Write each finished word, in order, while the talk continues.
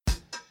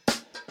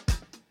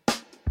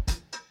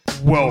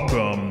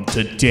Welcome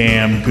to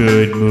Damn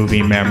Good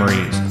Movie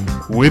Memories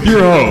with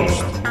your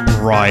host,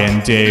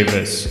 Brian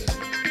Davis.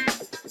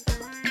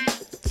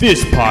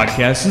 This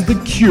podcast is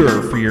the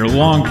cure for your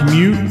long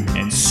commute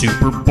and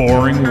super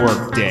boring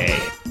workday.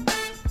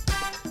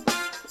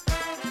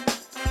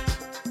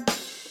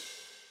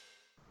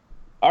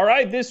 All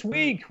right, this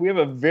week we have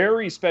a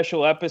very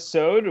special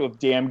episode of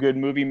Damn Good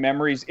Movie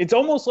Memories. It's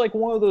almost like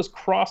one of those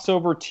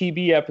crossover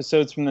TV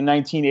episodes from the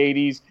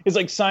 1980s. It's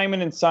like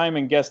Simon and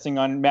Simon guesting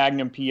on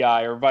Magnum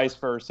P.I. or vice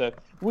versa.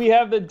 We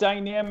have the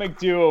dynamic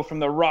duo from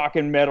the Rock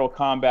and Metal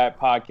Combat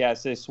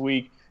podcast this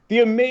week. The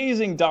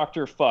amazing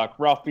Dr. Fuck,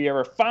 Ralph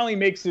Biera, finally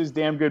makes his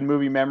Damn Good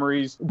Movie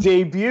Memories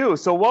debut.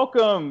 So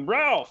welcome,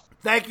 Ralph.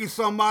 Thank you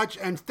so much,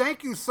 and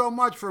thank you so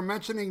much for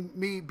mentioning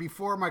me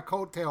before my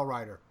coattail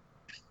rider.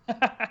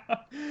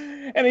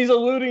 And he's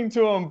alluding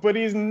to him, but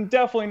he's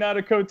definitely not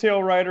a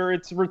coattail rider.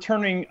 It's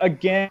returning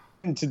again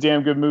to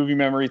Damn Good Movie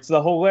Memory. It's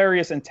the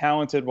hilarious and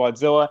talented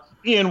Wadzilla.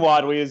 Ian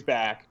Wadley is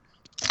back.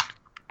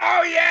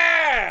 Oh,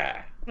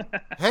 yeah!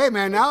 Hey,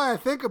 man, now that I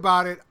think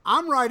about it,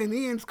 I'm riding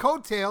Ian's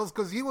coattails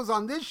because he was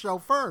on this show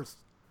first.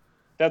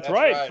 That's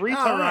right. 3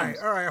 times.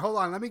 All right, hold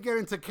on. Let me get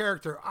into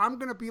character. I'm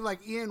going to be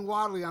like Ian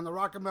Wadley on the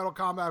Rock and Metal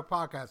Combat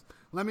podcast.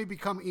 Let me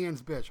become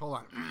Ian's bitch. Hold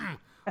on.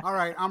 All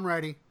right, I'm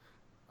ready.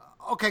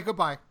 Okay,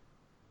 goodbye.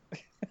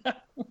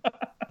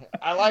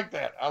 I like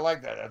that.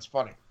 That's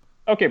funny.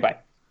 Okay, bye.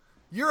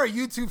 You're a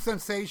YouTube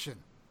sensation.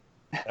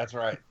 That's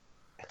right.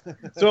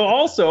 So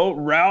also,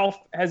 Ralph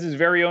has his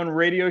very own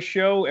radio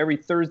show every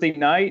Thursday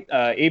night,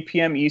 8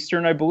 p.m.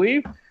 Eastern, I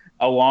believe,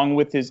 along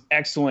with his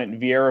excellent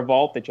Viera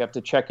Vault that you have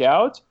to check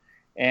out.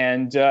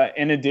 And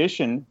in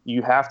addition,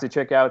 you have to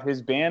check out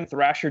his band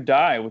Thrash or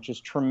Die, which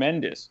is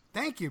tremendous.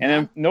 Thank you, man.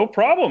 And no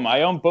problem.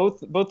 I own both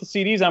the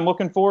CDs. I'm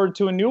looking forward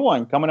to a new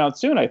one coming out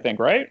soon, I think,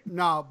 right?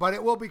 No, but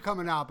it will be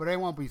coming out, but it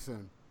won't be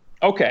soon.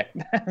 Okay.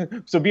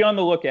 So be on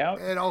the lookout.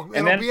 It'll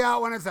be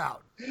out when it's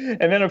out. And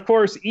then, of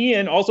course,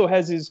 Ian also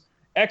has his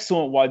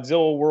excellent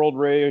Wadzilla World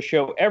radio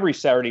show every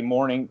Saturday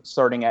morning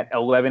starting at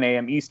 11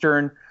 a.m.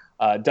 Eastern.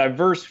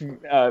 Diverse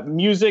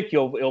music.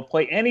 He'll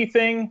play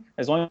anything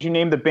as long as you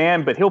name the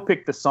band, but he'll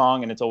pick the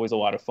song, and it's always a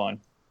lot of fun.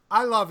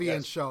 I love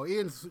Ian's show.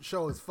 Ian's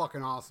show is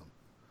fucking awesome.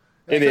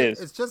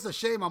 It's just a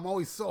shame I'm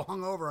always so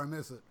hungover I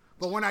miss it.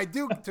 But when I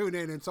do tune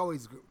in, it's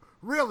always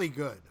really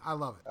good. I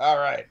love it. All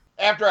right.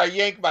 After I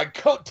yank my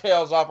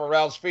coattails off of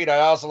Ralph's feet, I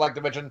also like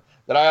to mention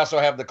that I also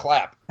have the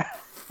clap. I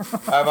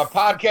have a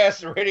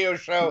podcast, a radio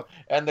show,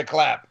 and the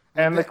clap.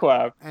 And the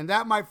clap. And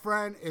that, my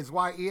friend, is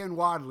why Ian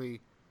Wadley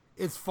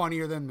is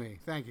funnier than me.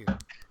 Thank you.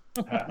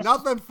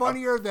 Nothing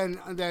funnier than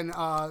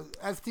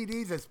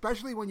STDs,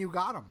 especially when you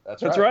got them.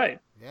 That's right.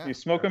 Yeah. You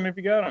smoke them if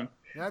you got them.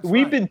 That's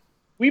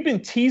We've been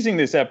teasing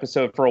this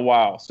episode for a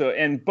while.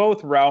 And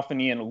both Ralph and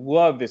Ian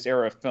love this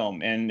era of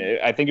film. And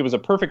I think it was a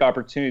perfect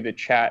opportunity to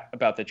chat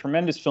about the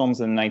tremendous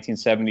films in the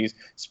 1970s,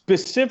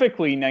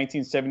 specifically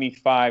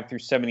 1975 through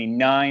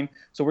 79.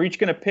 So we're each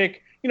going to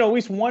pick, at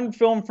least one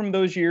film from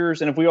those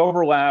years. And if we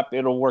overlap,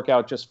 it'll work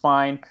out just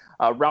fine.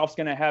 Ralph's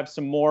going to have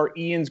some more.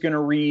 Ian's going to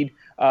read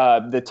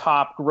the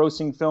top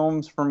grossing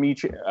films from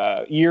each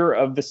year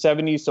of the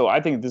 70s. So I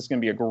think this is going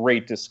to be a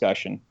great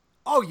discussion.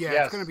 Oh, yeah,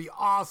 yes. It's going to be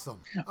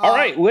awesome. All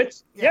right,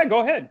 go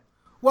ahead.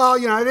 Well,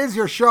 it is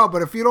your show,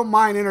 but if you don't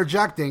mind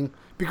interjecting,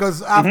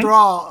 because after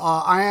all,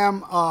 I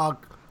am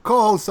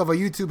co-host of a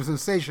YouTube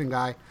sensation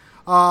guy.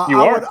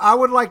 I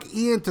would like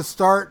Ian to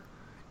start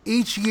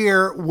each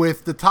year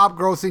with the top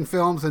grossing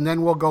films, and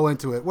then we'll go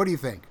into it. What do you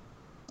think?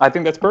 I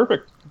think that's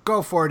perfect.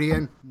 Go for it,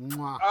 Ian.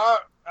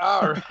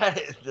 All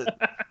right.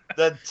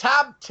 The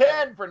top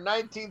 10 for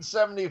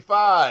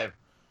 1975.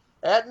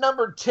 At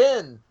number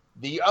 10,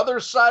 The Other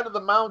Side of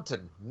the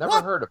Mountain.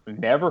 Never heard of it.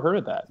 Never heard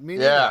of that.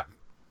 Yeah.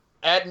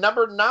 At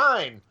number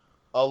 9,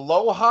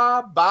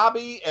 Aloha,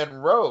 Bobby,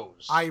 and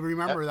Rose. I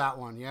remember that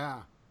one,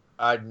 yeah.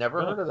 I'd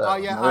never heard of that. Oh,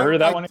 yeah. Never heard of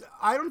that one?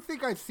 I don't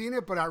think I've seen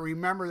it, but I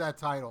remember that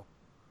title.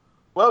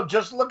 Well,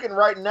 just looking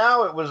right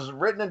now, it was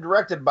written and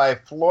directed by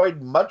Floyd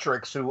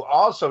Muttrix, who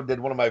also did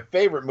one of my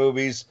favorite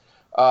movies,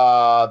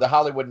 The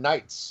Hollywood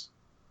Knights.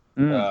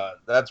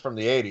 That's from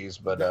the 80s,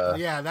 but...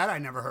 yeah, that I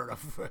never heard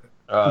of.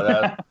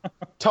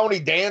 Tony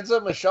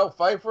Danza, Michelle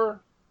Pfeiffer.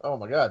 Oh,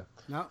 my God.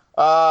 No.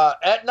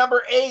 At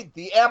number 8,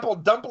 The Apple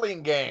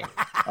Dumpling Gang.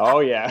 Oh,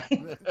 yeah.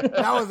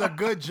 That was a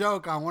good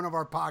joke on one of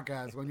our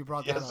podcasts when you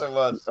brought that up. Yes, it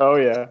was. Oh,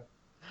 yeah.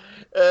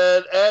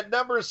 And at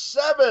number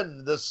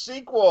 7, the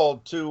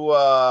sequel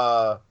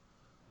to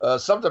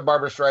something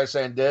Barbra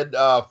Streisand did,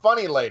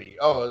 Funny Lady.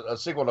 Oh, a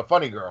sequel to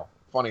Funny Girl,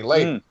 Funny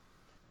Lady.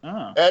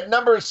 At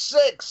number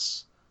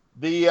 6,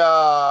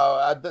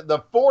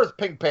 the fourth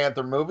Pink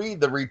Panther movie,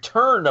 The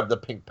Return of the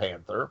Pink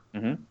Panther.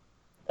 Mm-hmm.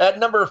 At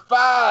number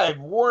 5,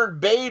 Warren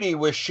Beatty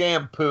with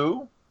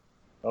Shampoo.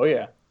 Oh,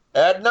 yeah.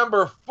 At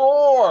number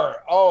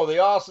 4, the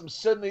awesome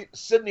Sidney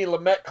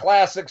Lumet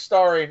classic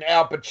starring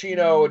Al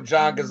Pacino and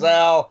John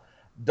Cazale,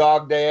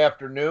 Dog Day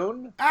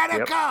Afternoon.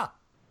 Attica!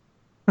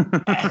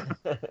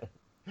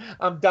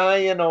 I'm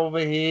dying over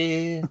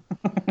here.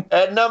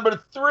 At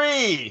number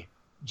 3,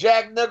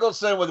 Jack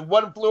Nicholson with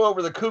One Flew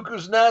Over the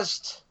Cuckoo's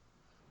Nest.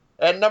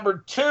 At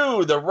number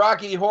 2, the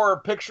Rocky Horror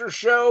Picture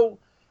Show.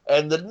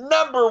 And the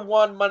number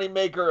 1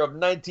 moneymaker of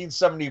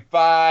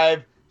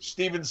 1975,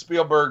 Steven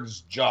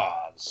Spielberg's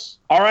Jaws.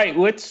 All right,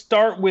 let's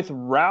start with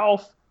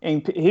Ralph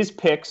and his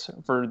picks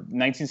for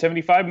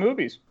 1975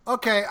 movies.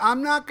 Okay,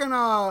 I'm not going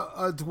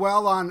to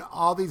dwell on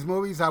all these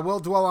movies. I will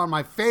dwell on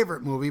my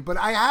favorite movie, but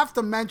I have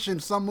to mention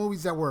some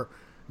movies that were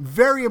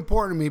very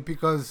important to me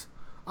because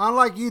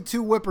unlike you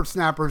two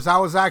whippersnappers, I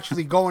was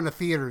actually going to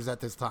theaters at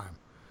this time.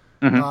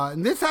 Mm-hmm.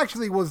 And this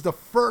actually was the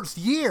first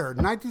year,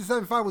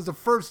 1975 was the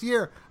first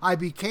year I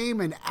became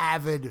an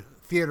avid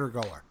theater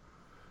goer.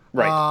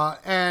 Right.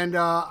 And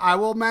I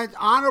will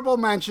honorable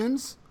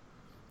mentions,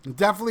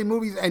 definitely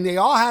movies, and they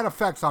all had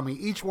effects on me,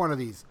 each one of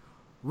these.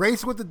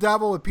 Race with the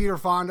Devil with Peter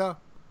Fonda.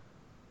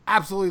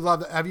 Absolutely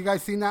love it. Have you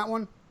guys seen that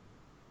one?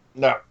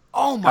 No.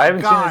 Oh my God, I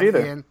haven't seen it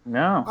either. Ian.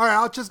 No. All right,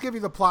 I'll just give you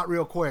the plot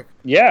real quick.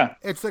 Yeah.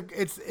 It's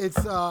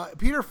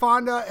Peter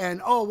Fonda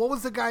and what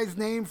was the guy's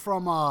name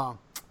from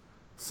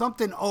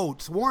something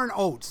Oates? Warren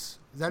Oates.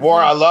 Is that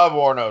I love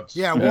Warren Oates.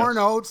 Yeah, yes. Warren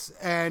Oates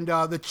and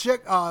the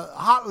chick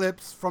Hot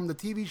Lips from the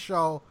TV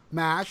show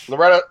MASH.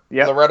 Loretta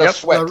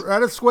Swit.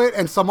 Loretta Swit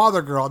and some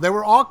other girl. They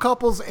were all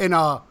couples in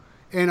a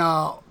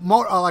not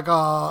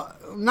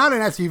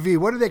an SUV.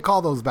 What did they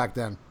call those back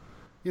then?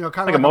 You know,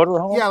 kind of like a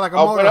motorhome? Yeah, like a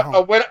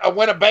motorhome. A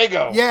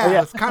Winnebago.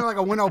 Yeah, it's kind of like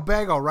a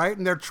Winnebago, right?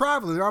 And they're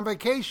traveling. They're on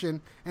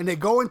vacation, and they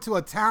go into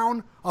a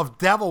town of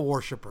devil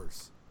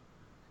worshippers.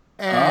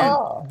 And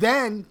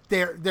then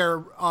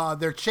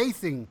they're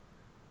chasing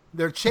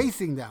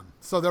them.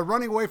 So they're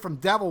running away from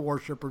devil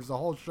worshippers the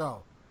whole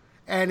show.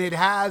 And it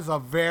has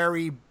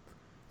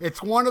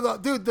it's one of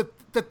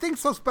the thing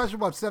so special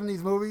about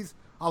 70s movies,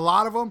 a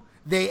lot of them,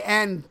 they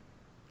end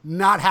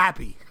not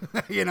happy,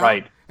 you know?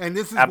 Right. And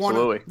this is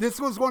this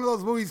was one of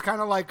those movies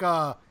kind of like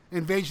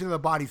Invasion of the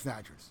Body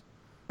Snatchers.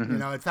 Mm-hmm. You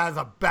know, it has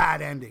a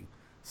bad ending.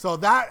 So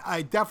that,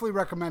 I definitely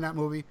recommend that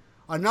movie.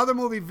 Another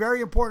movie very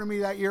important to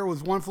me that year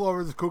was One Flew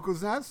Over the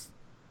Cuckoo's Nest.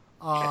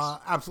 Yes.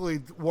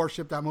 Absolutely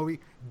worship that movie.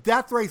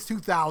 Death Race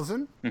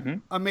 2000,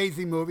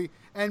 amazing movie.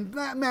 And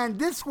man,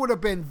 this would have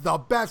been the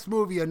best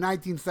movie of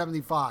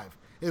 1975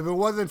 if it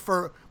wasn't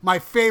for my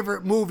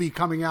favorite movie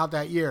coming out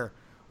that year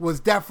was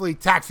definitely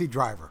Taxi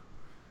Driver.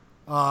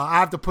 I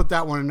have to put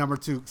that one in number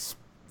 2.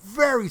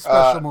 Very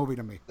special movie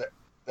to me.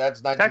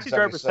 That's 1976. Taxi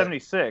Driver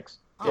 76.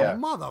 Oh, yeah.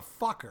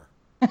 Motherfucker.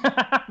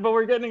 But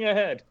we're getting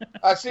ahead.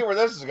 I see where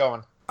this is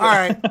going. All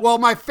right. Well,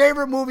 my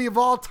favorite movie of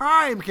all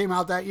time came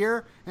out that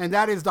year, and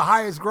that is the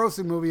highest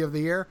grossing movie of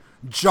the year,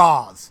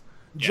 Jaws.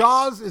 Yes.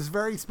 Jaws is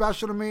very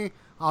special to me.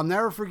 I'll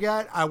never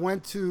forget. I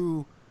went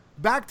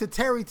back to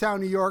Tarrytown,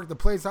 New York, the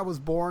place I was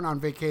born, on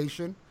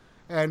vacation,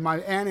 and my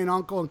aunt and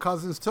uncle and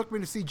cousins took me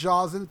to see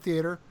Jaws in the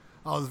theater.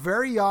 I was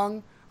very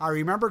young. I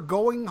remember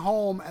going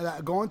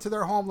to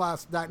their home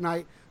that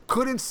night,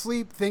 couldn't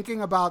sleep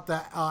thinking about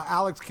the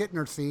Alex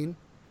Kittner scene.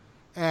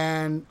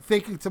 And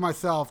thinking to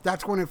myself,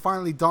 that's when it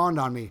finally dawned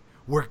on me,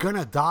 we're going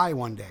to die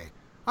one day.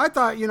 I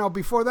thought,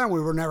 before then we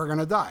were never going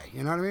to die.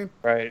 You know what I mean?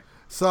 Right.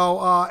 So,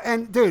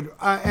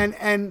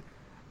 and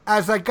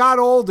as I got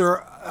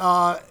older,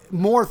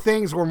 more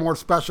things were more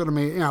special to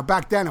me.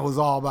 Back then it was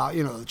all about,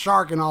 the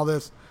shark and all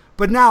this.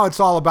 But now it's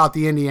all about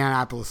the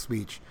Indianapolis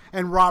speech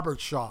and Robert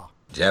Shaw.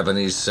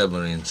 Japanese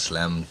submarine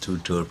slammed 2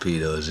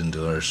 torpedoes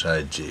into our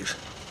side, Chief.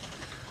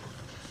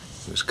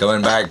 He was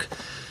coming back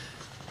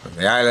from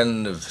the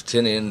island of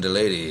Tinian to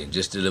Leyte,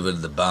 just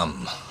delivered the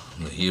bomb,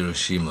 the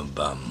Hiroshima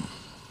bomb.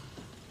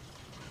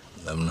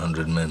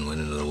 1,100 men went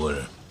into the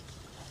water.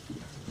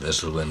 The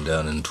vessel went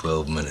down in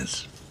 12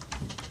 minutes.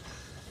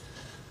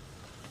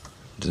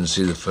 Didn't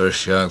see the first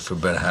shark for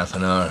about half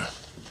an hour.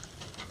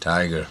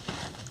 Tiger,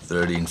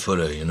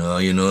 13-footer. You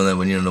know that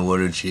when you're in the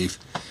water, Chief?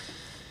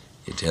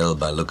 You tell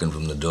by looking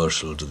from the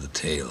dorsal to the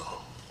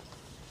tail.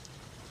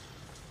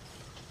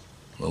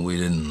 What we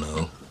didn't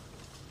know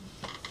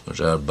was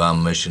our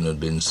bomb mission had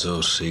been so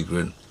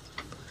secret,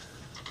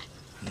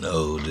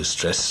 no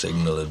distress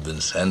signal had been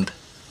sent.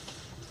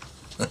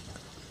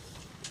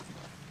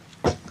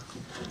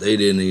 They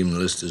didn't even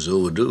list us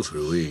overdue for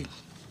a week.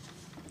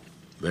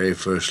 Very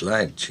first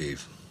light,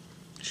 Chief.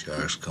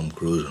 Sharks come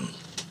cruising.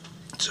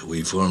 So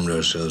we formed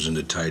ourselves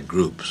into tight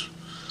groups.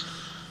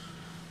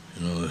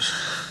 It's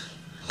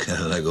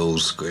kind of like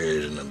old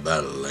squares in a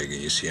battle, like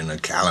you see in a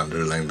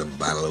calendar, like the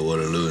Battle of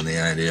Waterloo, and the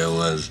idea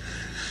was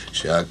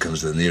shark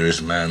comes to the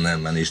nearest man, that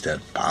man he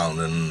starts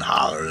pounding and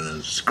hollering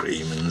and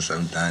screaming.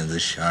 Sometimes the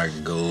shark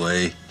would go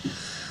away.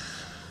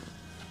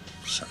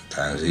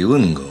 Sometimes he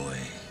wouldn't go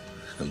away.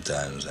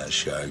 Sometimes that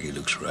shark, he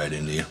looks right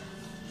into you,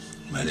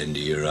 right into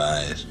your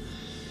eyes.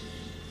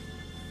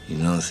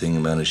 The thing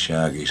about a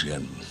shark, he's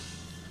got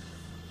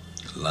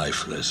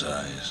lifeless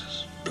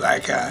eyes,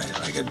 black eyes,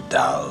 like a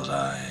doll's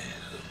eyes.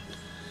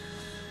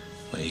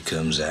 When he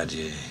comes at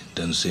you, he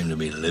doesn't seem to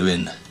be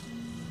living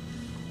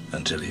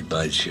until he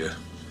bites you.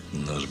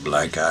 And those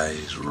black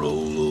eyes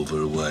roll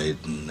over white,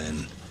 and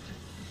then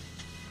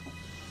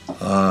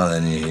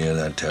you hear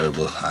that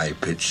terrible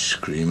high-pitched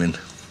screaming.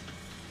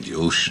 The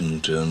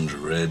ocean turns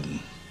red.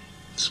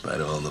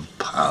 Despite all the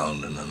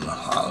pounding and the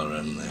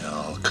hollering, they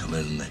all come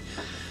in and they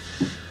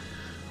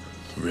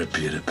rip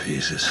you to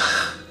pieces.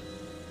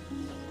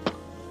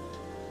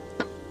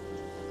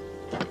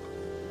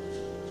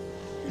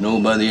 You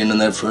know, by the end of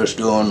that first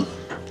dawn,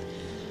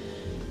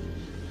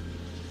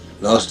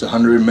 lost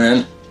 100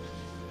 men.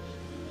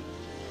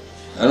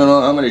 I don't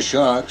know how many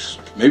sharks,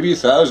 maybe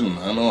 1,000.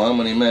 I don't know how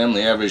many men.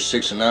 They average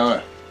 6 an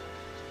hour.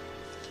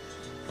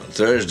 On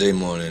Thursday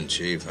morning,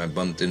 Chief, I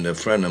bumped into a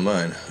friend of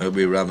mine,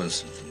 Herbie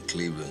Robinson from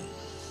Cleveland.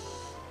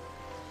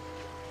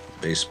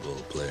 Baseball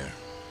player,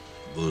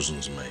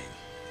 Bosun's mate.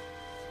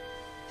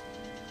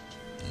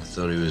 I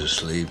thought he was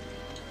asleep.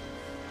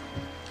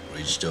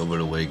 Reached over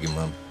to wake him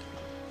up.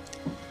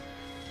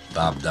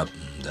 Bobbed up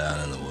and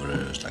down in the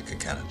water. It was like a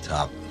kind of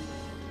top.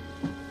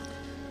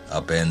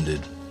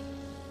 Upended.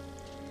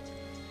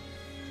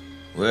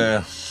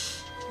 Well,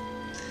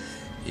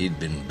 he'd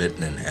been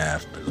bitten in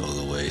half below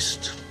the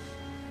waist.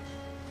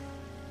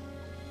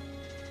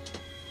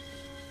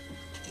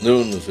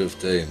 Noon the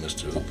 5th day,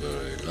 Mr.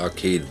 Hooper,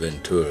 Lockheed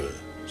Ventura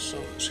saw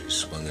us. He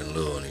swung in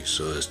low and he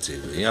saw us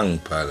too. A young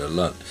pilot, a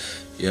lot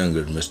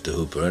younger than Mr.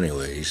 Hooper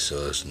anyway. He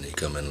saw us and he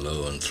come in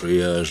low, and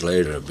 3 hours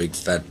later, a big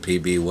fat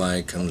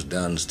PBY comes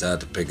down and started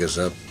to pick us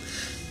up.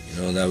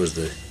 You know, that was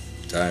the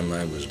time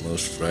I was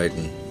most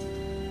frightened,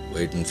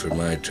 waiting for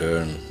my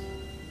turn.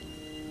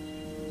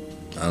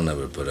 I'll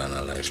never put on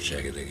a life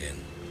jacket again.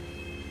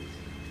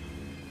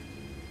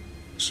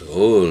 So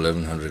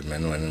 1,100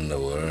 men went in the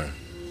war.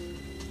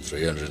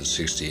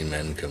 316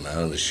 men come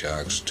out. The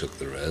Sharks took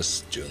the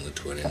rest June the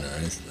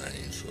 29th,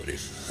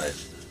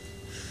 1945.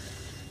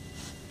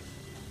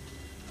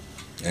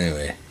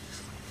 Anyway,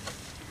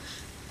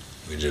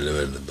 we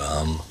delivered the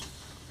bomb.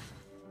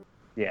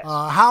 Yeah.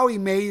 How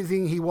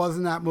amazing he was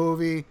in that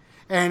movie.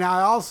 And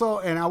I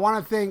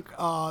want to thank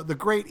the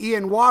great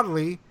Ian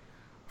Wadley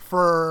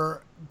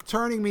for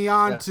turning me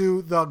on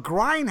to the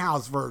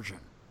Grindhouse version.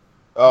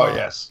 Oh,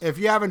 yes. If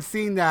you haven't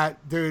seen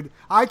that, dude,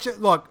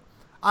 look,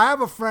 I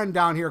have a friend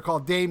down here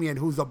called Damien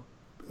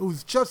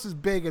who's just as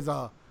big as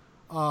a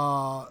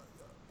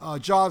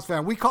Jaws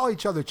fan. We call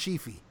each other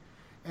Chiefy.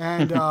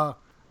 And I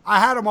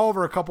had him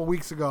over a couple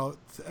weeks ago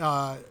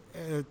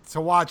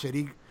to watch it.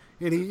 He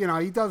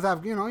does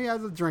have, he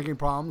has a drinking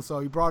problem, so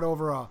he brought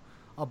over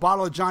a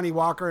bottle of Johnny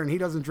Walker, and he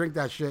doesn't drink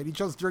that shit. He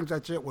just drinks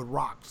that shit with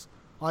rocks.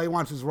 All he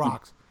wants is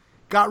rocks.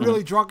 Got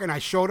really drunk, and I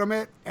showed him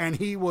it, and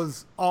he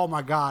was, oh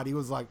my God, he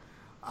was like,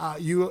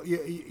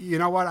 you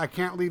know what? I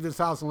can't leave this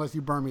house unless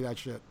you burn me that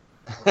shit.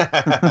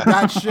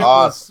 That shit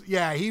was,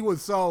 he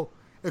was so,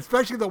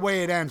 especially the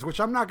way it ends, which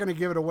I'm not going to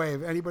give it away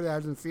if anybody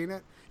hasn't seen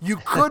it. You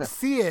could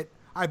see it,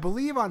 I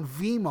believe, on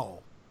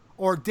Vimeo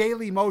or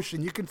Daily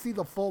Motion. You can see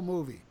the full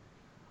movie.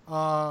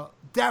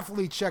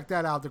 Definitely check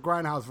that out, the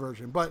Grindhouse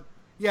version. But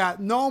yeah,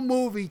 no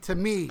movie to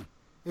me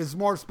is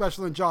more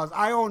special than Jaws.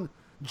 I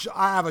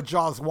have a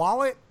Jaws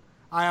wallet.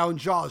 I own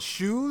Jaws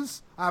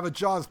shoes. I have a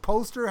Jaws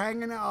poster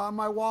hanging on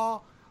my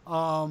wall.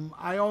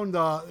 I own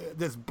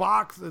this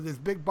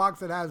big box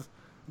that has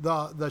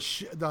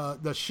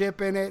the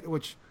ship in it,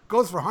 which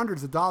goes for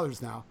hundreds of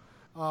dollars now.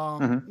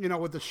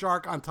 With the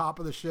shark on top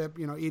of the ship,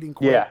 eating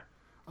quick. Yeah.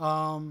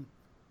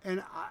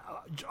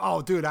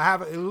 Dude, I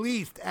have at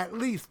least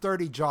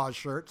 30 Jaws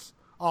shirts,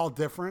 all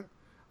different.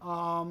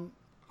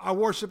 I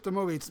worship the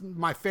movie. It's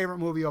my favorite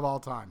movie of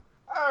all time.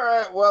 All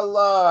right. Well,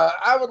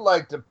 I would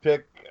like to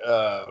pick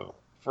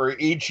for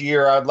each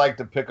year. I'd like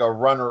to pick a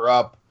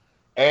runner-up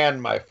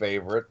and my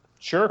favorite.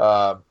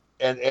 Sure.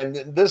 And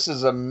this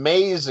is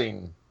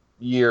amazing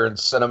year in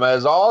cinema,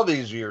 as all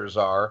these years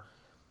are.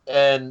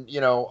 And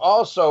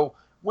also,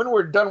 when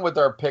we're done with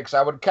our picks,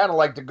 I would kind of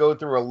like to go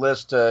through a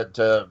list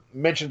to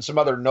mention some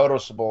other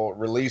noticeable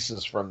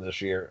releases from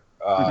this year.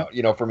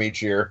 From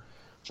each year.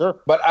 Sure.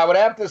 But I would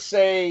have to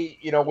say,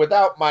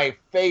 without my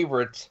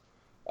favorite,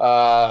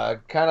 kind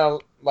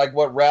of like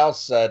what Ralph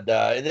said,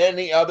 in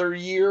any other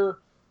year,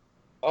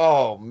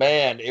 oh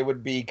man, it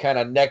would be kind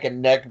of neck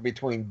and neck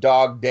between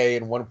Dog Day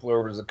and One Flew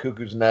Over the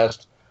Cuckoo's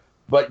Nest.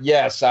 But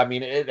yes, I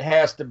mean, it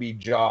has to be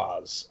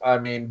Jaws. I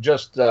mean,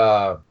 just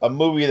a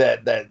movie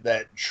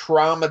that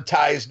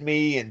traumatized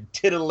me and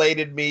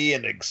titillated me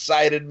and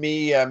excited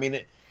me. I mean,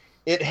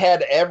 it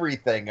had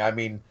everything. I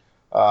mean,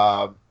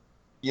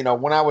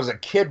 when I was a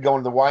kid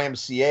going to the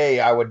YMCA,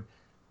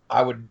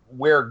 I would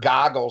wear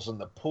goggles in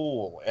the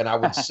pool, and I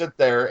would sit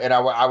there, and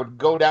I would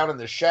go down in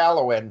the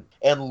shallow end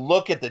and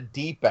look at the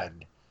deep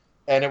end.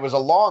 And it was a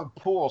long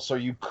pool, so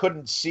you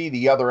couldn't see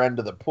the other end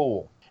of the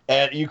pool.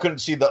 And you couldn't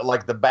see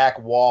the back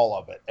wall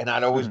of it. And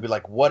I'd always be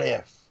like, what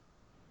if?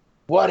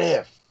 What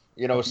if?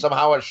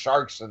 Somehow a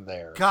shark's in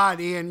there. God,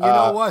 Ian, you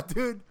know what,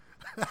 dude?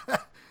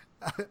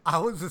 I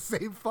was the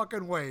same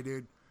fucking way,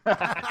 dude.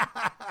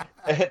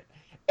 And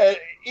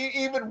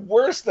even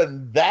worse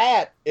than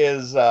that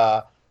is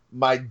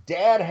my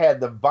dad had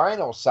the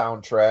vinyl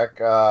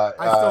soundtrack.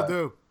 I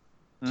still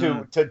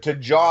do. To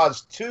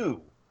Jaws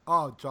 2.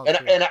 Oh, Jaws 2.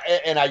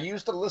 And I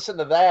used to listen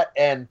to that,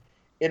 and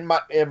in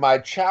my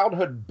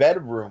childhood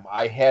bedroom,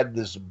 I had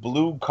this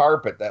blue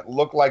carpet that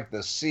looked like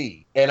the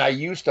sea, and I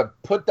used to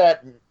put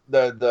that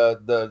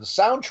the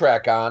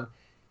soundtrack on,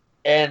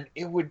 and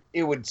it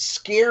would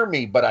scare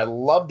me, but I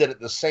loved it at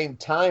the same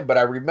time. But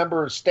I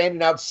remember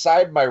standing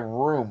outside my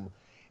room,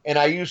 and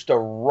I used to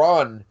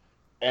run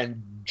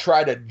and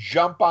try to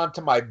jump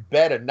onto my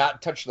bed and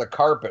not touch the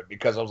carpet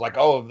because I was like,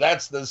 oh,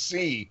 that's the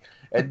sea,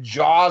 and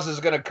Jaws is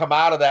going to come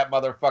out of that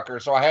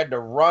motherfucker. So I had to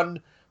run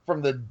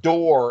from the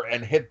door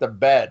and hit the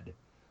bed.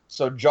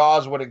 So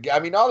Jaws wouldn't, I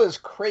mean, all this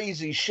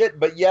crazy shit,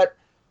 but yet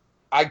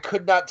I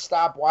could not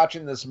stop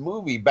watching this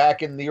movie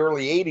back in the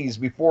early 80s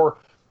before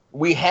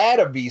we had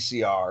a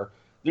VCR.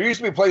 There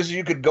used to be places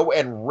you could go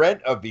and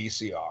rent a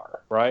VCR.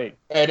 Right.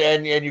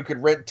 And you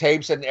could rent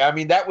tapes. And I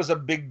mean, that was a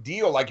big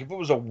deal. Like if it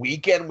was a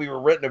weekend we were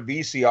renting a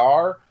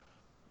VCR,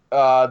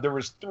 there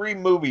was 3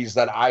 movies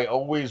that I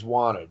always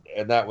wanted.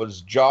 And that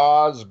was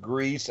Jaws,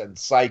 Grease, and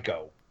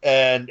Psycho.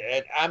 And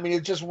I mean,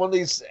 it's just one of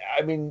these,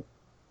 I mean,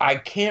 I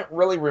can't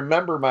really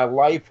remember my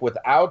life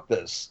without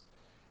this.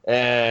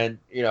 And,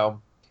 you know,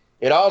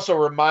 it also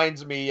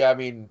reminds me, I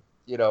mean,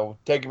 you know,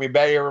 taking me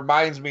back, it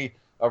reminds me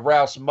of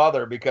Ralph's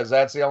mother, because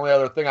that's the only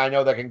other thing I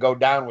know that can go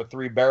down with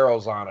 3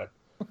 barrels on it.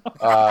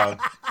 But,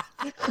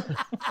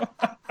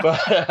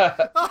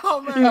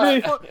 oh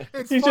man,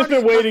 he's just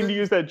been waiting to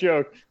use that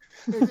joke.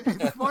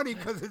 It's funny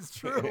because it's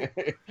true.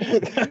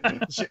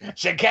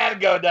 she can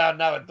go down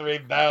now with 3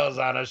 barrels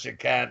on her. She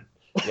can.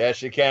 Yes,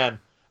 she can.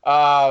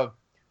 But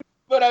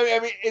I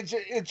mean, it's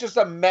just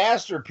a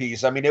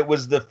masterpiece. I mean, it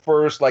was the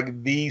first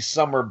the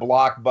summer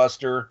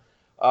blockbuster.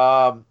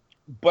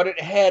 But it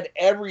had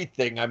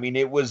everything. I mean,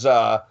 it was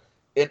an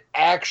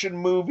action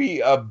movie,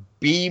 a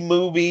B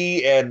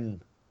movie, and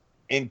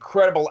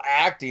incredible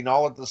acting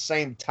all at the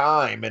same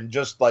time, and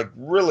just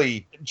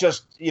really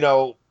just, you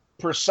know,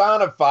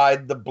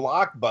 personified the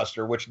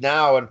blockbuster, which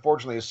now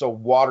unfortunately is so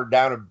watered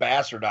down and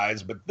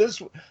bastardized. But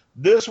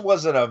this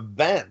was an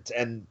event,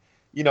 and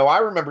you know, I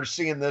remember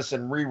seeing this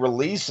in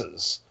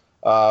re-releases.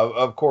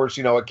 Of course,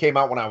 you know, it came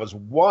out when I was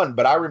 1,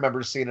 but I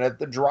remember seeing it at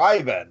the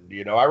drive-in.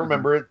 You know, I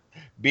remember it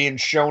being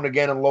shown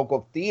again in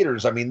local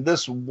theaters. I mean,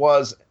 this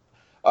was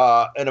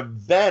an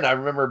event. I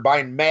remember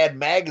buying Mad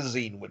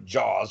Magazine with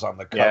Jaws on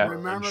the cover. Yeah.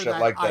 Remember and shit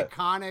that like that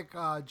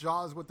iconic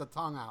Jaws with the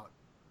tongue out.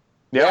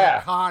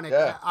 Yeah,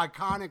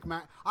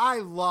 iconic. I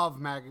love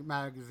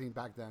Magazine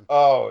back then.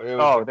 Oh,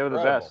 they were the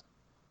best.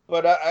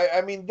 But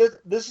I mean,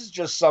 this is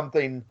just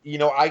something, you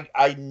know,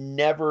 I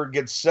never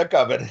get sick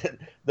of it.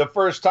 The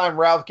first time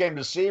Ralph came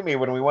to see me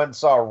when we went and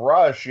saw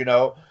Rush, you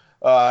know,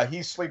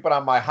 he's sleeping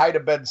on my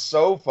hide-a-bed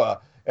sofa,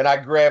 and I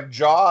grabbed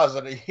Jaws,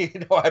 and,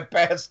 you know, I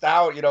passed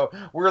out. You know,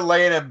 we're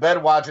laying in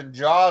bed watching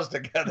Jaws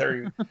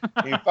together.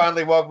 He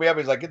finally woke me up.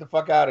 He's like, get the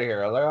fuck out of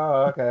here. I was like,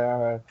 oh, okay, all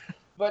right.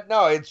 But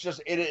no, it's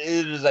just, it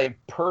is a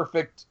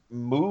perfect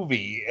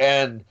movie.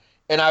 And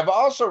I've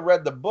also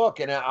read the book,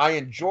 and I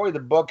enjoy the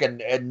book,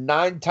 and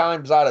 9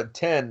 times out of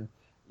 10,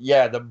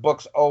 yeah, the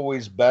book's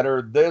always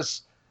better.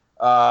 This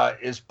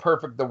is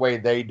perfect the way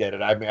they did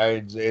it. I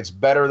mean, it's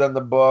better than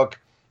the book.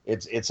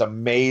 It's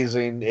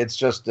amazing. It's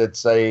just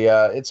it's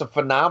a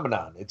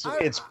phenomenon.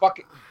 It's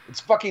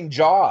fucking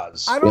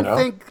Jaws. I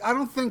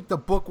don't think the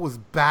book was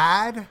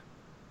bad,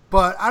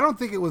 but I don't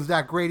think it was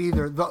that great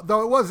either.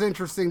 Though it was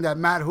interesting that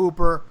Matt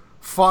Hooper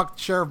fucked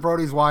Sheriff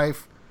Brody's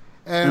wife.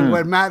 And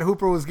when Matt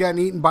Hooper was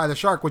getting eaten by the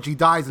shark, which he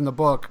dies in the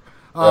book,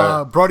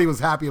 Brody was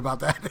happy about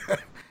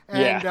that.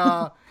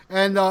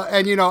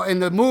 And you know, in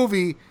the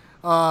movie,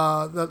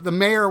 the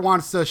mayor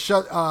wants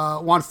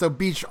the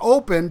beach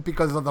open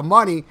because of the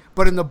money,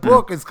 but in the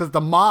book it's because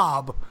the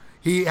mob.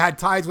 He had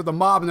ties with the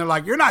mob, and they're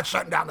like, "You're not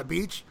shutting down the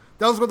beach."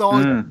 Those were the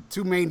only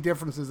 2 main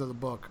differences of the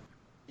book.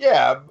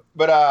 Yeah,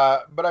 but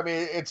I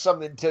mean, it's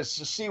something to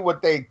see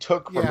what they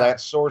took from that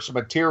source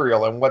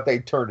material and what they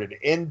turned it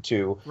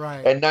into.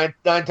 Right. And nine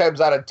times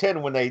out of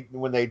 10, when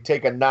they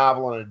take a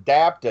novel and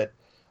adapt it,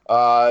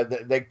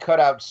 they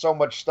cut out so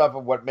much stuff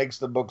of what makes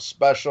the book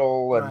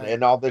special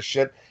and all this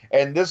shit.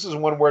 And this is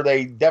one where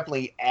they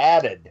definitely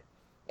added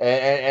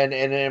and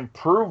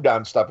improved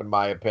on stuff, in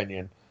my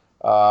opinion.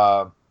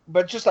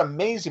 But just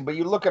amazing. But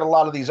you look at a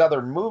lot of these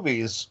other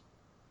movies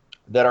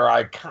that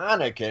are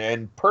iconic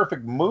and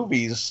perfect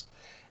movies,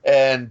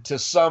 and to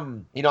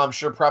some, you know, I'm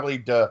sure probably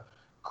to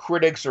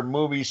critics or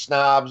movie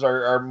snobs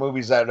are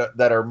movies that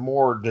are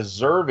more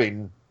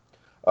deserving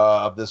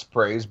of this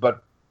praise.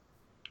 But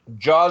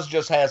Jaws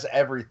just has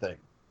everything,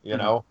 you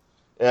know,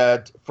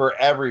 for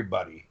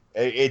everybody.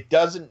 It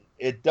doesn't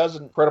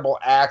incredible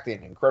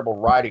acting, incredible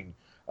writing,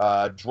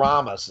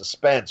 drama,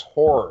 suspense,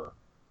 horror,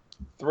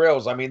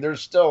 thrills. I mean,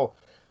 there's still,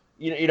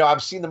 you know,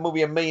 I've seen the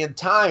movie a million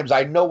times.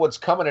 I know what's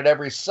coming at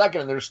every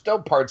second, and there's still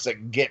parts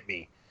that get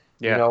me.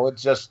 Yeah. You know,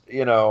 it's just,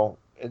 you know,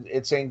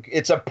 it's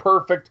a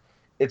perfect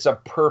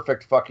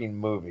fucking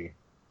movie.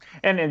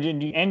 And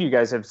you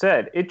guys have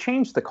said it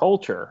changed the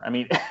culture. I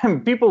mean,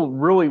 people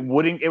really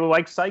wouldn't. It was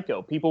like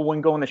Psycho. People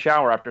wouldn't go in the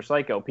shower after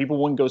Psycho. People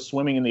wouldn't go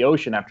swimming in the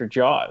ocean after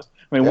Jaws.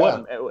 I mean,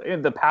 what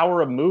the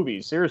power of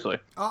movies? Seriously.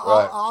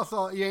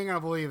 Also, you ain't gonna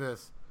believe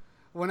this.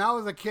 when I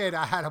was a kid,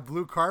 I had a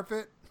blue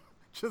carpet,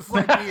 just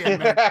like Ian,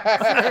 man.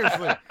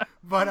 Seriously.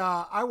 But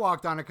I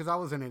walked on it because I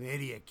wasn't an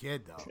idiot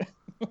kid,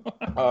 though.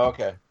 Oh,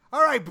 okay.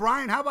 All right,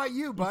 Brian, how about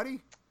you,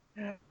 buddy?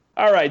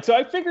 All right, so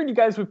I figured you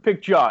guys would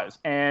pick Jaws,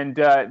 and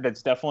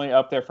that's definitely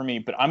up there for me.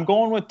 But I'm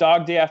going with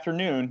Dog Day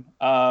Afternoon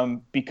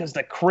because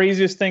the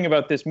craziest thing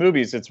about this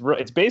movie is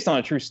it's based on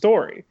a true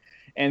story.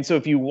 And so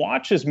if you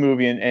watch this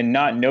movie and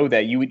not know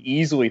that, you would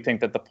easily think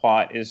that the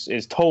plot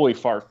is totally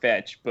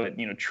far-fetched. But,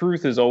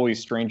 truth is always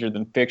stranger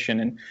than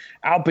fiction. And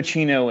Al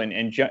Pacino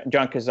and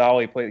John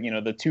Cazale play,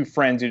 the two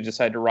friends who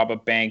decide to rob a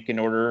bank in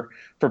order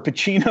for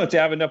Pacino to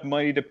have enough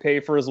money to pay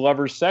for his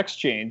lover's sex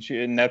change.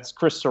 And that's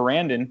Chris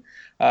Sarandon,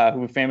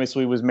 who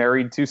famously was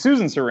married to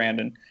Susan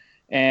Sarandon.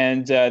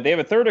 And they have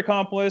a third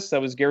accomplice. That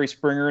was Gary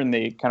Springer, and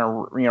they kind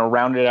of,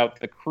 rounded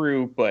out the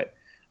crew. But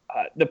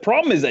the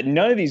problem is that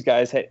none of these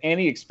guys had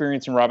any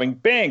experience in robbing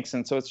banks,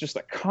 and so it's just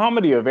a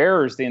comedy of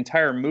errors the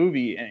entire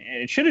movie, and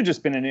it should have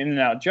just been an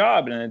in-and-out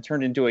job, and it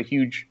turned into a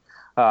huge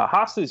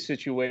hostage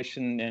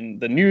situation, and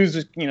the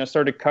news,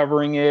 started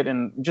covering it,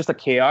 and just a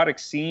chaotic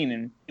scene.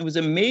 And it was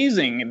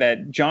amazing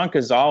that John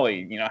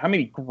Cazale, how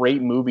many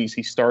great movies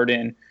he starred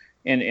in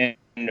a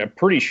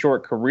pretty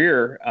short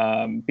career,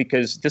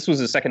 because this was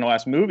his second to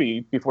last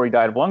movie before he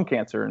died of lung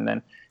cancer, and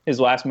then his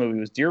last movie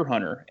was Deer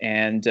Hunter.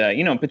 And,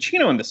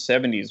 Pacino in the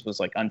 70s was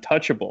like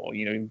untouchable.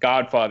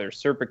 Godfather,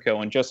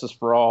 Serpico, and Justice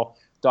for All,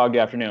 Dog Day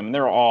Afternoon. And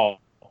they're all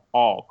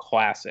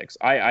classics.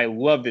 I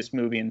love this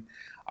movie. And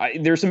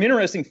there's some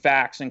interesting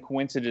facts and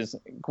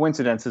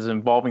coincidences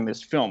involving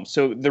this film.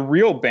 So the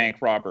real bank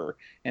robber,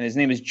 and his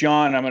name is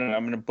John, I'm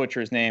gonna butcher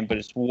his name, but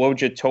it's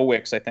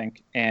Wojciechowicz, I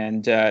think.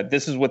 And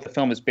this is what the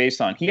film is based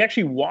on. He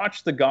actually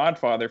watched The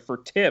Godfather for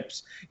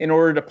tips in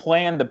order to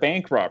plan the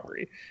bank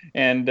robbery.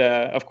 And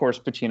of course,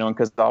 Pacino and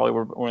Cazale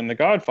were in The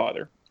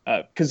Godfather.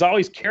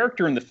 Cazale's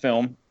character in the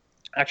film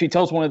actually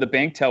tells one of the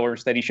bank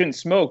tellers that he shouldn't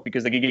smoke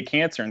because they could get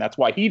cancer, and that's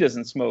why he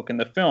doesn't smoke in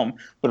the film.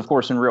 But of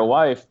course, in real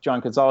life,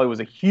 John Cazale was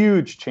a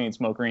huge chain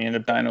smoker, and he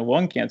ended up dying of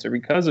lung cancer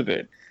because of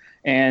it.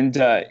 And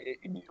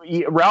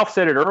Ralph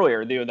said it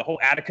earlier, the whole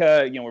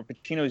Attica, where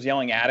Pacino's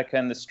yelling Attica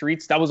in the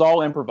streets, that was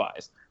all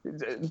improvised.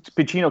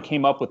 Pacino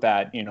came up with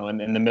that,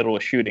 in the middle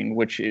of shooting,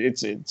 which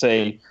it's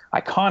a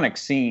iconic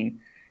scene.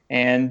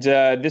 And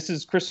this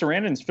is Chris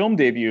Sarandon's film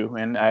debut,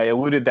 and I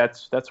alluded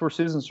that's where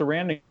Susan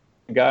Sarandon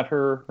got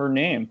her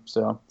name.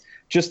 So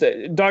just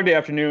Dog Day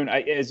Afternoon,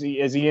 as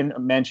Ian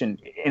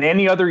mentioned, in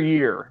any other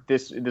year,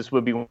 this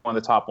would be one of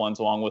the top ones,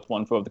 along with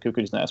One Flew Over the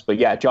Cuckoo's Nest. But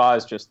yeah,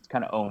 Jaws just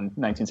kind of owned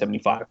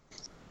 1975.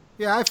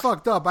 Yeah, I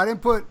fucked up. I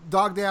didn't put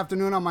Dog Day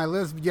Afternoon on my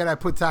list, yet I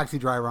put Taxi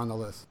Driver on the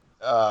list.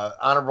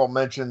 Honorable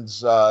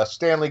mentions,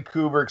 Stanley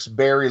Kubrick's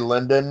Barry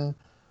Lyndon,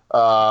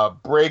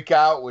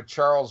 Breakout with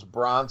Charles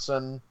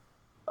Bronson.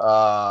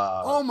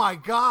 Oh my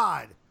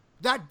God.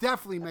 That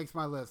definitely makes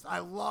my list. I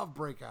love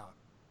Breakout.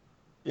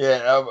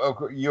 Yeah,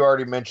 you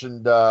already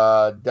mentioned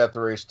Death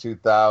Race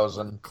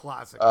 2000.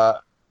 Classic.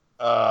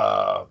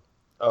 The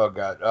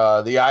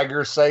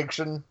Iger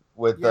Sanction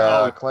with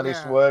Clint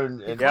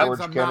Eastwood and George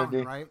Kennedy.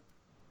 Mountain, right?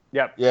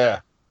 Yep. Yeah.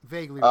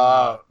 Vaguely.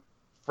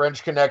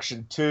 French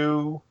Connection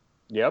 2.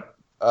 Yep.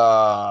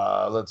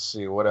 Let's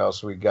see what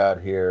else we got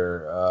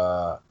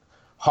here.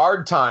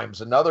 Hard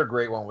Times, another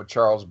great one with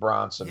Charles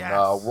Bronson.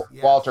 Yes.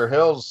 Walter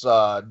Hill's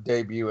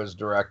debut as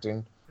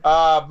directing.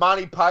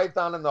 Monty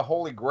Python and the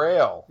Holy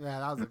Grail.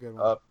 Yeah, that was a good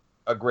one.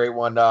 A great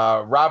one.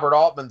 Robert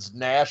Altman's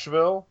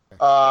Nashville.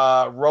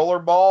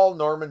 Rollerball,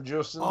 Norman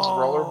Jewson's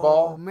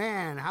Rollerball. Oh,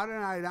 man. How did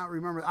I not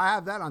remember? I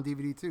have that on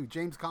DVD, too.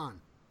 James Caan.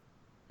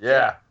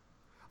 Yeah.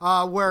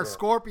 Where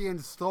Scorpion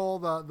stole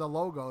the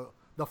logo,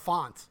 the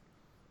font.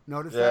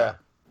 Notice that?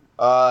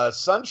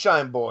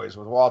 Sunshine Boys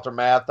with Walter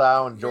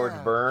Matthau and George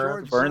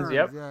Burns. Burns,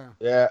 yep.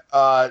 Yeah.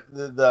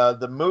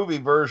 The movie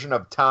version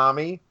of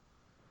Tommy.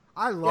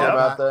 I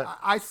love that.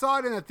 I saw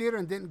it in the theater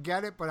and didn't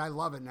get it, but I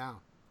love it now.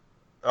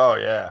 Oh,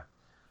 yeah.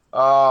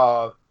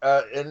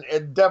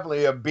 And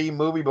definitely a B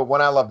movie, but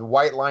one I loved,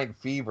 White Line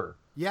Fever.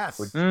 Yes.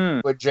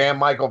 With Jan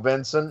Michael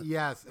Vincent.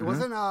 Yes. It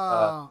wasn't,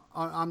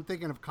 I'm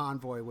thinking of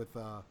Convoy with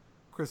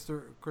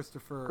Christopher.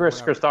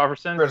 Chris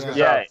Christopherson.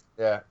 Yeah,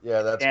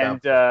 that's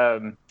and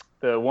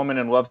the Woman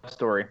in Love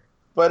Story.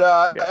 But,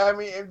 I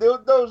mean,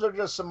 those are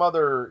just some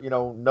other,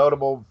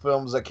 notable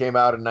films that came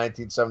out in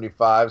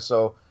 1975.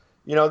 So,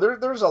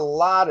 there's a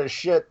lot of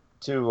shit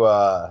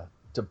to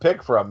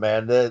pick from,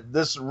 man.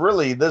 This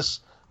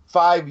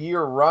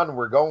 5-year run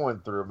we're going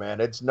through,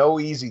 man. It's no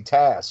easy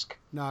task.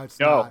 No, it's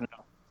not. No.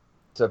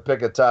 To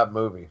pick a top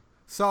movie.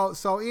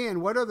 So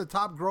Ian, what are the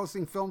top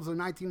grossing films of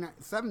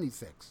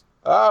 1976?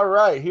 All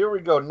right, here we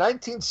go.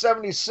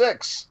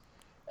 1976.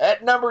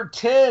 At number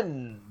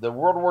 10, the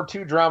World War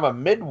II drama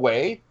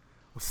Midway.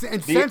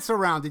 And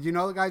Sense-Around. Did you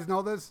guys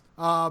know this?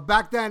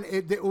 Back then,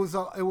 it was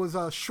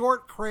a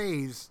short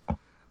craze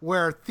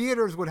where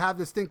theaters would have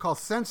this thing called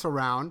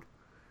Sense-Around,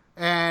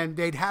 and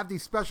they'd have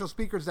these special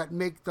speakers that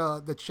make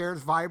the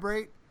chairs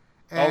vibrate.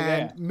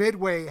 And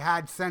Midway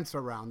had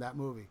Sense-Around, that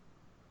movie.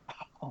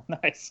 Oh,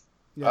 nice.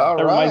 Yeah.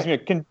 That reminds me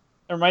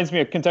reminds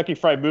me of Kentucky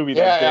Fried Movie.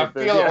 Yeah,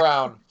 feel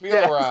around.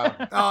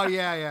 Oh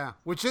yeah.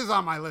 Which is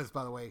on my list,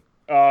 by the way.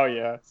 Oh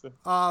yeah.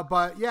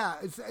 But yeah,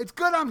 it's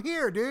good. I'm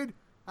here, dude.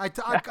 I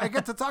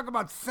get to talk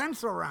about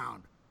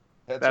Sense-O-Round.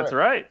 That's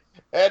right.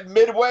 And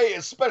Midway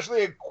is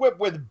specially equipped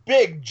with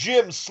Big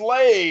Jim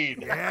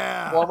Slade,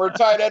 former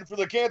tight end for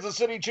the Kansas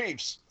City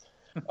Chiefs.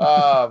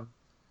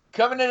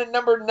 Coming in at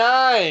number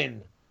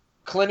 9,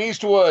 Clint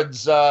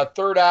Eastwood's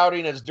third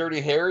outing as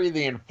Dirty Harry,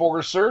 the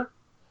Enforcer.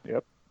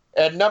 Yep.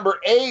 At number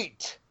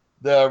 8,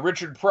 the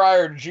Richard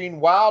Pryor, Gene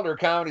Wilder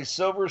comedy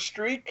Silver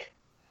Streak.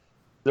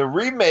 The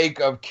remake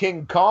of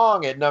King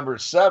Kong at number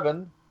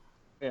 7.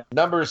 Yeah.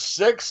 Number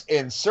 6,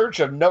 In Search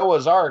of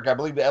Noah's Ark. I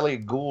believe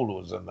Elliot Gould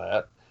was in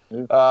that.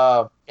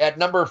 At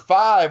number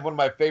 5, one of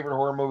my favorite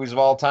horror movies of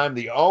all time,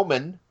 The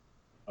Omen.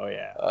 Oh,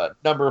 yeah.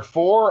 Number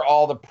 4,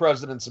 All the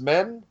President's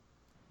Men.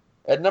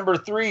 At number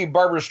 3,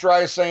 Barbra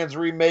Streisand's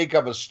remake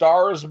of A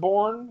Star is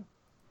Born.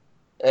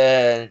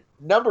 And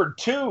number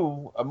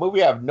 2, a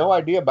movie I have no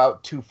idea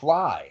about, To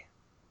Fly.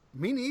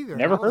 Me neither.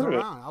 Never heard of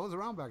it. I was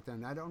around back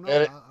then. I don't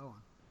know.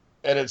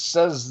 And it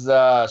says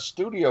the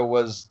studio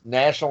was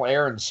National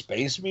Air and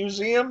Space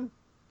Museum.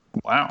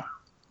 Wow.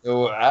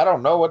 I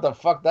don't know what the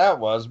fuck that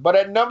was. But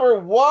at number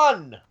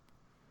 1,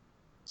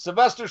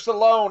 Sylvester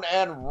Stallone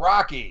and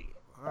Rocky.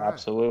 Right.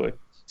 Absolutely.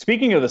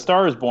 Speaking of The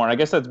Star is Born, I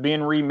guess that's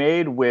being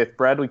remade with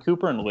Bradley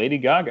Cooper and Lady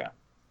Gaga.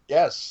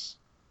 Yes.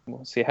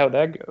 We'll see how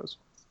that goes.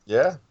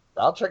 Yeah,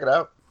 I'll check it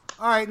out.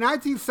 All right,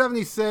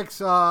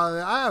 1976.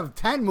 I have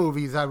 10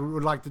 movies I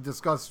would like to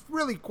discuss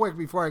really quick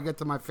before I get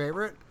to my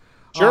favorite.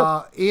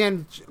 Sure.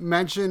 Ian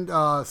mentioned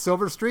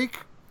Silver Streak.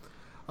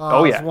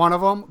 It's one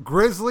of them.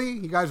 Grizzly.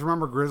 You guys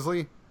remember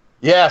Grizzly?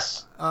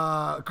 Yes.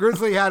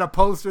 Grizzly had a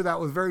poster that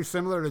was very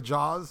similar to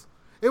Jaws.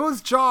 It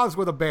was Jaws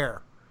with a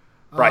bear.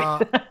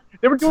 Right.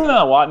 They were doing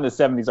that a lot in the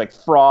 70s, like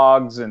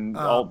frogs and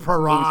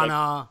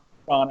Piranha.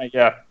 Piranha,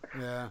 yeah.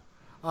 Yeah.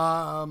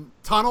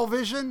 Tunnel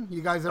Vision.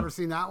 You guys ever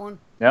seen that one?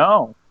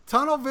 No.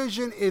 Tunnel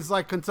Vision is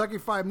like Kentucky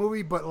Fried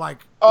Movie, but like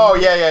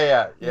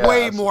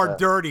way more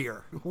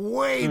dirtier.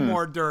 Way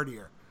more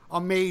dirtier.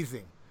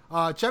 Amazing.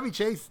 Chevy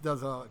Chase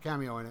does a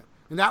cameo in it,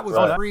 and that was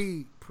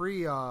pre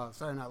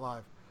Saturday Night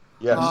Live.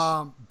 Yes.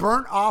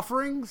 Burnt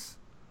Offerings.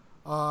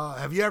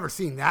 Have you ever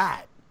seen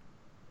that?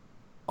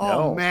 No.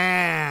 Oh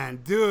man,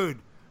 dude,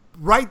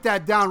 write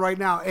that down right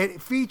now.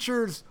 It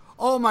features,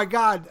 oh my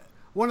God,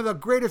 one of the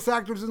greatest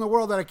actors in the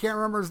world that I can't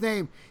remember his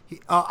name,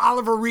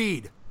 Oliver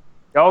Reed.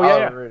 Oh,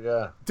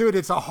 yeah. Dude,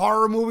 it's a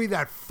horror movie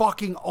that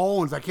fucking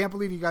owns. I can't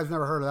believe you guys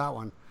never heard of that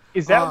one.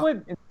 Is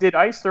that did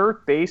Iced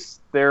Earth base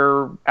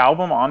their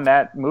album on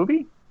that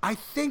movie? I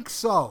think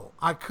so.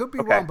 I could be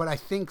wrong, but I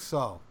think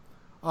so.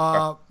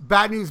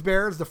 Bad News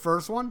Bears, the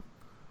first one.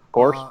 Of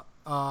course.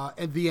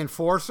 And The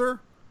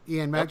Enforcer,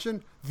 Ian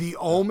mentioned. The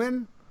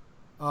Omen,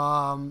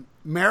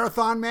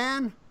 Marathon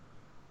Man.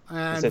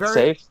 And Is it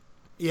safe?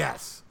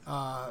 Yes.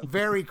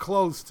 Very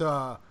close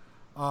to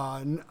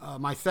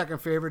my second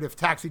favorite, If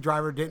Taxi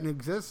Driver Didn't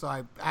Exist. So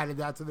I added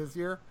that to this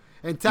year.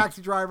 And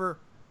Taxi Driver,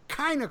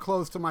 kind of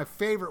close to my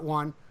favorite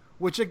one,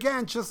 which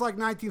again, just like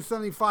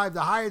 1975,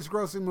 the highest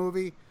grossing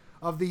movie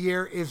of the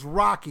year is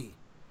Rocky.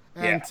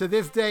 And to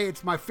this day,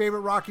 it's my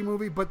favorite Rocky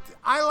movie, but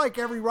I like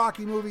every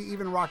Rocky movie,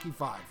 even Rocky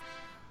 5.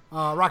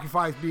 Rocky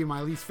 5 being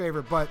my least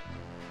favorite, but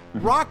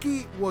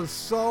Rocky was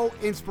so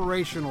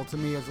inspirational to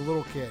me as a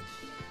little kid.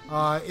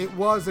 It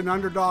was an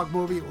underdog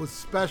movie. It was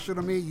special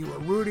to me. You were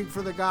rooting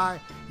for the guy.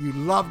 You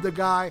loved the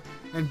guy.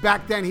 And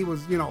back then he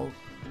was, he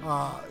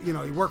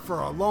worked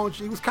for a loan.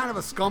 He was kind of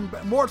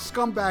a more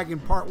scumbag in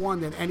part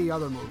 1 than any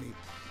other movie.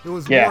 It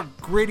was more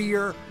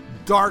grittier,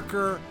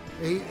 darker.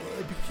 He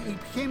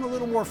became a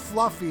little more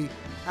fluffy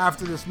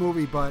after this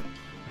movie, but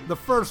the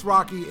first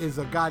Rocky is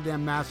a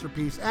goddamn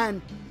masterpiece,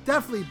 and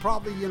definitely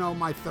probably,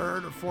 my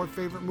third or fourth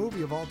favorite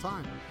movie of all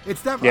time.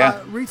 It's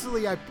definitely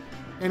recently I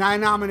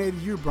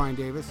nominated you, Brian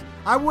Davis.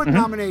 I would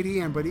nominate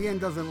Ian, but Ian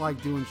doesn't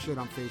like doing shit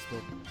on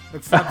Facebook,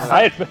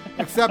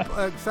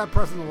 except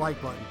pressing the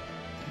like button.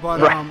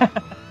 But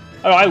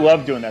I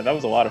love doing that. That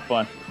was a lot of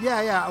fun.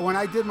 Yeah. When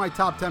I did my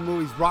top 10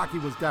 movies, Rocky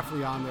was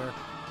definitely on there.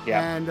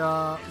 Yeah. And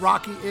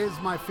Rocky is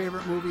my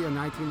favorite movie of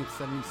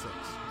 1976.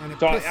 And it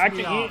pissed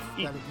me off.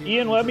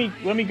 Ian, let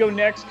me go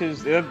next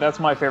because that's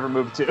my favorite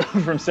movie too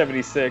from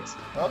 '76.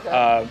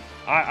 Okay.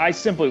 I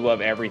simply love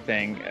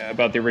everything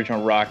about the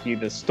original Rocky.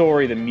 The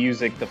story, the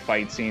music, the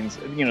fight scenes.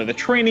 The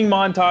training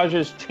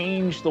montages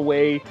changed the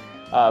way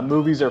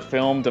movies are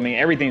filmed. I mean,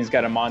 everything's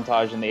got a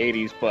montage in the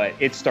 '80s, but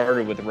it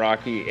started with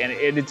Rocky, and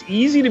it's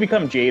easy to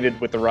become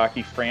jaded with the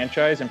Rocky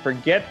franchise and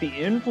forget the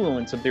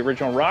influence of the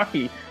original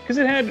Rocky because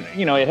it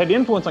had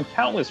influence on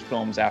countless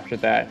films after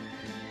that.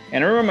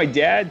 And I remember my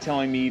dad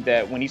telling me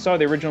that when he saw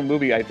the original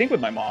movie, I think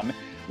with my mom,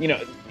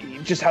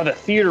 just how the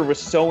theater was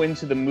so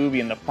into the movie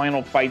and the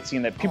final fight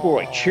scene that people were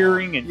like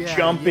cheering and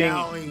jumping.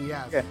 Yelling,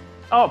 yes. Yeah.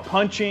 Oh,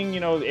 punching,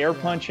 air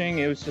punching.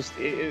 It was just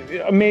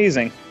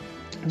amazing.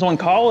 So in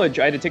college,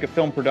 I had to take a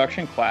film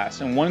production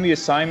class, and one of the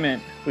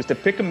assignment was to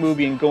pick a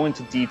movie and go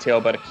into detail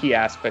about a key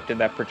aspect of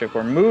that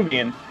particular movie.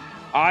 And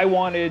I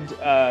wanted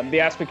the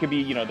aspect could be,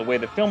 you know, the way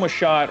the film was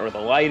shot or the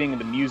lighting,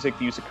 the music,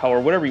 the use of color,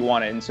 whatever you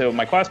wanted. And so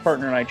my class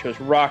partner and I chose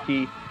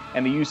Rocky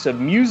and the use of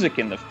music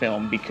in the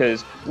film,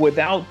 because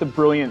without the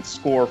brilliant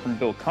score from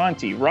Bill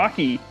Conti,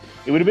 Rocky,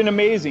 it would have been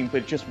amazing,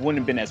 but just wouldn't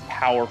have been as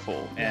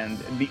powerful. And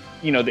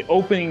the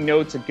opening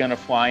notes of Gonna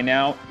Fly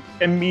Now,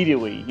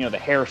 immediately, you know, the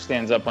hair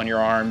stands up on your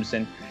arms,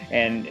 and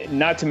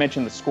not to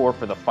mention the score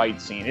for the fight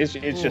scene. It's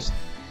just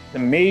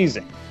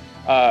amazing.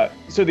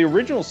 So the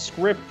original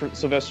script for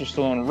Sylvester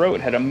Stallone wrote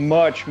had a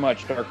much,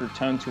 much darker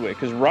tone to it,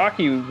 because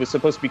Rocky was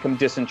supposed to become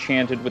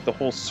disenchanted with the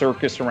whole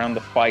circus around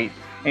the fight,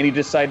 and he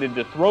decided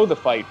to throw the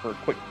fight for a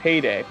quick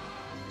payday.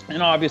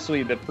 And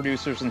obviously the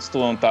producers and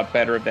Stallone thought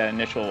better of that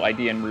initial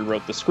idea and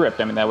rewrote the script.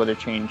 I mean, that would have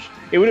changed.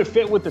 It would have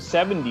fit with the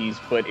 70s,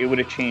 but it would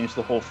have changed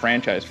the whole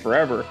franchise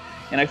forever.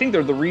 And I think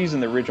the reason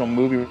the original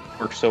movie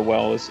works so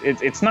well is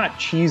it's not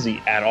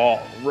cheesy at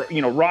all.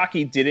 You know,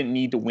 Rocky didn't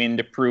need to win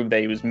to prove that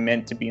he was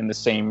meant to be in the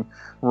same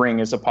ring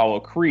as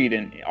Apollo Creed.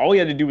 And all he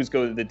had to do was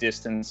go to the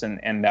distance,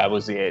 and that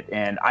was it.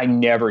 And I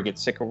never get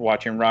sick of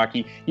watching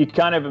Rocky. You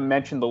kind of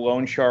mentioned the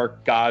loan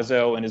shark,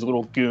 Gazzo, and his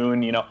little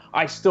goon. You know,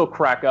 I still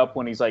crack up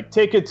when he's like,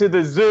 take it to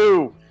the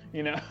zoo.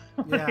 You know,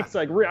 yeah. It's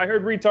like, I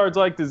heard retards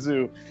like the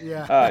zoo.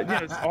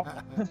 Yeah.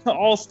 It's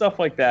all stuff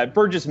like that.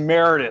 Burgess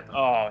Meredith.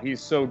 Oh,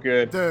 he's so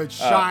good. Dude,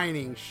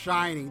 Shining.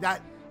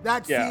 That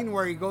scene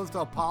where he goes to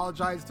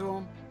apologize to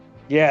him.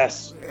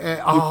 Yes.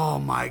 Oh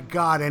my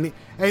God. And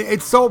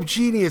it's so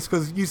genius,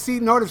 because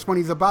notice when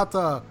he's about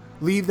to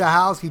leave the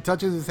house, he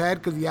touches his head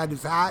because he had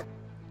his hat.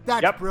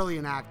 That's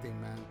brilliant acting,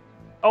 man.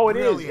 Oh, it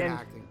brilliant is.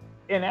 Acting.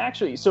 And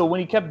actually, so when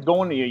he kept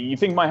going to you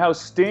think my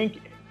house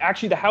stink?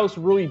 Actually, the house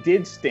really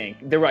did stink.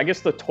 I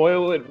guess there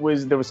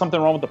was something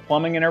wrong with the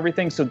plumbing and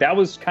everything. So that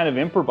was kind of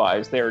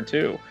improvised there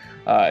too.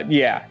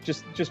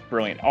 Just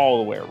brilliant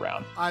all the way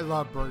around. I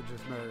love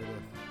Burgess Meredith.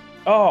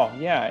 Oh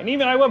yeah, and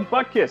even I love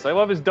Buttkiss. I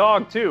love his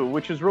dog too,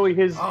 which is really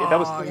his. That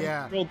was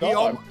the real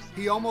dog.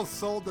 He almost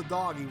sold the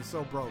dog. He was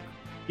so broke.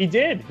 He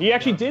did. He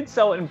actually did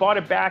sell it and bought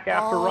it back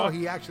after Rocky.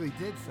 He actually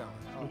did sell it.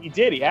 Oh. He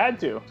did. He had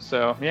to.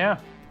 So yeah.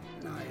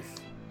 Nice.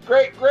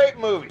 Great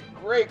movie.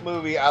 Great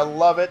movie. I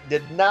love it.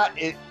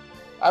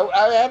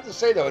 I have to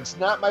say though, it's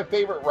not my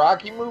favorite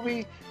Rocky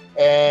movie,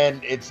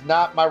 and it's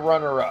not my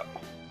runner-up.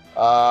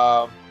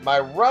 My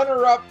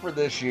runner-up for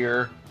this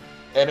year,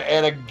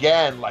 and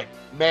again, like,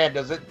 man,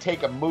 does it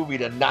take a movie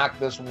to knock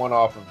this one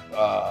off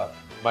of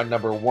my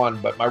number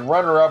one? But my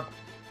runner-up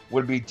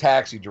would be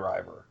Taxi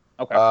Driver.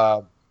 Okay.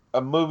 A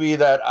movie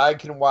that I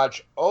can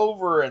watch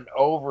over and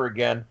over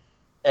again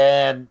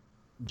and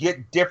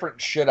get different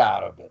shit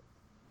out of it.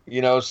 You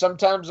know,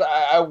 sometimes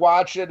I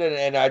watch it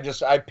and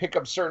I pick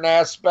up certain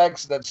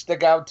aspects that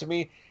stick out to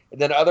me,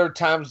 and then other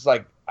times,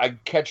 like, I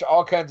catch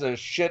all kinds of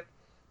shit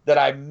that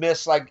I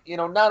miss, like, you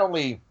know, not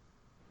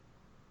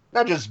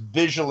just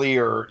visually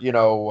or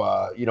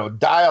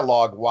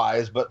dialogue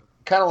wise, but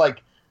kind of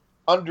like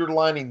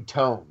underlining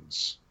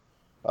tones.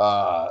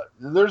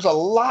 There's a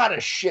lot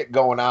of shit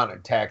going on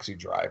in Taxi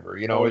Driver.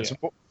 You know,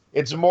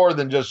 it's more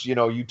than just, you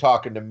know, you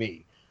talking to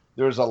me.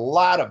 There's a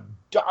lot of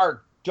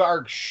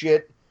dark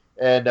shit.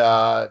 And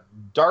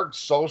dark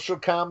social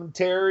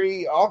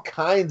commentary, all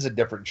kinds of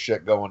different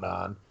shit going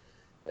on.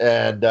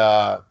 And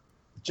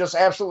just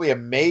absolutely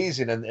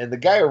amazing. And the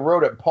guy who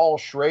wrote it, Paul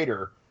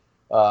Schrader,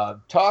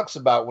 talks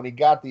about when he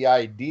got the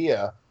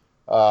idea,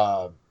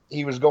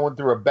 he was going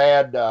through a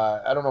bad,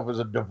 I don't know if it was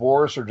a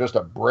divorce or just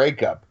a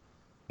breakup,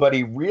 but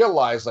he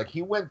realized, like,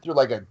 he went through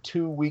like a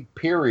 2-week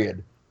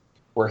period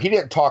where he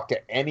didn't talk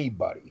to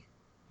anybody.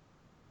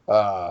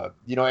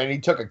 And he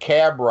took a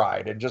cab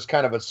ride and just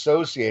kind of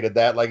associated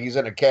that, like, he's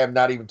in a cab,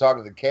 not even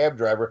talking to the cab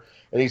driver.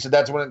 And he said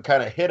that's when it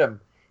kind of hit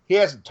him. He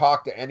hasn't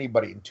talked to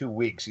anybody in 2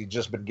 weeks. He's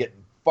just been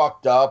getting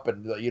fucked up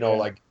and,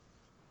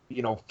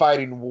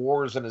 fighting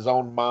wars in his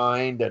own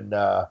mind. And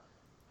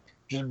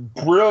just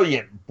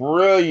brilliant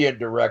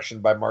direction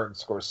by Martin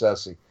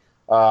Scorsese.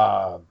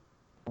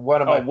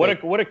 What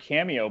a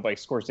cameo by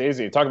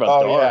Scorsese. Talk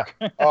about dark.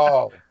 Yeah.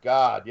 Oh,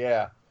 God,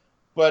 yeah.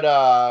 But,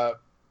 and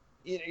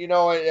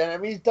I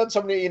mean, he's done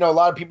so many, a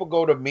lot of people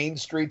go to Mean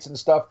Streets and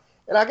stuff.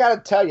 And I got to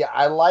tell you,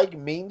 I like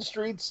Mean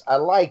Streets. I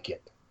like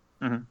it.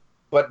 Mm-hmm.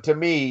 But to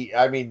me,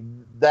 I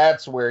mean,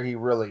 that's where he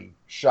really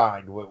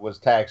shined, was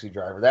Taxi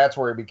Driver. That's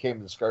where he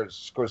became the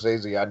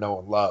Scorsese I know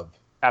and love.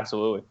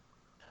 Absolutely.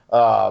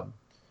 But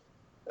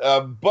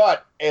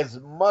as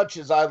much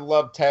as I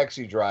love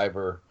Taxi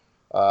Driver,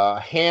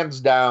 hands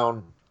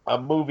down, a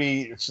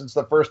movie, since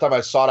the first time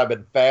I saw it, I've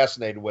been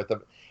fascinated with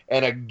him.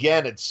 And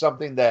again, it's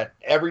something that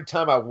every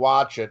time I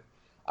watch it,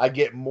 I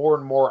get more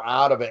and more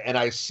out of it. And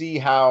I see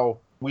how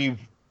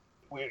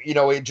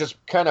it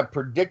just kind of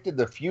predicted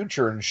the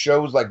future and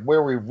shows like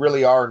where we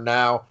really are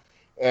now.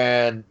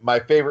 And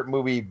my favorite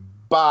movie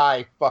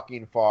by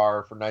fucking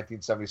far for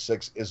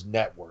 1976 is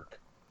Network.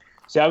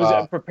 See, I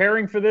was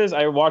preparing for this.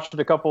 I watched it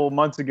a couple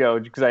months ago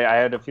because I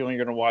had a feeling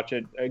you're going to watch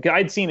it.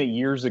 I'd seen it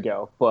years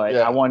ago, but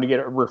I wanted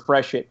to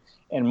refresh it.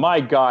 And my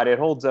God, it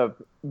holds up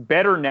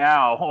better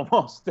now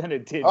almost than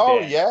it did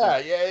then. then. Yeah.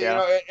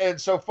 And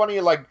it's so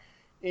funny, like,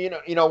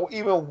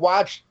 even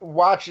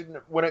watching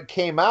when it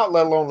came out,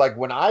 let alone like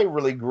when I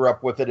really grew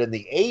up with it in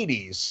the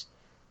 80s,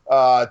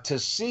 to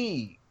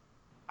see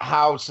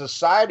how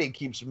society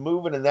keeps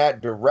moving in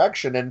that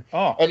direction. And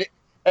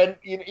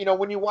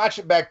when you watch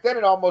it back then,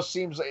 it almost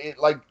seems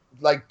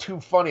like too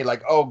funny.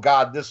 Like, oh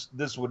God,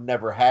 this would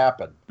never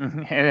happen.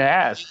 And it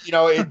has.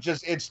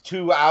 It's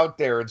too out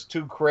there. It's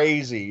too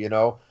crazy.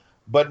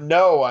 But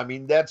no, I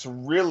mean that's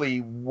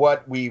really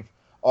what we've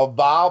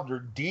evolved or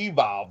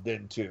devolved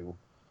into.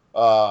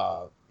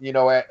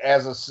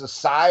 As a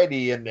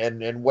society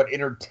and what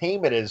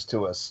entertainment is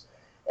to us.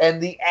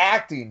 And the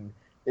acting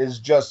is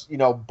just,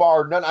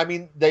 bar none. I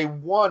mean, they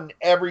won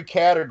every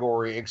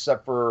category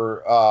except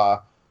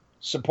for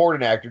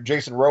supporting actor.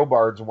 Jason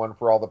Robards won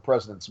for All the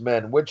President's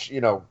Men, which,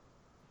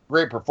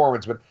 great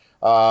performance.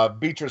 But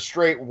Beatrice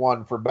Straight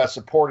won for Best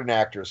Supporting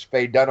Actress.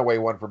 Faye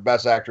Dunaway won for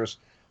Best Actress.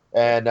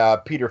 And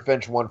Peter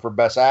Finch won for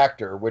Best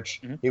Actor,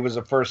 which he was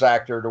the first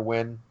actor to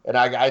win. And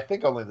I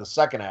think only the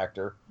second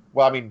actor.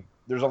 Well, I mean,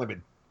 there's only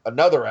been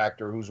another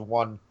actor who's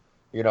won.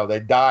 They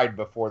died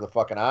before the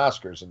fucking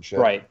Oscars and shit.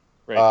 Right.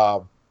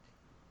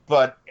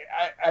 But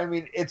I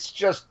mean, it's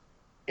just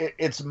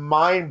it's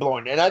mind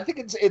blowing, and I think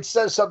it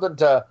says something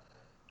to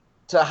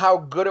how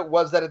good it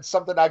was that it's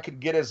something I could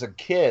get as a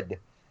kid,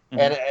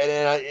 and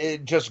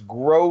it just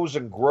grows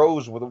and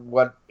grows with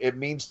what it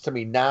means to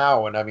me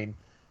now. And I mean,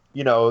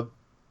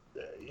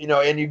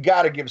 and you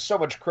got to give so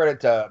much credit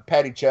to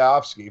Patty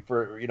Chayefsky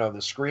for the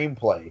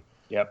screenplay.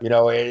 Yep.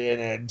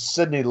 And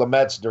Sidney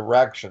Lumet's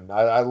direction.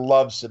 I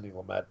love Sidney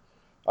Lumet.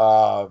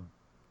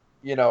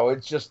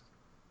 It's just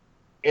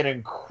an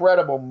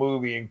incredible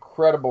movie.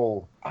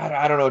 Incredible.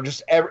 I don't know,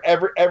 just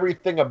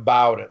everything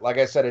about it. Like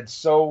I said, it's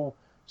so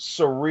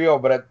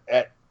surreal, but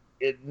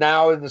it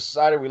now in the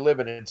society we live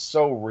in, it's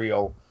so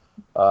real.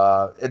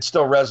 It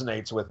still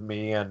resonates with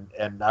me, and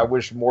I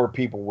wish more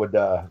people would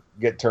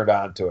get turned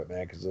on to it,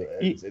 man, because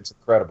it's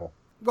incredible.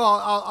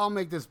 Well, I'll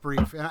make this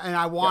brief, and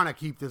I want to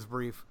keep this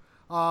brief.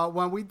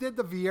 When we did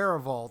the Vieira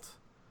Vault,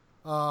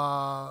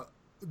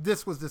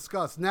 this was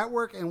discussed.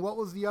 Network, and what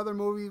was the other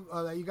movie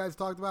that you guys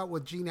talked about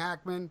with Gene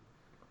Hackman?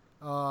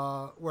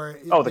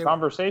 The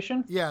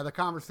Conversation? Yeah, The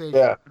Conversation.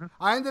 Yeah.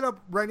 I ended up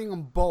renting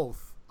them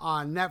both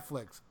on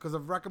Netflix because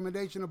of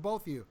recommendation of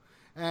both of you.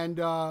 And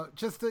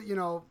just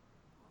to,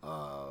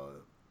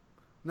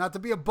 not to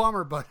be a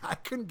bummer, but I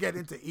couldn't get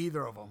into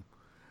either of them.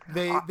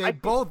 They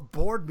both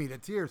bored me to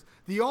tears.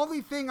 The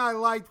only thing I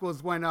liked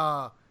was when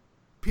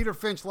Peter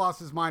Finch lost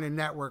his mind in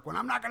Network, when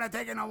I'm not going to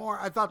take it no more.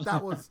 I thought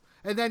that was,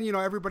 and then,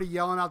 everybody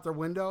yelling out their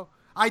window.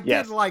 I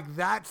did like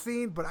that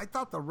scene, but I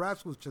thought the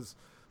rest was just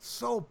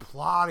so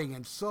plotting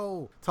and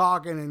so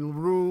talking in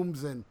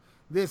rooms and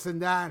this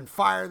and that and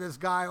fire this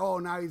guy. Oh,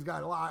 now he's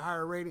got a lot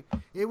higher rating.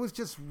 It was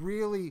just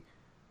really,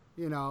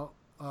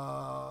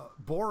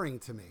 boring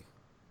to me.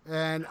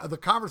 And The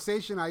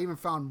Conversation I even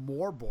found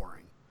more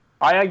boring.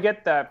 I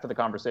get that for The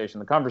Conversation.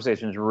 The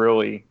Conversation is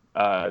really,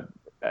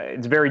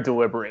 it's very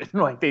deliberate.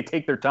 Like they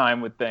take their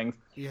time with things.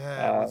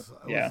 Yeah,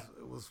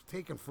 it was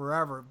taking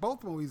forever.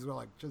 Both movies were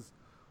like just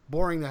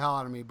boring the hell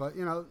out of me. But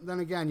then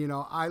again,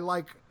 I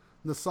like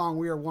the song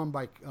 "We Are One"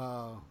 by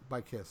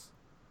Kiss.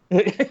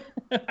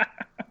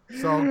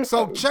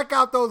 So check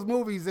out those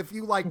movies if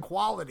you like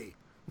quality.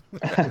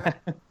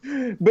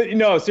 But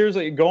no,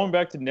 seriously, going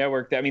back to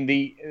Network, I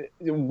mean,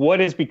 what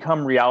has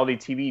become reality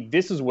TV,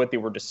 this is what they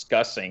were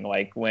discussing,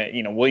 like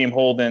when William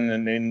Holden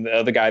and then the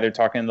other guy they're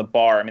talking in the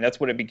bar. I mean, that's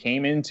what it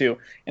became into.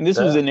 And this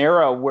was an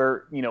era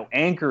where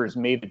anchors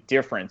made a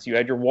difference. You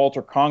had your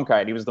Walter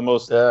Cronkite. He was the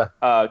most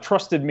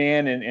trusted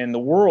man in the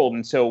world,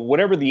 and so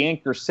whatever the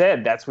anchor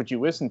said, that's what you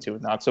listened to.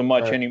 Not so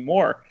much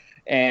anymore.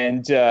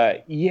 And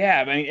I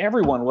mean,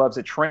 everyone loves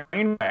a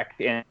train wreck,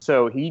 and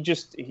so he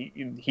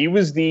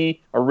was the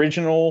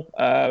original.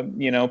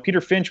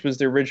 Peter Finch was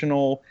the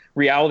original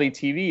reality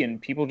TV,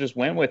 and people just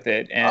went with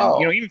it. And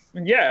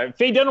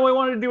Faye Dunaway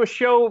wanted to do a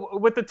show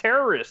with the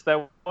terrorist,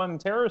 that one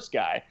terrorist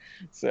guy.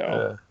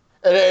 So,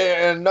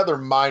 and another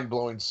mind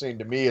blowing scene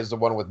to me is the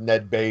one with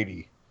Ned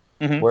Beatty,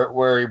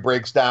 where he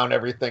breaks down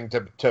everything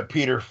to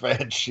Peter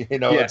Finch.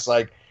 It's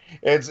like.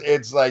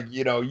 It's like,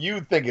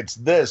 you think it's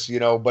this,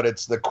 but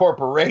it's the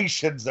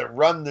corporations that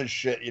run this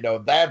shit.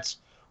 That's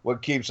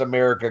what keeps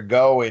America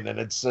going. And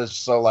it's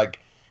just so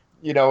like,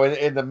 in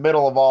the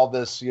middle of all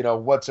this,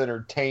 what's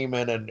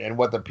entertainment and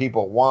what the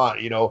people want,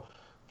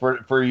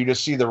 for you to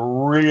see the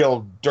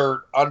real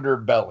dirt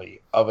underbelly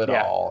of it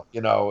all,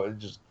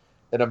 it's just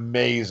an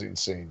amazing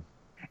scene.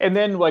 And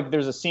then, like,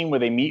 there's a scene where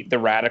they meet the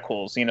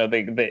radicals, and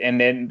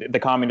then the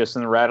communists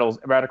and the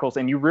radicals,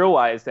 and you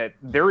realize that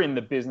they're in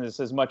the business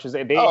as much as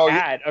they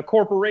had a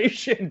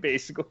corporation,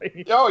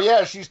 basically. Oh,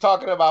 yeah, she's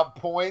talking about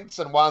points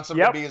and wants them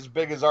to be as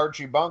big as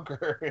Archie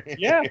Bunker.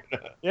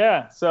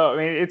 Yeah. So, I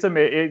mean,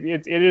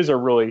 it is a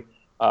really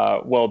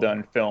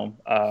well-done film.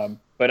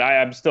 But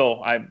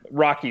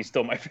Rocky's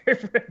still my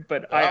favorite,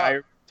 but I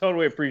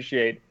totally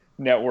appreciate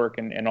Network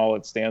and all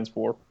it stands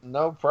for.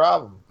 No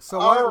problem. So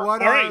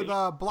what are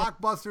the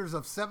blockbusters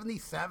of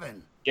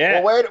 77?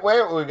 Yeah. Well,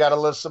 wait. We got to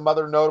list some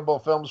other notable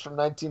films from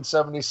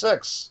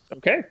 1976.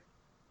 Okay.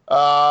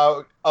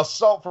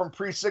 Assault from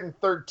Precinct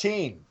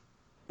 13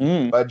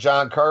 by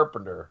John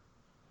Carpenter.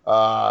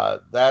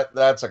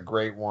 That's a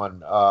great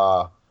one.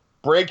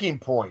 Breaking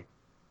Point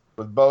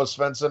with Bo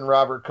Svensson,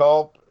 Robert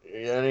Culp.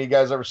 Any of you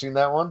guys ever seen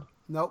that one?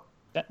 Nope.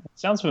 That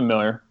sounds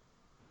familiar.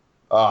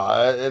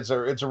 It's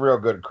a real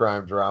good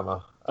crime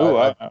drama. Ooh,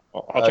 I'll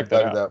check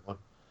that out. That one.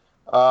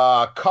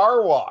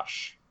 Car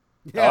Wash.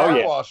 Yeah,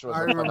 Car Wash was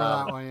I remember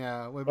that one.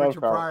 Yeah, with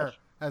Richard Pryor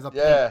as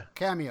a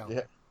cameo.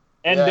 Yeah.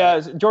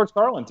 And George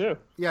Carlin too.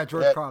 Yeah,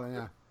 George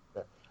Carlin.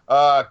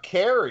 Yeah.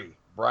 Carrie.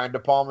 Brian De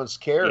Palma's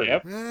Carrie.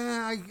 Yep.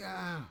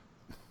 Yeah,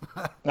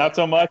 Not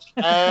so much.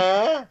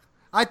 I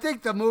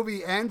think the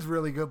movie ends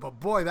really good, but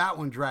boy, that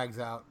one drags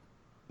out.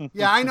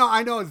 Yeah, I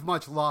know it's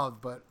much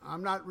loved, but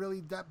I'm not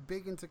really that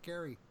big into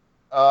Carrie.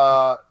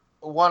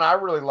 One I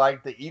really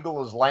like, The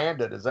Eagle Has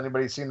Landed. Has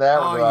anybody seen that?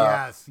 Oh, with,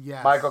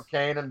 yes. Michael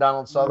Caine and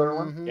Donald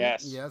Sutherland? Mm-hmm.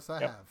 Yes, I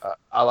have.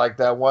 I like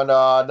that one.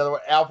 Another one,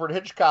 Alfred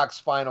Hitchcock's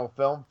final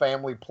film,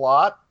 Family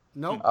Plot.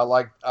 Nope. I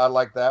like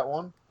that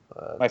one.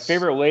 My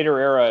favorite later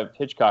era of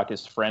Hitchcock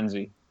is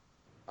Frenzy.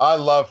 I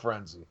love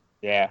Frenzy.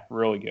 Yeah,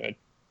 really good.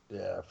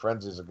 Yeah,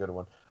 Frenzy's a good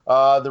one.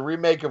 The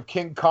remake of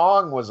King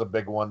Kong was a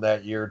big one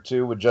that year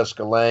too, with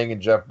Jessica Lange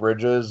and Jeff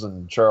Bridges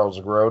and Charles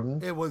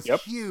Grodin. It was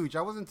huge.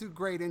 I wasn't too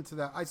great into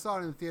that. I saw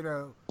it in the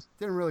theater.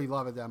 Didn't really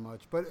love it that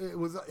much, but it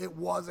was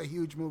a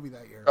huge movie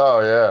that year.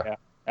 Oh yeah,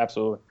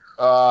 absolutely.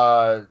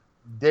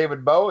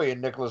 David Bowie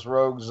and Nicholas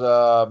Roeg's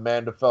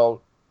Man That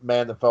Fell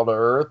to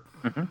Earth.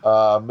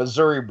 Mm-hmm.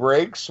 Missouri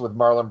Breaks with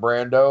Marlon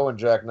Brando and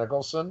Jack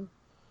Nicholson.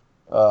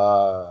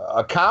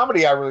 A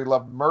comedy I really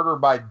loved, Murder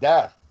by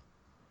Death.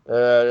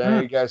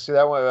 You guys see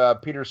that one?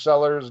 Peter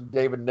Sellers,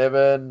 David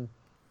Niven,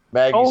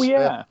 Maggie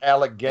Smith,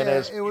 Alec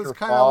Guinness. Yeah, it was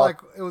kind of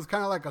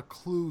like a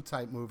Clue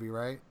type movie,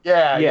 right?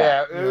 Yeah.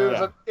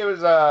 It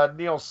was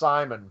Neil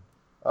Simon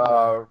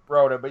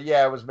wrote it, but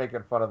yeah, it was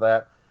making fun of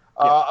that.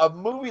 A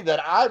movie that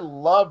I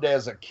loved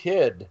as a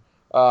kid,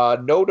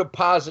 No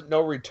Deposit,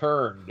 No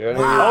Return. Wow.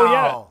 Oh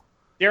yeah,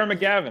 Darren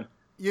McGavin.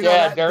 You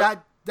know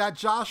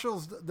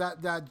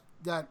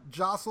that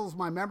jostles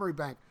my memory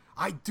bank.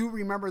 I do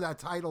remember that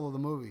title of the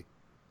movie.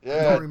 Yeah.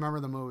 I don't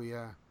remember the movie.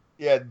 Yeah.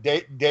 Yeah,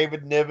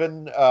 David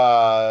Niven,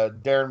 Darren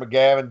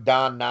McGavin,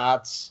 Don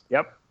Knotts.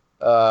 Yep.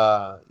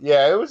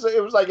 It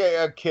was like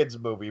a kids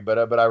movie, but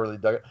I really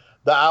dug it.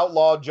 The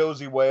Outlaw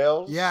Josie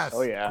Wales. Yes.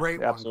 Oh yeah. Great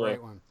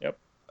one. Yep.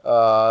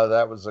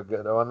 That was a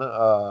good one.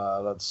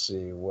 Let's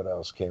see what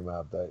else came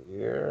out that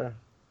year.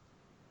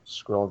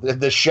 Scroll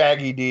the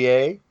Shaggy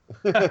DA.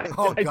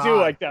 Oh, I do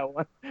like that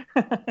one.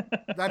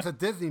 That's a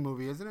Disney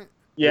movie, isn't it?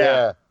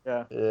 Yeah.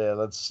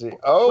 Let's see.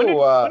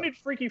 Oh, when did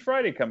Freaky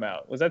Friday come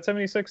out? Was that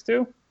 76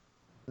 too?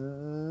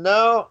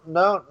 No,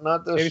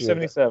 not this Maybe year.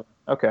 77.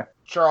 Okay.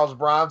 Charles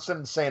Bronson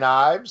and St.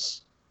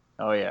 Ives.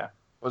 Oh yeah.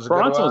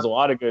 Bronson was a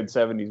lot of good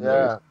 70s movies.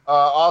 Yeah.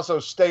 Also,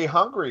 Stay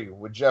Hungry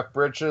with Jeff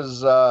Bridges,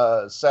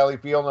 Sally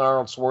Field, and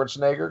Arnold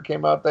Schwarzenegger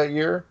came out that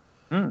year.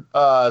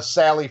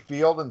 Sally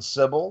Field and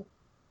Sybil.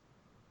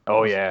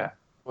 Oh yeah.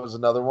 Was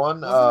another one.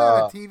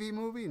 Wasn't that a TV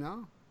movie?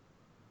 No.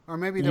 Or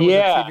maybe there was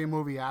a TV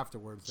movie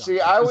afterwards. See,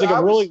 it was like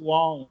a really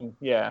long,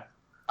 I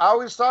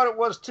always thought it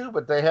was too,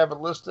 but they have it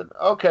listed.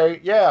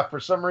 Okay, yeah, for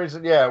some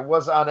reason, it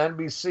was on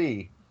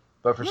NBC,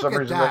 but for some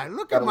reason,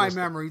 look at my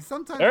memory.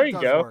 Sometimes there it you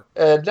does go. work.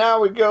 And now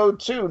we go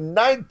to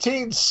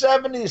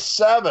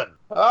 1977.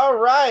 All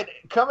right,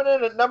 coming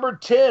in at number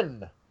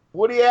 10,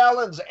 Woody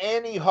Allen's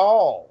Annie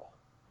Hall.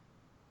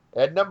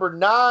 At number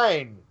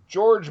 9,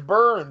 George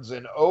Burns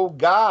in Oh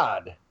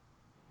God.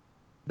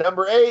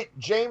 Number 8,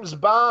 James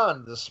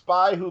Bond, The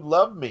Spy Who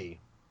Loved Me.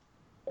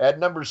 At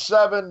number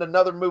 7,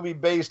 another movie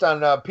based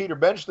on Peter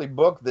Benchley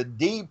book, The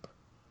Deep,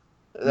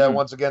 that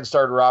once again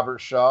starred Robert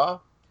Shaw.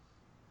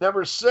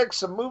 Number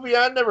 6, a movie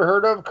I never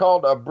heard of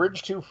called A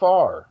Bridge Too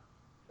Far.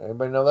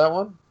 Anybody know that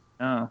one?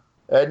 No.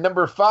 At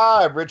number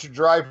 5, Richard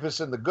Dreyfuss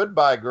in The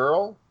Goodbye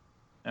Girl.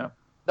 No.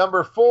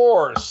 Number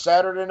 4,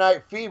 Saturday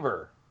Night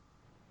Fever.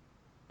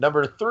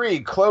 Number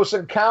 3, Close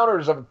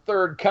Encounters of the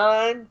Third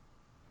Kind.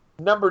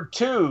 Number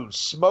 2,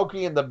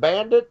 Smokey and the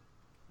Bandit.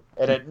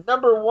 And at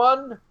number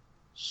 1,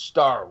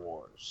 Star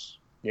Wars.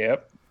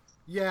 Yep.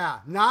 Yeah,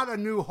 not A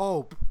New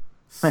Hope.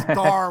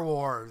 Star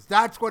Wars.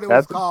 That's what it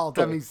was called,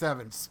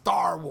 77.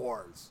 Star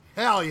Wars.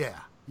 Hell yeah.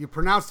 You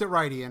pronounced it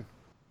right, Ian.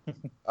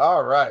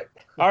 All right.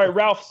 All right,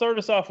 Ralph, start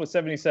us off with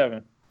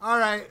 77. All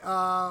right.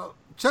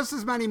 Just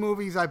as many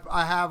movies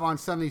I have on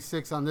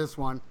 76 on this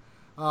one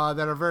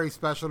that are very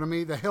special to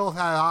me. The Hills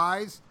Have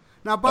Eyes.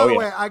 Now, by the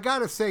way, I got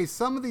to say,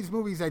 some of these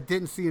movies I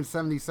didn't see in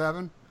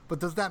 77, but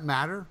does that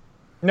matter?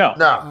 No.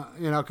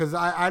 Because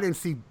I didn't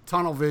see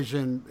Tunnel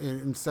Vision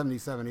in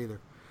 77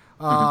 either.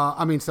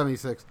 I mean,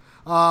 76.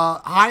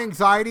 High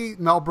Anxiety,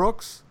 Mel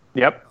Brooks.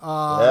 Yep.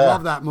 I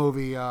love that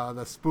movie,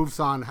 the spoofs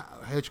on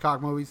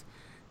Hitchcock movies.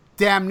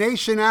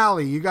 Damnation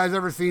Alley. You guys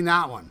ever seen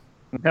that one?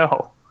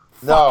 No.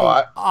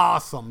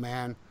 Awesome,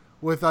 man.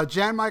 With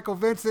Jan Michael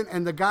Vincent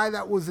and the guy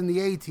that was in the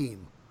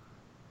A-Team.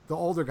 The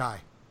older guy.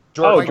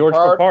 George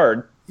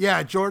Peppard.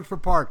 Yeah, George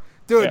Peppard.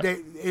 Dude,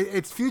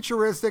 it's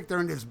futuristic. They're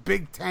in this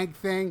big tank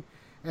thing,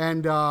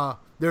 and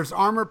there's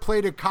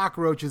armor-plated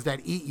cockroaches that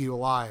eat you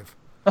alive.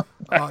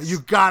 You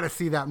got to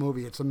see that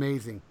movie. It's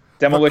amazing.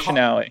 Demolition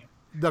Alley.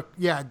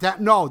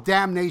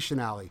 Damnation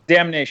Alley.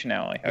 Damnation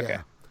Alley. Okay.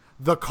 Yeah.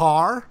 The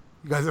Car.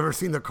 You guys ever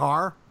seen The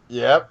Car?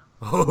 Yep.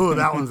 Oh,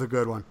 that one's a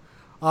good one.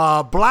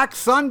 Black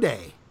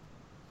Sunday.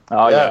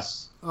 Oh,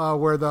 yes.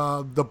 Where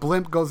the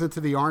blimp goes into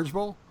the Orange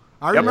Bowl.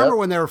 I remember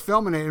when they were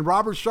filming it, and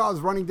Robert Shaw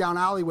was running down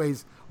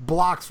alleyways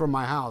blocks from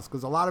my house,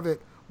 because a lot of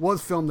it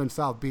was filmed in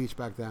South Beach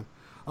back then.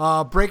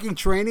 Breaking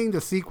Training,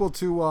 the sequel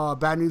to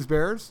Bad News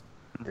Bears.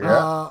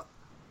 Yeah.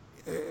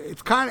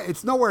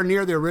 It's nowhere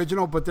near the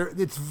original, but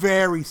it's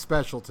very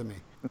special to me.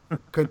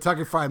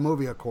 Kentucky Fried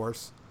Movie, of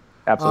course.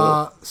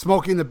 Absolutely.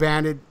 Smoking the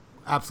Bandit,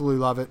 absolutely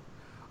love it.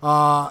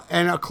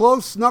 And a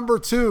close number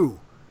 2,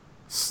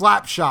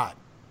 Slapshot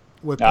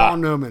with Paul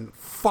Newman.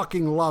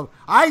 Fucking love.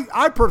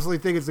 I personally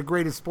think it's the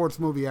greatest sports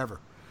movie ever.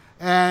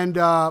 And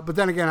but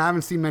then again, I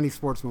haven't seen many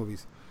sports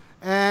movies.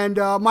 And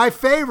my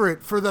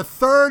favorite for the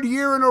 3rd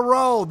year in a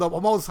row, the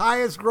most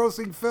highest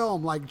grossing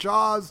film, like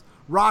Jaws,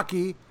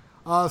 Rocky,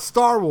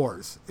 Star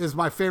Wars is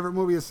my favorite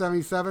movie of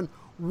 77.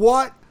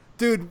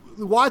 Dude,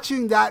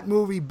 watching that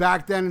movie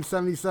back then in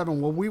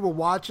 77, when we would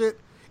watch it,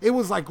 it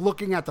was like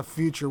looking at the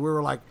future. We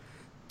were like,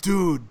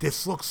 dude,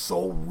 this looks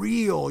so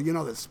real. You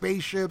know, the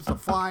spaceships, the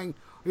flying,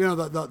 you know,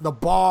 the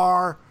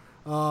bar,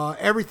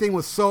 everything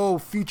was so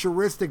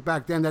futuristic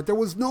back then that there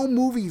was no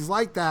movies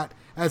like that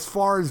as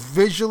far as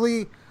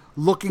visually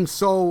looking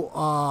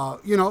so,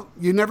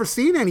 you never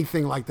seen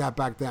anything like that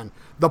back then.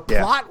 The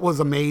plot was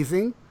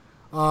amazing.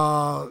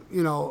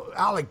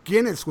 Alec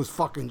Guinness was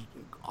fucking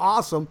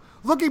awesome.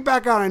 Looking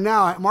back on it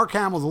now, Mark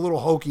Hamill's a little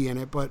hokey in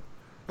it, but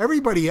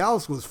everybody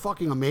else was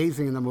fucking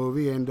amazing in the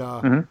movie, and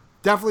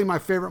definitely my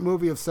favorite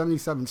movie of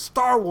 77,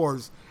 Star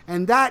Wars,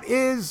 and that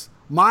is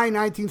my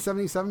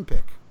 1977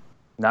 pick.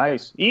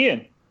 Nice.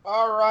 Ian.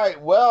 All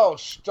right. Well,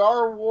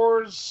 Star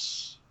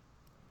Wars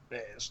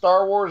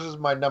is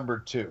my number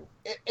 2.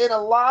 In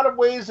a lot of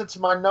ways, it's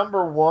my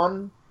number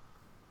 1.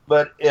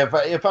 But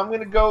if I'm going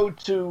to go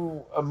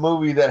to a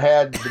movie that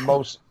had the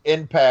most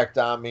impact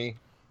on me,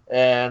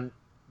 and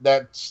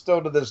that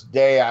still to this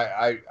day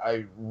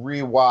I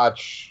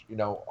rewatch,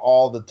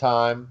 all the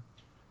time,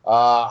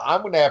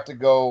 I'm going to have to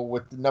go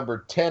with the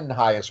number 10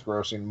 highest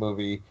grossing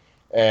movie,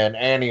 and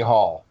Annie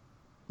Hall.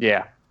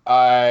 Yeah.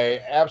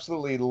 I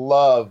absolutely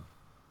love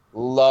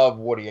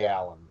Woody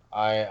Allen.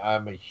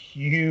 I'm a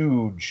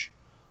huge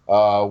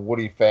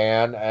Woody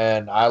fan,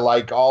 and I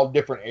like all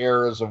different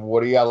eras of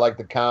Woody. I like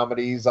the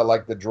comedies, I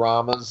like the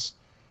dramas,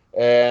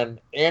 and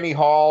Annie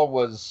Hall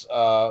was,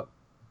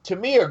 to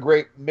me, a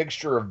great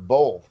mixture of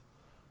both,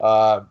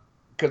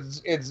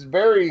 because it's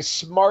very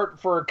smart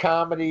for a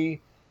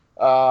comedy,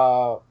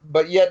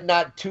 but yet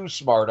not too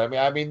smart.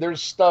 I mean,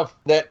 there's stuff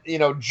that,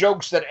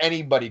 jokes that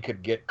anybody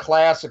could get,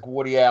 classic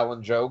Woody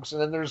Allen jokes,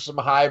 and then there's some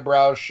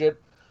highbrow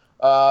shit,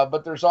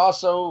 but there's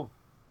also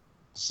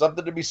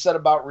something to be said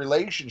about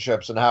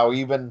relationships and how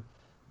even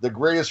the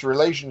greatest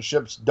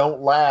relationships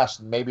don't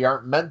last and maybe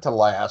aren't meant to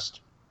last,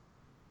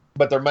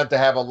 but they're meant to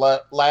have a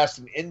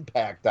lasting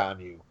impact on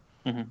you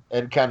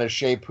and kind of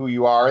shape who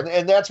you are.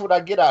 And that's what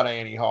I get out of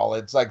Annie Hall.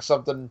 It's like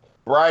something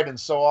bright and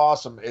so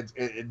awesome.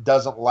 It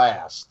doesn't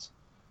last,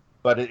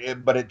 but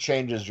it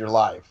changes your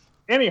life.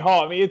 Annie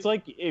Hall, I mean, it's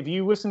like if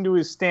you listen to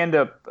his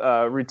stand-up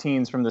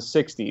routines from the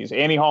 60s,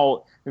 Annie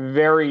Hall,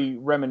 very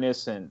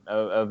reminiscent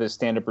of his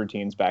stand-up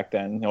routines back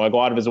then. Like a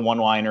lot of his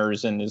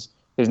one-liners and his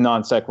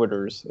non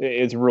sequiturs.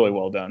 It's really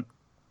well done.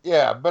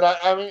 Yeah, but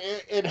I mean,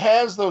 it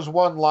has those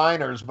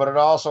one-liners, but it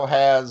also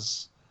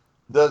has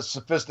the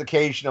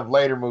sophistication of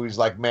later movies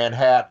like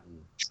Manhattan.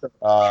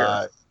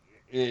 Sure.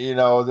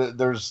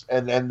 There's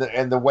and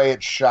the way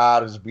it's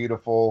shot is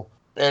beautiful.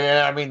 And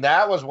I mean,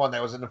 that was one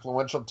that was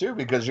influential too,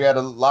 because you had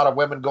a lot of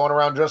women going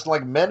around dressing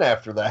like men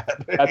after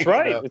that. That's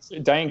right. It's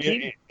Diane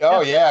Keaton.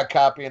 Oh yeah,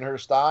 copying her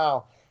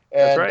style.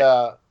 And that's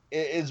right.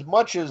 As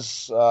much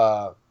as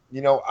I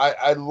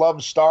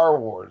love Star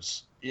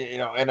Wars,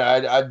 and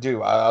I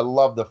do. I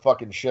love the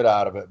fucking shit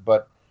out of it.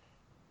 But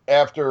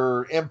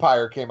after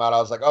Empire came out, I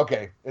was like,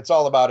 okay, it's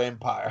all about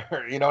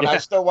Empire. And I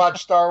still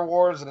watch Star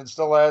Wars, and it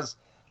still has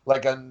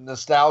like a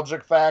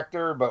nostalgic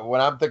factor. But when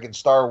I'm thinking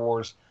Star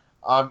Wars,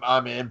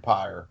 I'm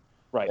Empire,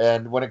 right?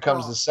 And when it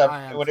comes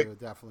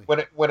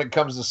when it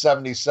comes to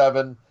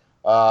 77,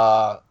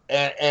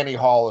 Annie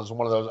Hall is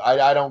one of those.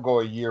 I don't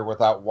go a year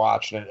without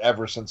watching it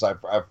ever since I've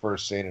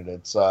first seen it.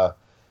 It's a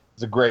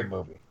great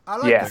movie. I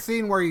like the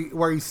scene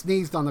where he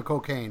sneezed on the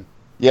cocaine.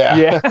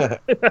 Yeah.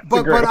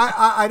 but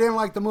I didn't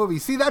like the movie.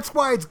 See, that's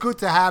why it's good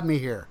to have me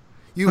here.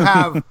 You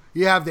have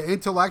the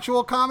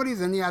intellectual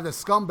comedies, and you have the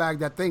scumbag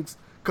that thinks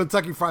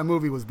Kentucky Fried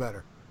Movie was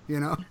better.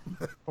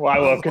 Well, I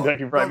love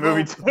Kentucky Fried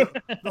Movie too.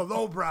 The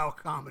lowbrow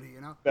comedy,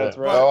 That's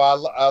right. Oh,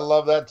 I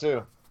love that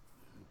too.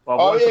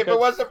 Well, if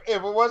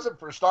it wasn't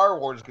for Star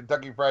Wars,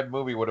 Kentucky Fried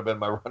Movie would have been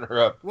my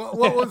runner-up. What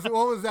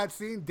was that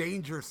scene?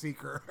 Danger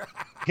Seeker.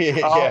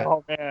 Yeah.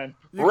 Oh man,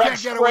 you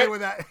can't get away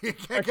with that. You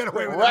can't get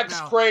away with Rex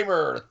that now.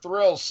 Kramer,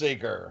 Thrill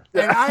Seeker.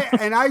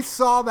 And I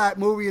saw that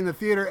movie in the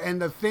theater,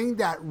 and the thing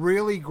that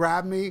really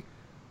grabbed me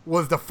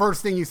was the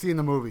first thing you see in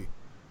the movie.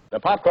 The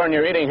popcorn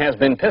you're eating has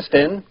been pissed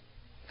in.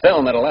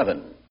 Film at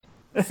 11.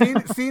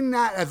 Seen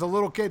that as a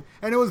little kid,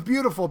 and it was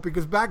beautiful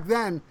because back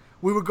then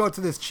we would go to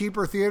this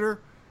cheaper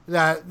theater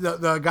that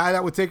the guy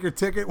that would take your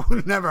ticket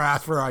would never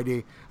ask for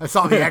ID. I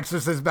saw The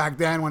Exorcist back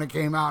then when it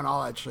came out and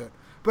all that shit.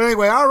 But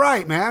anyway, all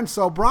right, man.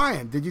 So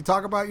Brian, did you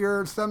talk about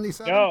your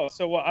 77? No.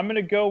 So I'm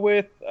gonna go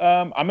with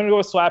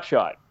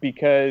Slapshot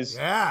because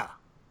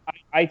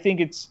I think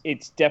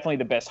it's definitely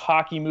the best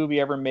hockey movie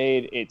ever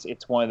made.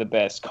 It's one of the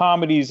best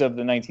comedies of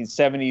the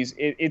 1970s.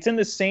 It's in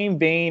the same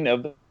vein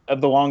of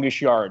The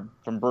Longest Yard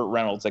from Burt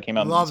Reynolds that came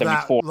out in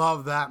 1974.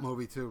 Love that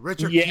movie too.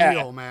 Richard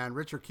Kiel, man.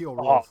 Richard Kiel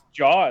rules.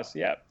 Jaws,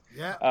 yeah.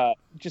 Yeah.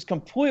 Just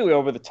completely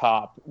over the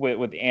top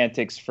with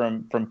antics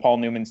from Paul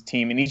Newman's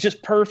team, and he's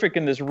just perfect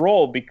in this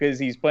role because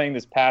he's playing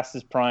this past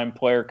his prime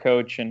player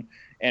coach,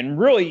 and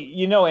really,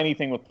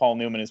 anything with Paul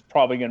Newman is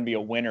probably going to be a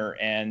winner.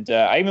 And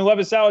I even love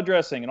his salad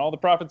dressing, and all the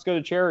profits go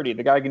to charity.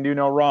 The guy can do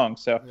no wrong.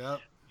 So,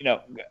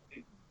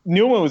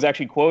 Newman was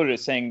actually quoted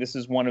as saying this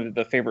is one of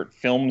the favorite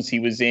films he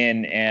was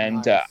in,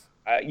 and nice.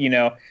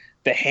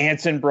 The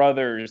Hanson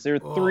brothers. They're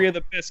three of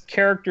the best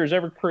characters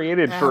ever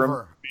created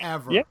ever.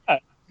 Yeah.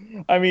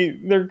 I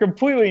mean, they're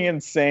completely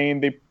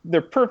insane.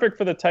 They're perfect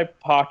for the type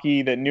of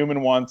hockey that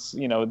Newman wants,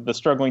 the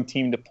struggling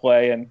team to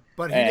play.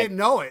 But he didn't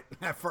know it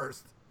at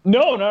first.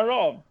 No, not at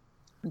all.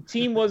 The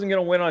team wasn't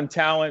going to win on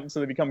talent, so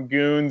they become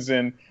goons.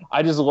 And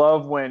I just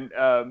love when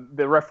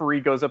the referee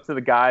goes up to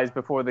the guys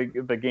before the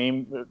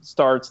game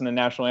starts and the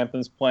national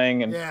anthem's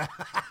playing. And that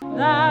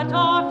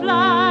our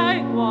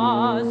flag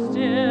was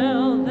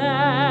still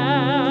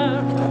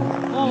there.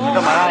 I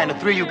got my eye on the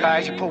three of you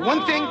guys. You pull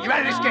one thing, you're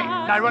out of this game.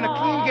 Now I run a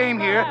clean game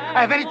here.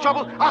 I have any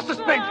trouble, I'll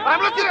suspend you.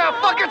 I'm listening to a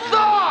fucking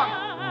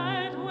song!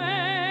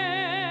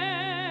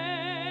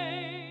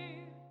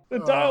 The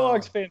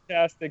dialogue's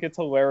fantastic. It's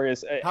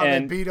hilarious. How they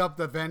beat up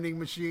the vending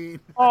machine.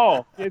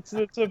 It's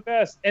the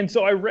best. And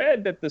so I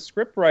read that the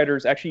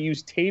scriptwriters actually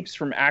used tapes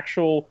from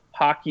actual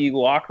hockey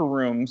locker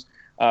rooms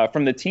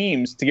from the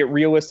teams to get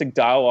realistic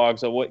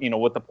dialogues of what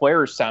the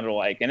players sounded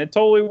like, and it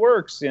totally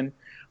works. And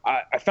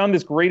I found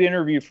this great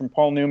interview from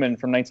Paul Newman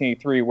from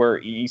 1983 where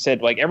he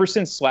said, ever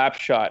since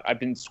Slapshot, I've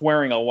been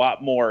swearing a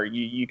lot more.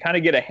 You kind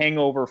of get a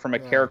hangover from a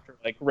character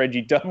like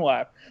Reggie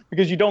Dunlap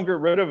because you don't get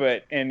rid of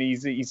it. And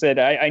he said,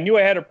 I knew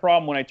I had a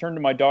problem when I turned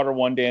to my daughter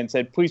one day and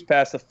said, please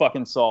pass the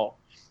fucking salt.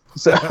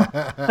 So,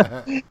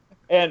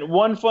 and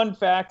one fun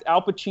fact,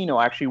 Al Pacino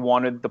actually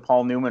wanted the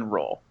Paul Newman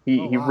role.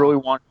 He really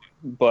wanted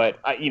it, but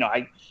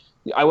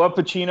I love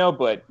Pacino,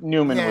 but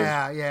Newman was...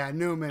 Yeah,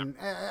 Newman.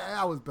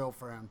 I was built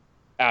for him.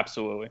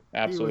 Absolutely.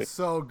 He was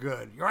so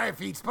good. Your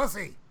wife eats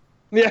pussy.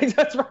 Yeah,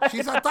 that's right.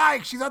 She's a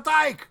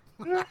dyke.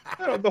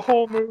 The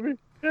whole movie.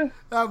 Yeah.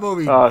 That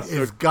movie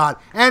is God.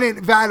 And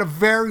it had a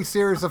very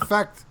serious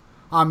effect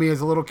on me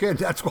as a little kid.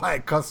 That's why I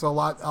cuss a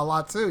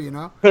lot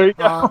too, There you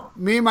go.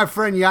 Me and my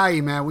friend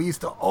Yai, man, we used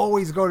to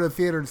always go to the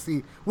theater to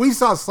see. We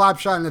saw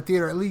Slapshot in the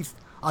theater at least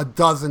a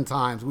dozen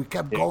times. We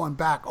kept going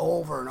back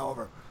over and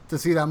over to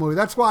see that movie.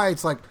 That's why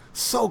it's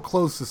so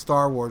close to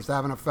Star Wars to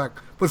have an effect.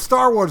 But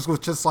Star Wars was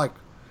just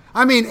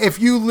if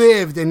you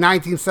lived in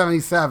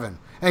 1977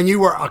 and you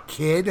were a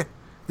kid,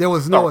 there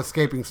was no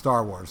escaping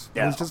Star Wars.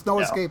 There was just no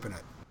escaping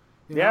it.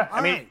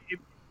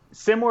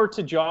 Similar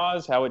to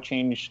Jaws, how it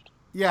changed.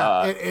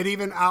 Yeah, it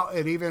even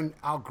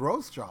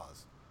outgrows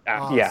Jaws,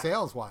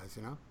 sales-wise,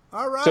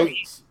 All right. So,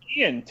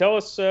 Ian, tell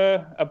us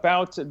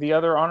about the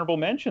other honorable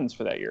mentions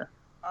for that year.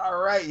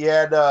 All right, you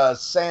had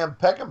Sam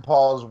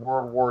Peckinpah's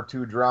World War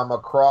II drama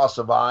Cross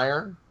of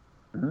Iron.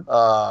 Mm-hmm.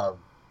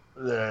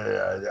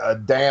 A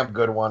damn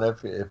good one,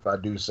 if I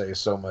do say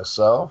so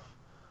myself.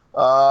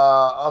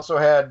 Also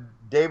had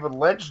David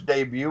Lynch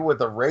debut with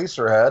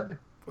Eraserhead.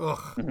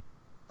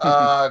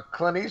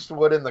 Clint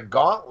Eastwood in The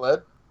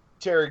Gauntlet.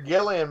 Terry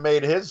Gilliam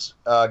made his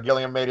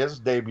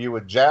debut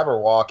with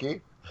Jabberwocky.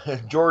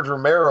 George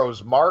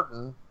Romero's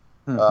Martin,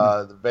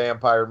 the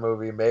vampire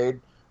movie made.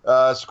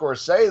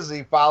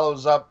 Scorsese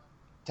follows up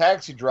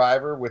Taxi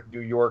Driver with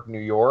New York, New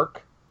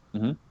York.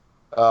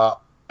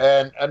 Mm-hmm.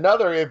 And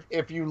another,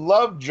 if you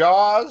love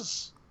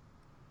Jaws,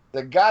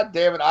 then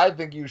goddammit, I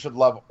think you should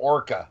love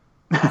Orca.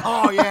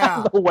 Oh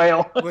yeah, the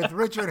whale with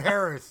Richard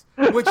Harris,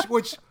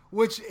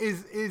 which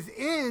is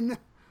in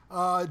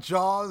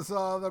Jaws,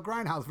 the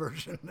Grindhouse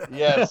version.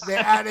 Yes, they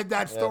added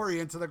that story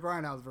into the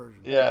Grindhouse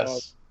version.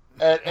 Yes,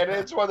 and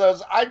it's one of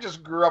those. I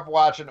just grew up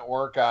watching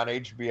Orca on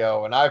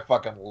HBO, and I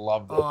fucking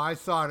loved it. Oh, I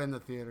saw it in the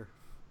theater.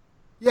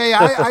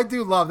 Yeah, I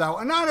do love that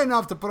one. Not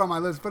enough to put on my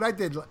list, but I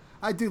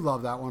do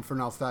love that one for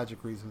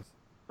nostalgic reasons.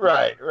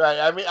 Right.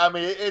 I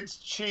mean, it's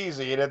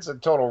cheesy and it's a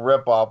total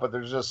ripoff, but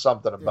there's just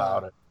something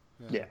about it.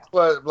 Yeah.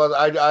 But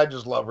I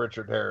just love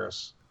Richard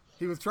Harris.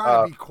 He was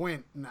trying to be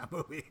Quint in that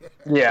movie.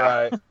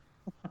 Yeah. Right.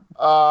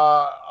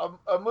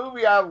 A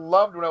movie I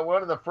loved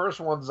one of the first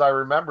ones I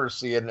remember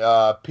seeing,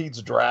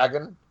 Pete's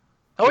Dragon.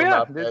 Oh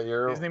yeah,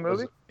 Disney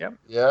movie. Yep.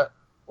 Yeah,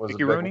 was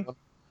Mickey a big Rooney.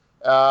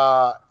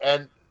 one.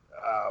 And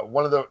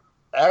one of the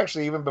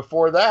actually even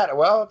before that,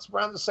 well, it's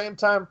around the same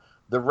time,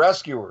 The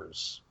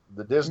Rescuers,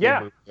 the Disney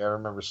movie. I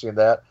remember seeing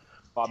that.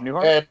 Bob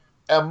Newhart. And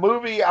a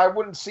movie I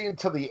wouldn't see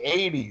until the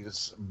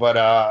 80s,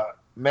 but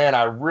man,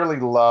 I really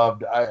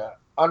loved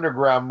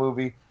underground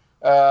movie.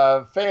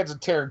 Fans of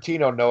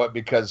Tarantino know it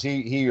because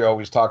he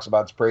always talks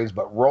about its praise,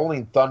 but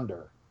Rolling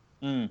Thunder.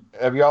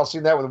 Have you all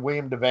seen that with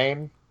William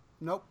Devane?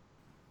 Nope.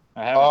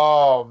 I haven't.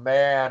 Oh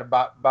man,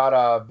 about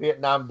a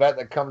Vietnam vet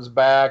that comes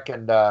back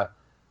and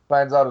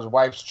finds out his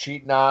wife's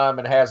cheating on him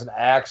and has an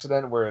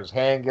accident where his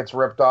hand gets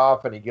ripped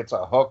off and he gets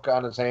a hook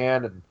on his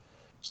hand and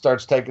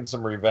starts taking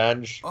some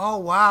revenge. Oh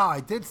wow, I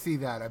did see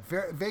that. I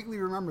vaguely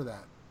remember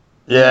that.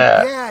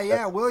 Yeah.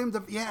 Yeah.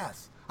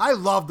 Yes, I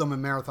loved him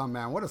in Marathon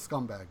Man. What a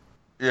scumbag.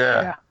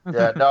 Yeah.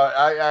 No,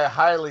 I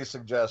highly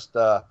suggest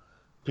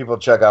people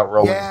check out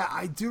Rolling. Yeah,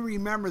 I do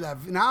remember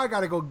that. Now I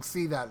got to go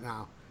see that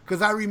now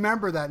because I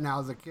remember that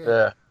now as a kid.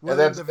 Yeah,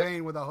 William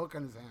Devane with a hook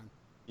in his hand.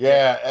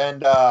 Yeah,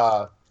 and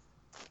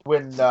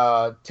when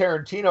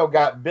Tarantino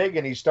got big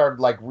and he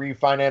started like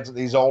refinancing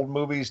these old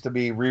movies to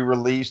be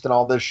re-released and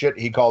all this shit,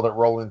 he called it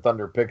Rolling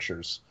Thunder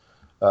Pictures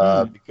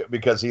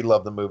because he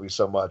loved the movie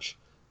so much.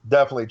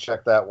 Definitely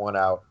check that one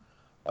out.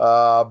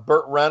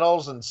 Burt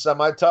Reynolds and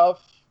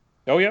Semi-Tough.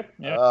 Oh, yep.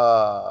 Yeah.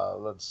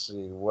 Let's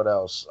see, what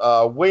else?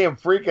 William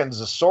Friedkin's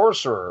The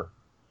Sorcerer,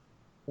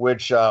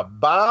 which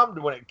bombed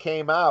when it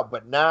came out,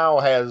 but now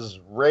has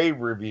rave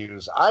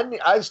reviews.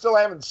 I still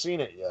haven't seen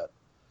it yet.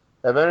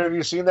 Have any of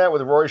you seen that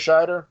with Roy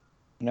Scheider?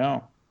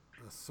 No.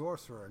 The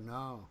Sorcerer,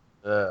 no.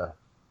 Yeah.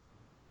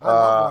 I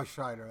love Roy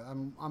Scheider.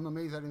 I'm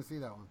amazed I didn't see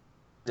that one.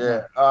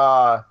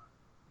 Yeah.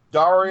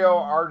 Dario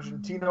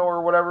Argentino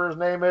or whatever his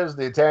name is,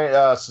 the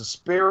Italian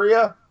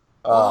Suspiria.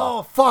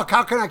 Oh fuck!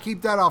 How can I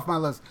keep that off my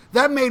list?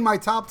 That made my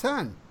top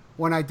 10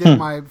 when I did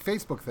my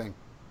Facebook thing.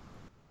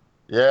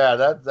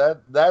 Yeah,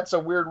 that's a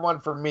weird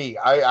one for me.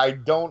 I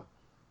don't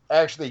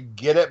actually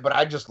get it, but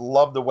I just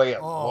love the way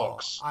it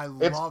looks. I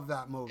love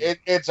that movie.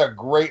 It's a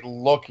great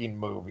looking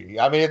movie.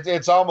 I mean,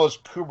 it's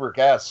almost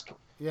Kubrick-esque.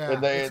 Yeah,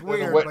 it's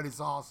weird, but it's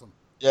awesome.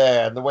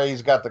 Yeah, and the way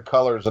he's got the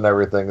colors and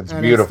everything, it's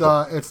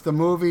beautiful. It's the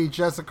movie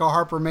Jessica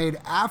Harper made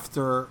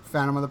after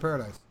Phantom of the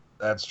Paradise.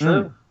 That's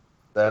true.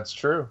 That's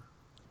true.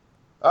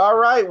 All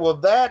right, well,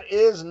 that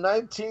is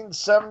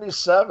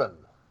 1977.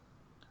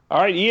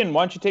 All right, Ian,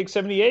 why don't you take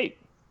 78?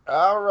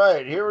 All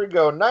right, here we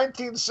go.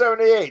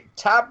 1978,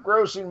 top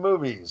grossing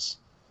movies.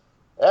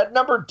 At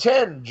number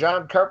 10,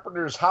 John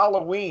Carpenter's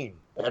Halloween.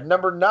 At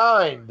number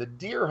 9, The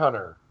Deer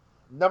Hunter.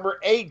 Number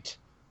 8,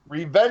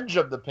 Revenge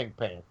of the Pink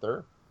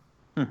Panther.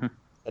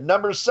 At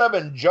number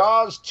 7,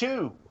 Jaws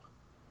 2.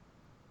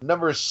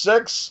 Number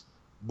 6,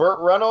 Burt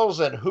Reynolds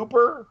and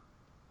Hooper.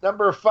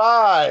 Number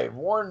 5,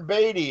 Warren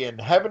Beatty and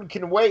Heaven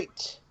Can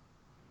Wait.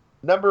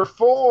 Number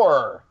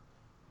 4,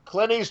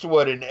 Clint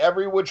Eastwood in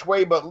Every Which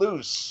Way But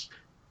Loose.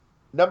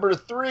 Number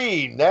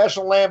 3,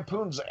 National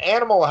Lampoon's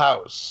Animal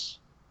House.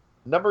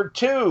 Number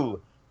 2,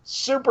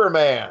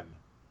 Superman.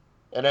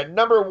 And at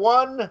number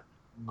 1,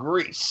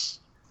 Grease.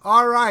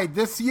 All right,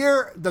 this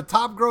year, the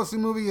top grossing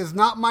movie is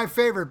not my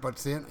favorite,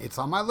 but it's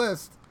on my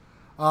list.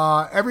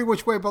 Every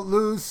Which Way But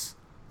Loose,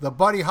 The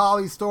Buddy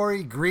Holly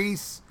Story,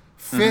 Grease,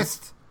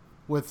 Fist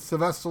with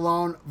Sylvester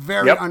Stallone,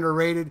 very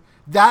underrated.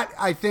 That,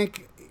 I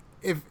think,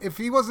 if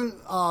he wasn't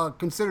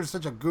considered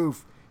such a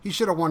goof, he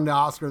should have won the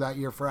Oscar that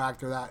year for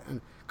actor,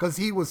 because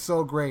he was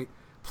so great,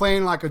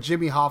 playing like a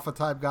Jimmy Hoffa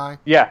type guy.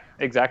 Yeah,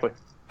 exactly.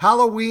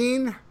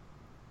 Halloween,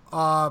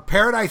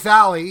 Paradise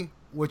Alley,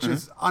 which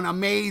is an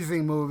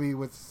amazing movie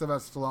with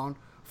Sylvester Stallone.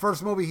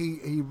 First movie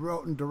he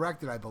wrote and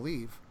directed, I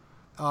believe.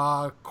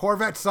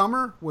 Corvette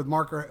Summer with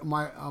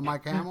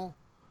Mike Hamill.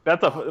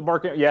 That's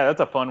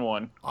a fun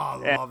one. Oh,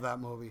 I love that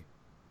movie.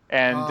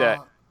 And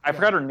I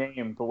forgot her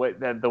name,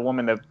 the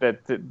woman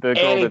that the girl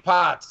Annie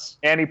Potts.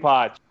 Annie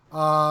Potts.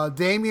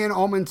 Damien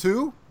Omen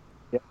 2.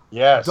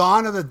 Yes.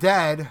 Dawn of the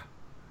Dead.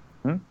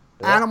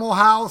 Animal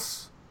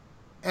House,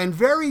 and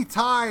very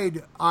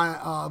tied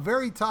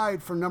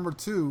for number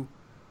 2.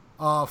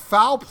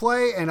 Foul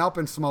Play and Up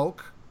in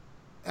Smoke.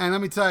 And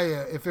let me tell you,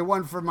 if it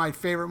wasn't for my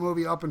favorite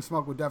movie, Up in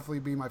Smoke would definitely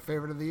be my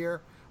favorite of the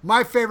year.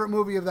 My favorite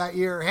movie of that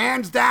year,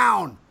 hands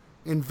down,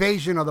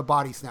 Invasion of the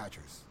Body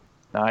Snatchers.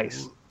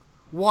 Nice.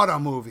 What a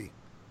movie.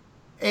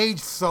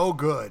 Aged so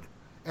good.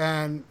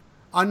 And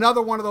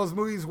another one of those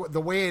movies,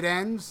 the way it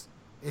ends,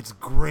 it's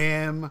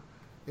grim.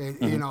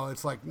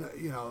 It's like,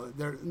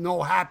 there's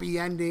no happy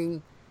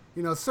ending.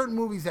 Certain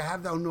movies that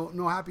have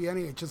no happy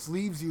ending, it just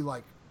leaves you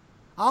like,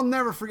 I'll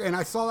never forget. And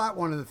I saw that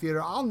one in the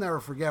theater. I'll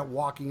never forget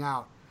walking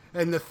out.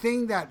 And the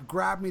thing that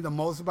grabbed me the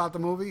most about the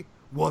movie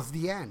was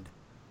the end.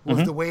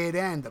 Was the way it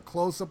ended, the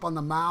close-up on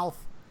the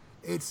mouth.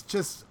 It's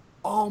just,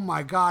 oh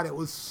my God, it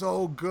was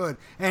so good.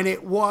 And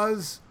it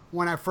was,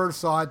 when I first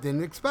saw it,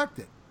 didn't expect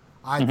it.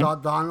 I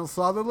thought Donald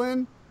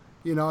Sutherland,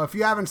 if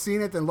you haven't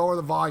seen it, then lower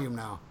the volume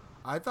now.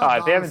 I thought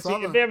if they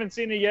haven't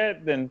seen it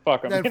yet, then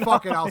fuck them. Then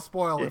fuck it, I'll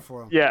spoil it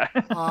for them.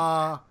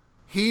 Yeah.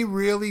 He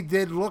really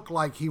did look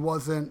like he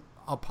wasn't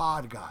a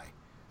pod guy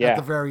at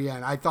the very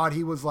end. I thought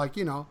he was like,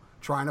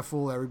 trying to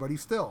fool everybody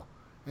still.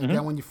 And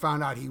then when you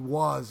found out he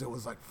was, it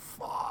was like,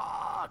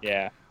 fuck.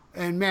 Yeah.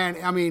 And man,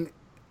 I mean,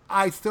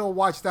 I still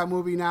watch that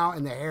movie now,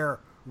 and the hair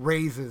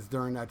raises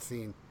during that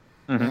scene.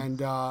 And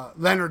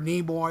Leonard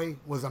Nimoy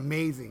was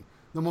amazing.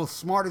 The most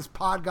smartest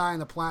pod guy on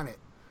the planet.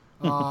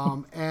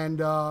 And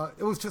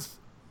it was just,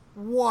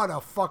 what a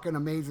fucking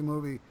amazing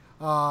movie.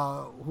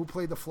 Who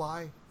played the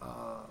Fly?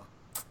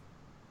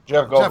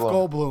 Jeff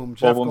Goldblum.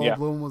 Jeff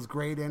Goldblum was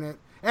great in it.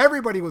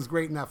 Everybody was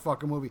great in that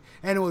fucking movie,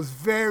 and it was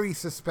very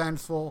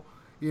suspenseful,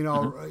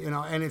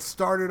 and it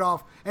started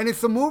off, and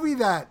it's a movie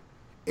that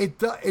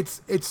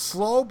it's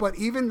slow, but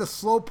even the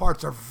slow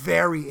parts are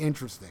very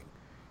interesting,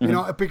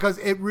 because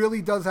it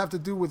really does have to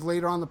do with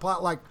later on the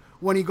plot, like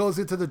when he goes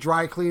into the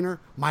dry cleaner,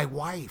 my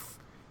wife,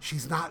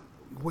 she's not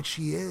what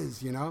she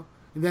is, and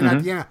then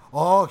at the end,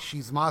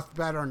 she's much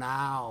better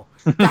now.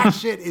 That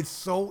shit is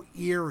so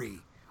eerie.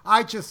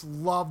 I just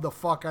love the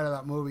fuck out of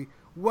that movie.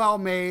 Well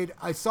made.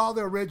 I saw the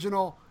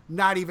original,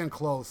 not even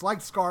close. Like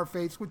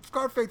Scarface, which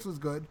Scarface was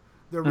good,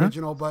 the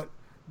original, but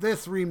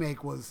this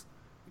remake was,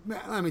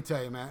 man, let me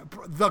tell you, man,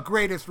 the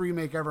greatest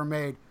remake ever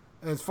made,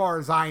 as far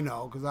as I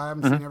know, because I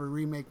haven't seen every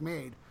remake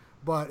made.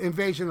 But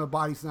Invasion of the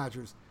Body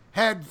Snatchers,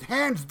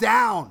 hands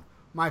down,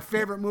 my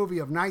favorite movie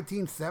of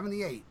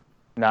 1978.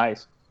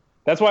 Nice.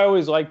 That's why I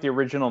always liked the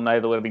original Night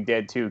of the Living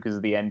Dead, too, because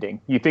of the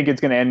ending. You think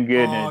it's going to end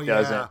good, and it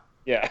doesn't.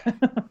 Yeah.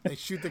 They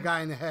shoot the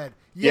guy in the head.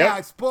 Yeah,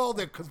 I spoiled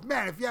it because,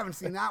 man, if you haven't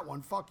seen that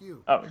one, fuck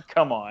you. Oh,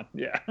 come on.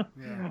 Yeah.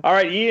 All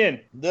right,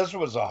 Ian. This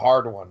was a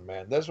hard one,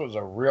 man. This was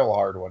a real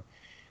hard one.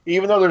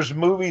 Even though there's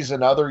movies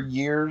in other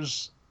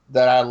years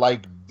that I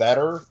like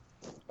better,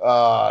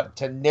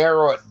 to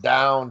narrow it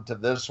down to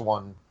this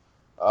one,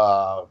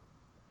 I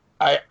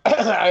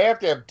have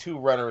to have two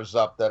runners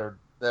up that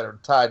are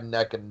tied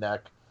neck and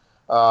neck.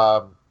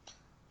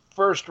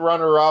 First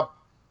runner up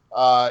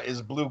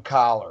is Blue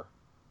Collar.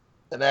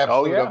 An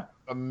absolute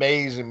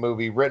amazing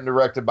movie, written and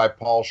directed by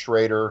Paul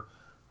Schrader,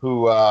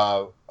 who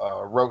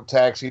wrote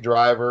Taxi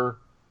Driver,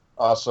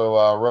 also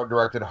wrote and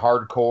directed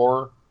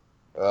Hardcore.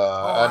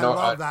 I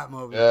love that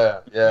movie.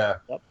 Yeah.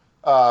 Yep.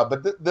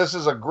 But this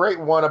is a great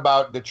one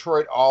about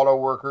Detroit auto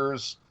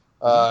workers.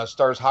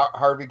 Stars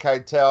Harvey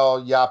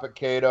Keitel, Yaphet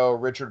Kotto,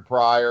 Richard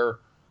Pryor.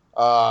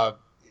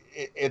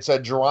 It's a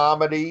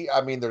dramedy.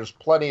 I mean, there's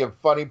plenty of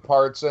funny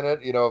parts in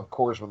it, of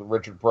course, with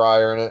Richard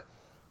Pryor in it.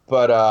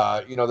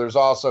 But, there's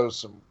also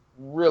some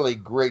really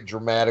great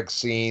dramatic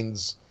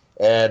scenes.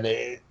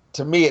 And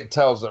to me, it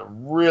tells a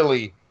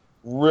really,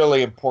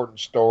 really important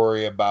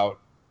story about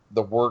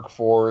the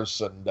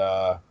workforce and,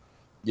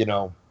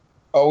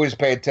 always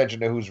pay attention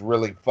to who's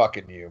really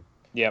fucking you.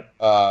 Yep.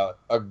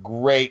 A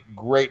great,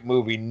 great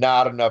movie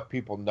not enough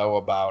people know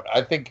about.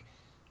 I think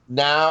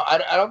now,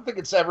 I don't think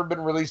it's ever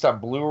been released on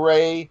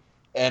Blu-ray.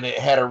 And it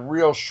had a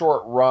real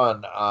short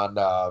run on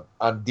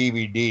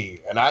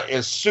DVD. And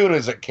as soon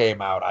as it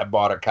came out, I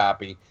bought a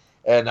copy.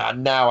 And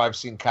now I've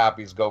seen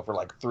copies go for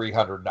like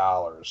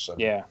 $300.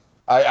 And yeah.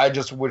 I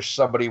just wish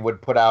somebody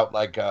would put out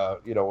like an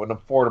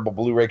affordable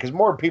Blu-ray, because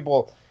more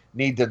people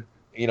need to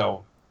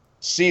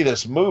see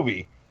this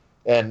movie.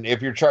 And if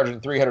you're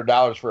charging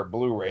 $300 for a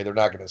Blu-ray, they're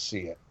not going to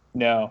see it.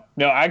 No.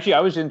 Actually,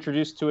 I was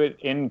introduced to it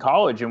in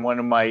college in one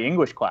of my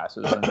English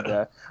classes,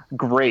 and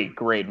great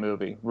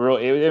movie.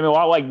 Really, a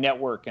lot like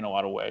Network in a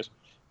lot of ways.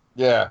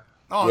 Yeah.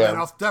 Oh, then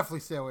I'll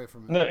definitely stay away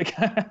from it.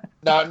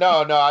 No.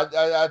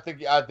 I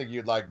think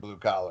you'd like Blue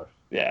Collar.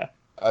 Yeah.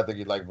 I think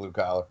you'd like Blue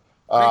Collar.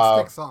 Great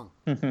stick song.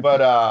 But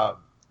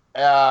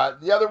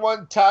the other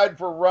one, tied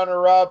for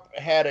runner-up,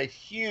 had a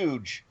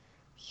huge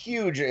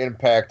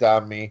impact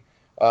on me,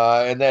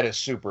 and that is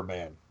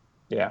Superman.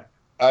 Yeah.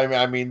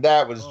 I mean,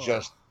 that was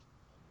just.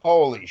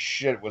 Holy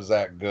shit, was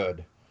that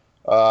good.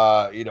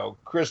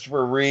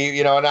 Christopher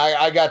Reeve, and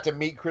I got to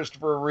meet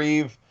Christopher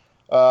Reeve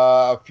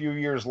a few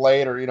years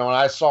later, and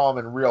I saw him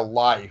in real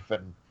life,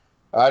 and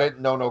I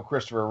didn't know no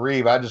Christopher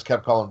Reeve. I just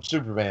kept calling him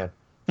Superman.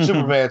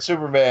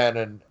 Superman,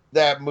 and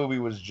that movie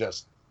was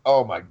just,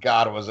 oh my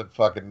God, was it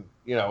fucking,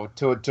 to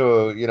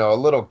a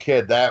little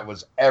kid, that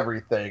was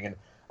everything. And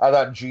I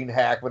thought Gene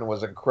Hackman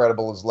was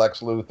incredible as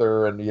Lex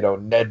Luthor,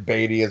 and, Ned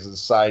Beatty as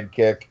his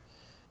sidekick.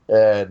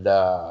 And,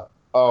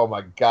 oh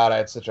my God, I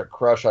had such a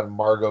crush on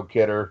Margot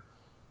Kidder.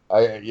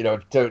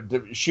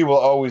 She will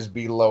always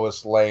be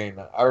Lois Lane.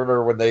 I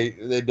remember when they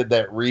did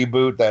that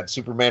reboot, that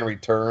Superman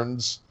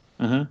Returns.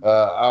 Mm-hmm.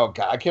 Oh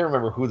God, I can't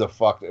remember who the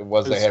fuck it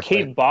was. They had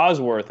Kate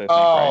Bosworth. I think,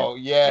 right?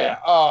 Yeah.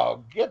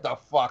 Oh, get the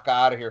fuck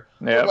out of here.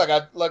 Yep.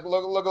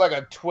 Look like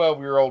a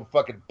 12-year-old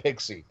fucking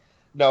pixie.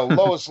 No,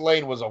 Lois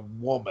Lane was a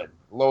woman.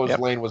 Lois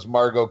Lane was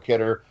Margot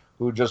Kidder,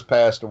 who just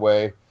passed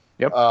away.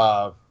 Yep.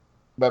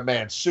 But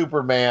man,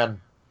 Superman.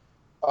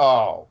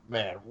 Oh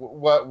man,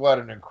 what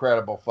an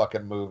incredible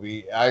fucking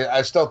movie.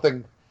 I still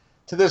think,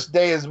 to this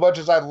day, as much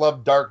as I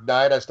love Dark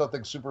Knight, I still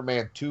think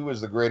Superman 2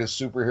 is the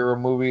greatest superhero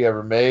movie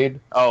ever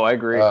made. Oh, I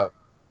agree.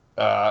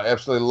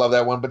 Absolutely love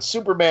that one. But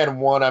Superman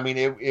 1, I mean,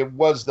 it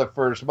was the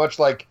first, much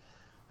like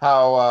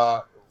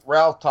how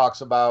Ralph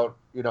talks about,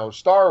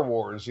 Star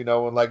Wars,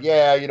 and like,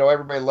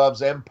 everybody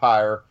loves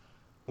Empire,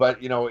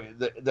 but,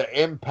 the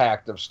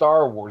impact of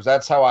Star Wars,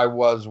 that's how I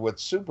was with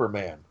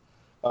Superman.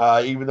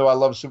 Even though I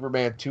love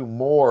Superman 2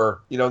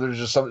 more, there's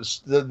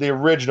just the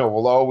original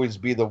will always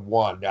be the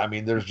one. I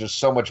mean, there's just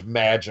so much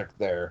magic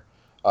there.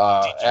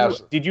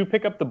 Did you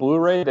pick up the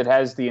Blu-ray that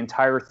has the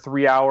entire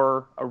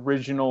 3-hour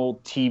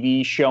original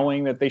TV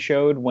showing that they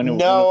showed?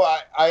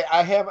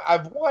 I have.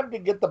 I've wanted to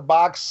get the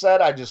box set.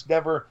 I just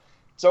never.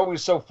 It's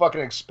always so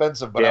fucking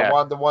expensive. But I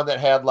wanted the one that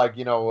had like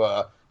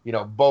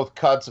both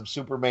cuts of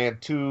Superman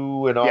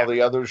 2 and all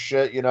the other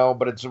shit.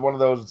 But it's one of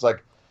those. It's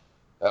like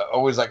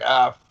always like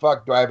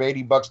fuck. Do I have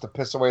 $80 to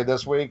piss away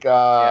this week?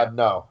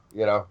 No.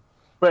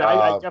 But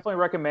I definitely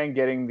recommend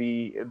getting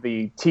the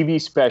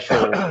TV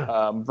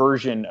special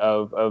version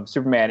of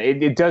Superman.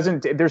 It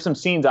doesn't. There's some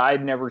scenes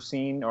I'd never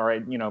seen or I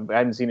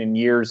hadn't seen in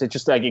years. It's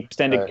just like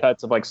extended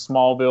cuts of like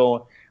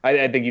Smallville.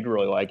 I think you'd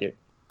really like it.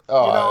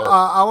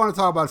 I want to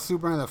talk about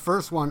Superman, the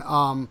first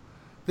one.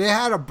 They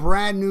had a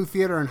brand new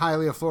theater in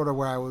Hialeah, Florida,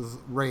 where I was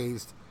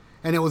raised,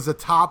 and it was the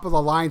top of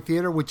the line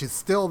theater, which is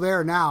still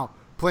there now,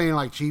 playing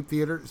like cheap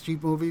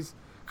movies.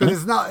 Because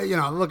it's not,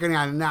 looking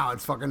at it now,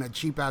 it's fucking a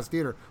cheap-ass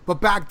theater.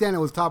 But back then, it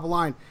was top of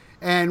line.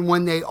 And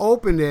when they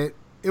opened it,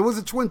 it was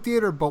a twin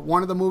theater, but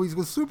one of the movies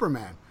was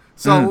Superman.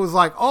 So it was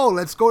like,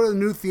 let's go to the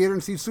new theater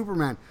and see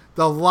Superman.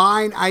 The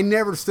line, I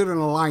never stood in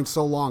a line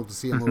so long to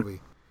see a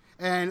movie.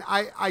 And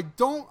I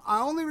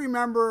only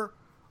remember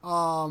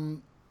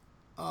Marlon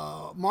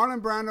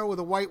Brando with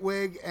a white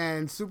wig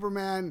and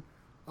Superman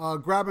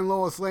grabbing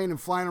Lois Lane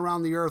and flying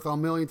around the earth a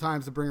million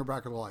times to bring her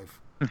back to life.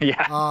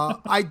 Yeah.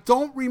 I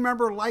don't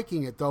remember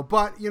liking it though,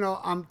 but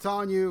I'm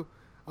telling you,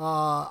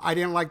 I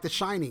didn't like The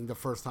Shining the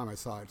first time I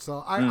saw it,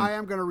 so I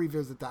am going to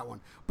revisit that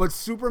one. But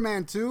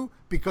Superman 2,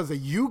 because of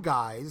you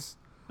guys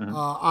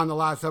on the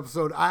last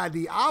episode, I had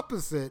the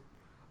opposite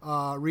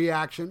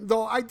reaction.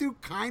 Though I do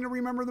kind of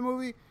remember the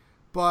movie,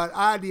 but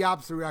I had the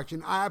opposite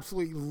reaction. I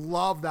absolutely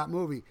love that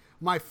movie.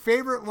 My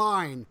favorite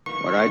line: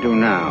 "What I do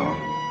now,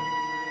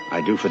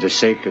 I do for the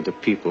sake of the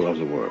people of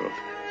the world.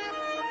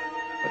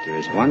 But there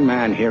is one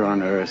man here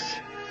on earth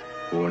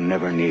who will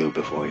never kneel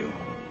before you."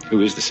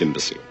 Who is this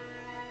imbecile?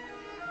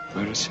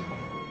 Where is he?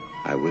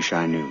 I wish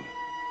I knew.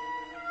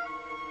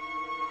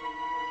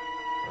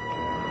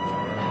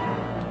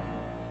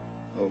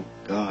 Oh,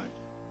 God.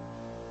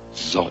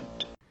 Zod.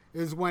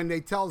 Is when they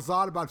tell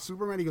Zod about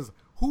Superman, he goes,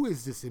 "Who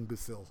is this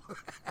imbecile?"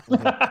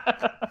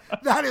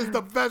 That is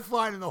the best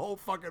line in the whole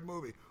fucking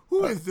movie.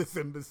 Who is this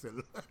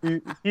imbecile?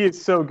 he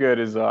is so good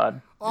as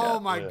Zod. Oh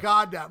my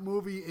God, that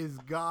movie is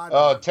God.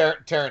 Oh,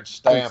 Terrence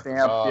Stamp.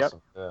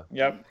 Awesome.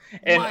 Yep.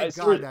 And my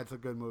God, that's a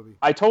good movie.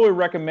 I totally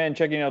recommend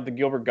checking out the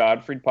Gilbert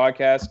Gottfried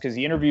podcast because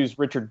he interviews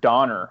Richard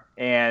Donner,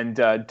 and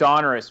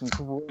Donner has some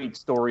great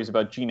stories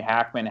about Gene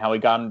Hackman, how he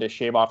got him to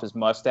shave off his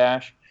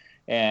mustache,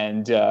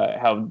 and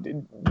how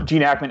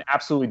Gene Hackman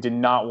absolutely did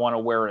not want to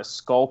wear a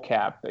skull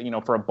cap,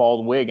 for a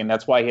bald wig, and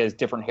that's why he has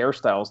different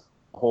hairstyles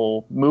the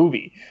whole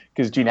movie,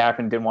 because Gene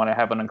Hackman didn't want to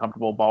have an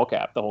uncomfortable ball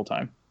cap the whole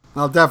time.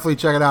 I'll definitely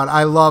check it out.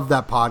 I love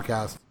that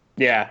podcast.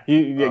 Yeah,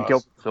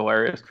 Gilbert's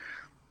hilarious.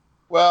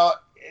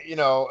 Well,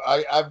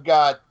 I've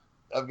got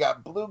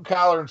Blue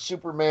Collar and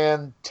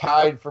Superman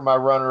tied for my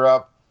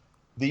runner-up.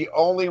 The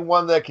only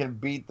one that can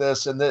beat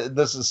this, and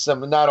this is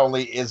something. Not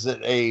only is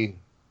it a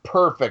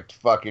perfect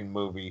fucking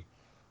movie,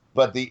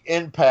 but the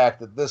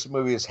impact that this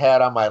movie has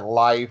had on my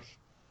life,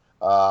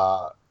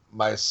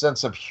 my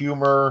sense of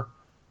humor,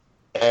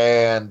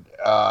 and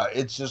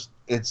it's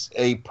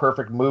a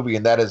perfect movie,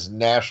 and that is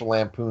National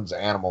Lampoon's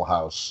Animal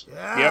House.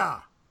 Yeah.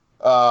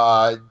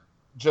 Yep.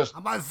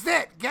 I'm a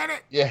zit. Get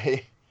it?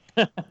 Yeah.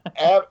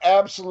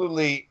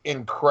 Absolutely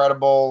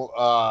incredible.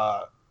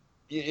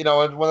 And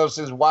one of those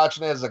things,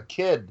 watching it as a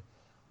kid,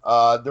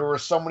 there were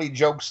so many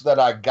jokes that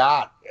I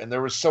got, and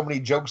there were so many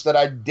jokes that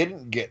I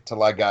didn't get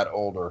till I got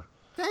older.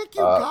 Thank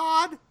you,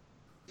 God.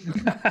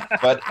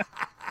 But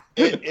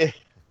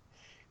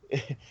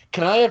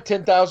can I have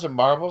 10,000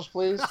 marbles,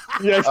 please?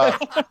 Yes.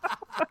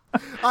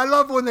 I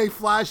love when they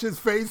flash his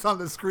face on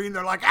the screen.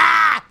 They're like,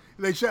 ah!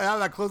 They should have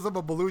that close-up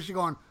of Belushi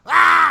going,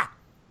 ah!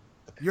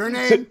 Your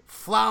name?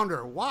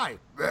 Flounder. Why?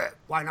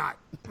 Why not?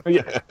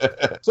 Yeah.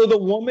 So the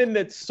woman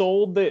that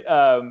sold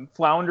the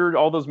Flounder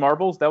all those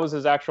marbles, that was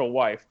his actual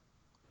wife.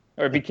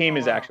 Or it became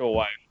his actual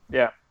wife.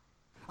 Yeah.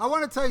 I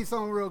want to tell you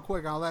something real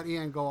quick. I'll let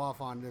Ian go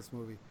off on this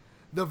movie.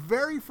 The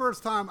very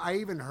first time I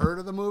even heard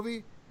of the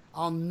movie,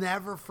 I'll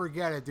never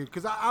forget it, dude.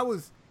 Because I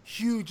was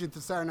huge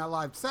into Saturday Night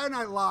Live. Saturday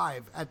Night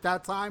Live at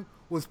that time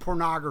was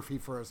pornography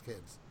for us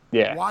kids.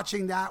 Yeah.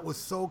 Watching that was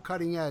so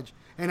cutting edge.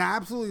 And I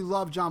absolutely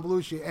love John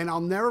Belushi. And I'll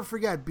never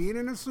forget being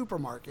in a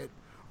supermarket,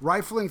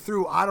 rifling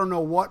through, I don't know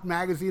what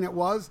magazine it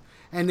was,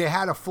 and they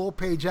had a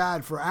full-page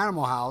ad for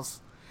Animal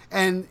House.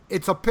 And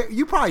it's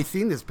you've probably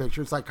seen this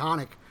picture. It's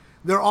iconic.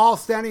 They're all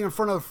standing in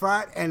front of the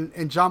frat,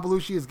 and John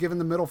Belushi is giving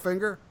the middle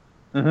finger.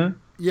 Mm-hmm.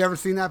 You ever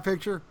seen that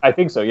picture? I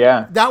think so,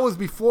 yeah. That was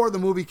before the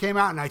movie came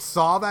out, and I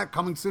saw that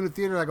coming soon to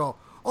theater. I go,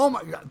 oh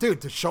my God,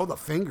 dude, to show the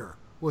finger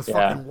was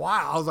fucking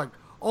wild. I was like,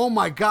 oh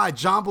my God,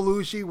 John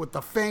Belushi with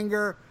the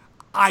finger.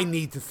 I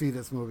need to see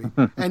this movie.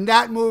 And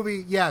that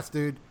movie, yes,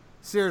 dude,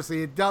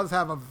 seriously, it does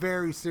have a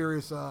very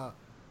serious,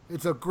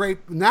 it's a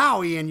great,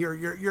 now Ian,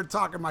 you're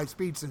talking my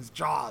speech since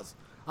Jaws.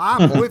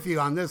 I'm with you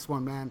on this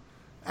one, man.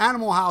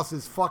 Animal House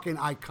is fucking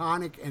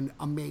iconic and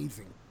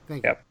amazing.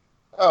 Thank you.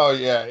 Oh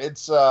yeah,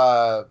 it's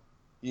the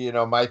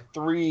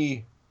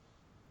three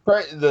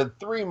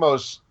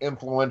most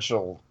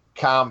influential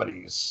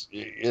comedies,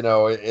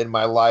 in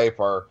my life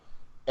are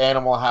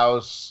Animal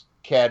House,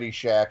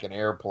 Caddyshack, and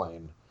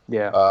Airplane.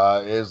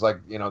 Yeah. Is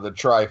like, the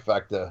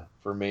trifecta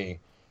for me.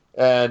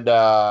 And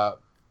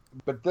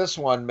but this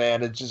one,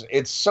 man,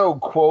 it's so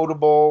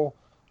quotable.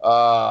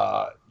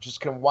 Just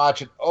can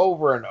watch it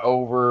over and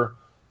over,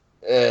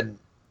 and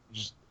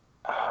just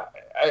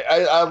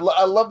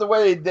I love the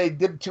way they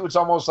did it too. It's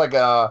almost like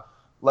an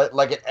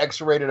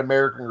X-rated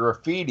American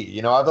Graffiti.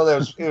 I thought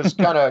it was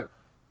kind of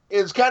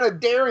it's kind of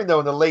daring though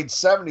in the late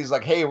 70s.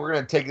 Like, hey, we're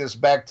gonna take this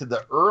back to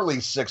the early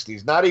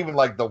 60s, not even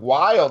like the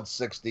wild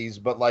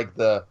 60s, but like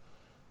the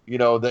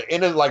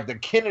the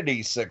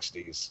Kennedy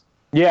 60s.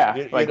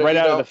 Yeah, right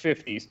out of the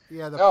 50s.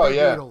 Yeah, the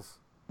Beatles.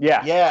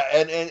 Yeah. Yeah,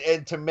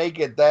 and to make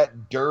it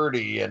that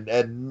dirty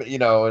and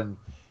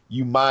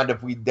you mind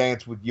if we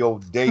dance with your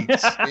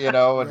dates, and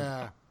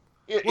yeah.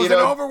 Was it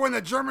over when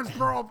the Germans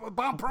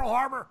bombed Pearl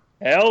Harbor?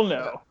 Hell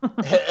no.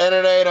 And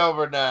it ain't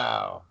over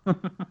now. What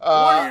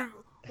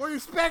do you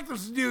expect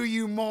us to do,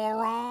 you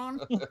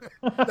moron?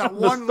 That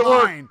one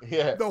line.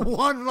 Yeah. The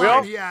one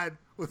line he had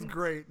was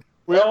great.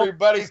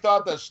 Everybody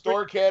thought the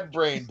stork had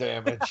brain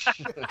damage.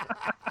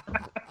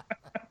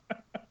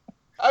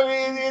 I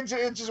mean, it's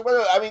just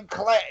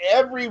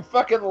every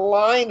fucking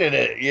line in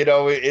it,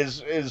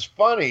 is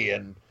funny,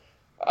 and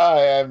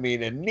and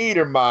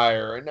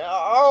Niedermeyer and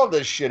all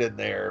this shit in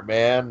there,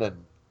 man,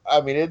 and I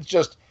mean, it's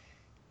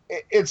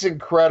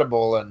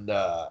incredible, and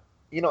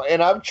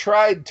and I've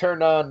tried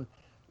turn on,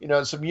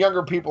 some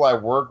younger people I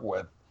work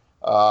with,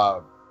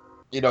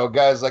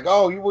 guys like,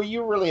 oh,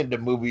 you're really into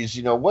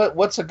movies,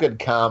 what's a good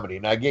comedy?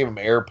 And I gave him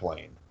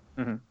Airplane,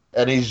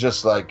 and he's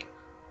just like,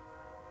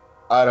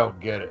 I don't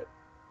get it,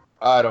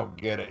 but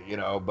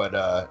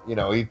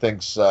he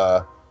thinks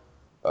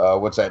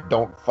what's that?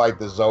 Don't Fight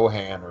the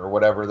Zohan or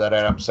whatever that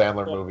Adam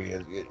Sandler movie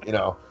is.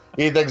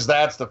 He thinks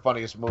that's the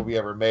funniest movie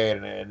ever made,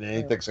 and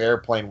he thinks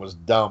Airplane was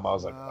dumb. I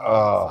was like,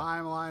 oh,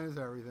 timeline is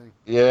everything.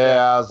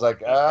 Yeah, I was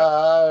like,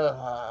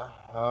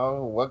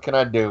 what can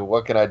I do?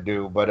 What can I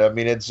do? But I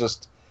mean, it's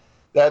just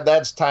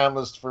that's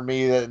timeless for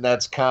me, and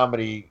that's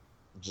comedy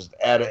just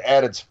at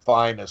its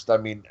finest. I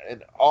mean,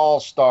 an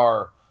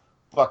all-star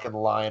fucking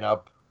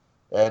lineup.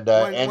 And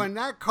when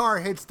that car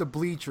hits the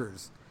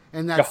bleachers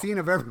and that scene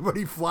of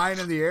everybody flying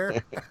in the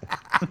air,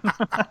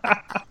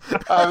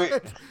 I mean,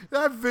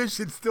 that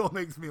vision still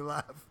makes me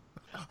laugh.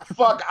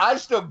 Fuck, I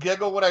still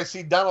giggle when I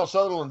see Donald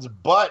Sutherland's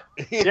butt.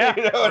 Yeah.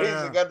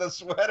 He's got the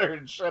sweater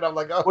and shit. I'm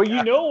like, oh. Well, God.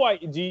 you know why?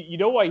 You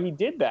know why he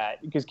did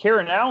that? Because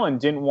Karen Allen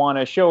didn't want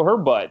to show her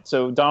butt,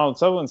 so Donald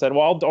Sutherland said,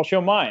 "Well, I'll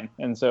show mine,"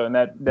 and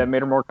that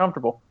made her more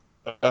comfortable.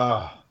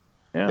 Yeah.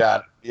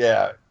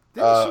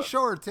 Didn't she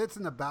show her tits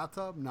in the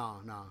bathtub? No,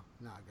 I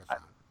guess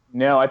not.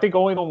 No, I think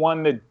only the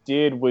one that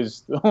did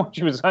was the one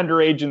she was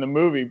underage in the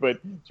movie, but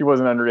she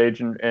wasn't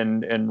underage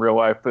in real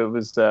life. But it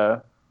was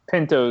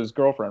Pinto's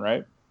girlfriend,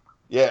 right?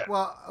 Yeah.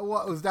 Well,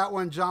 what was that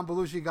when John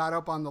Belushi got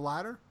up on the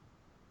ladder?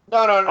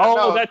 No.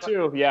 Oh, that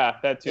too. Yeah,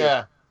 that too.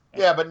 Yeah,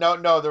 but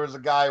no. There was a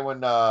guy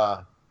when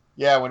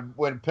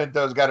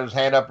Pinto's got his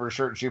hand up her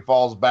shirt and she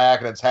falls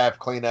back and it's half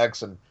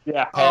Kleenex and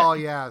yes.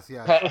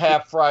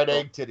 half fried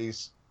egg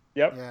titties.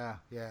 Yep. Yeah,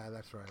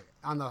 that's right.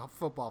 On the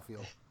football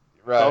field.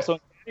 Right. Also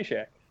in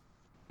Caddyshack.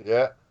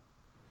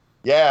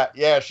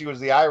 Yeah. She was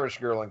the Irish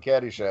girl in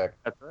Caddyshack.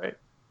 That's right.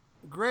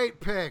 Great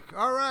pick.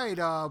 All right,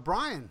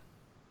 Brian.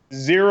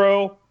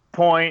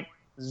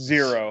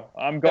 0.0.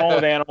 I'm going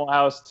with Animal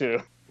House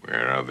too.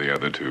 Where are the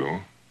other two?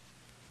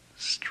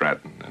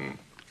 Stratton and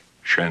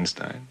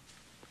Schoenstein?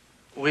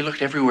 We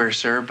looked everywhere,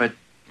 sir, but...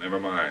 Never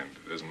mind.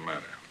 It doesn't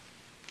matter.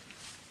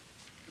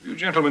 Have you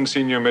gentlemen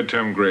seen your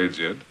midterm grades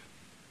yet?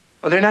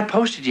 Well, they're not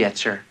posted yet,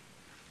 sir.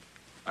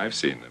 I've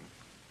seen them.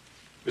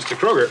 Mr.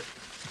 Kroger.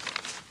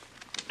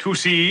 2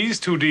 C's,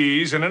 2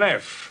 D's, and an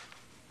F.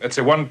 That's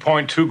a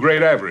 1.2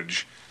 grade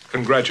average.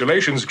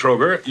 Congratulations,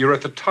 Kroger. You're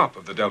at the top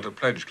of the Delta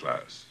Pledge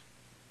class.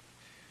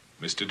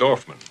 Mr.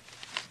 Dorfman.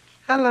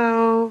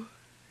 Hello.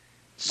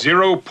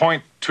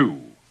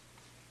 0.2.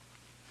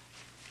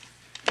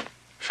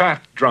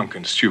 Fat, drunk,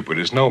 and stupid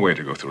is no way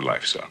to go through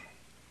life, son.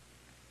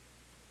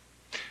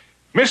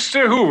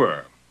 Mr.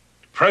 Hoover,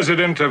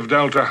 president of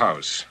Delta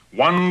House.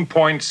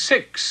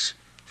 1.6.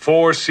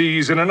 4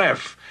 C's and an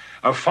F.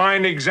 A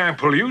fine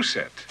example you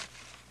set.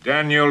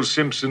 Daniel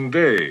Simpson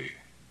Day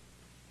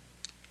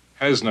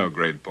has no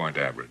grade point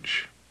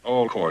average.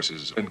 All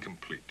courses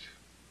incomplete.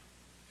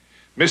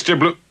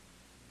 Mr.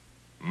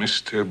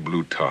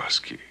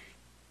 Blutowski.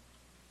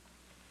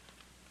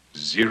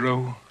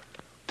 0.0.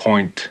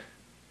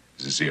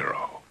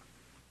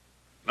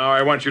 Now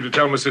I want you to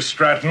tell Mrs.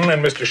 Stratton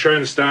and Mr.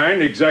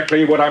 Schoenstein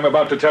exactly what I'm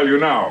about to tell you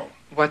now.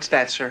 What's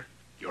that, sir?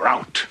 You're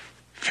out.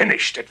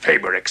 Finished at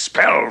Faber,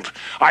 expelled.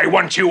 I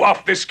want you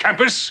off this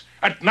campus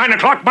at 9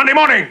 o'clock Monday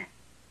morning.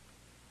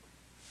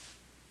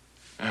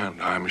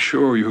 And I'm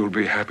sure you'll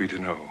be happy to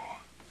know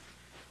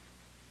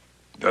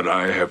that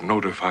I have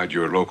notified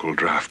your local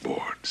draft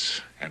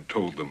boards and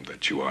told them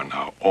that you are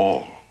now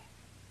all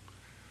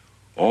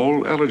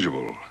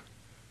eligible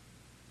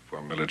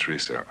for military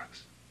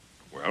service.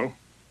 Well,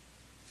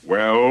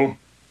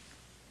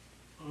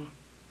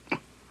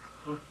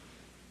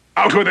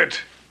 out with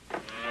it.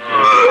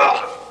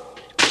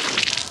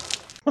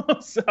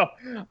 So,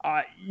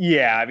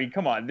 yeah, I mean,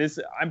 come on.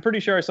 I'm pretty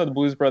sure I saw the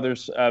Blues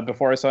Brothers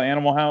before I saw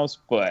Animal House,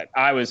 but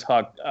I was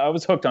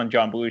hooked on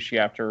John Belushi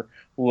after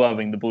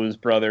loving the Blues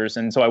Brothers,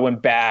 and so I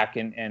went back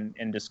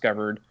and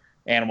discovered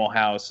Animal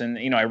House,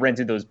 and I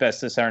rented those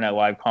Best of Saturday Night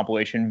Live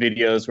compilation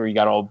videos where you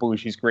got all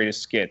Belushi's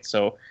greatest skits.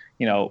 So,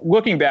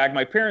 looking back,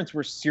 my parents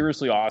were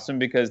seriously awesome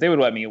because they would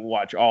let me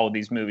watch all of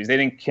these movies. They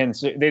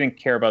didn't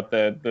care about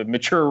the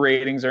mature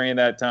ratings or any of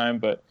that time,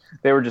 but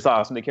they were just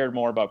awesome. They cared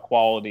more about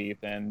quality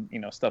than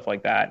stuff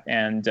like that.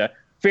 And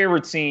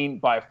favorite scene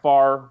by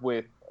far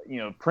with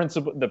the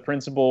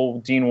principal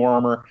Dean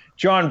Wormer.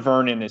 John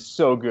Vernon is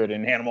so good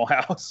in Animal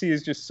House. He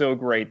is just so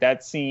great.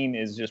 That scene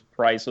is just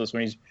priceless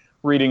when he's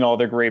reading all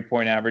their grade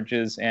point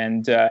averages.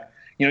 And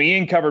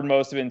Ian covered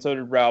most of it, and so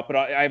did Ralph. But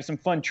I have some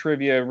fun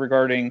trivia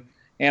regarding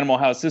Animal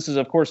House. This is,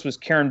 of course,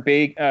 Kevin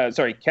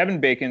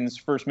Bacon's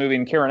first movie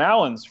and Karen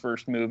Allen's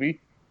first movie.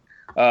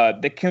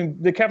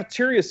 The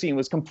cafeteria scene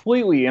was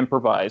completely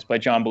improvised by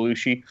John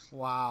Belushi.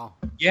 Wow.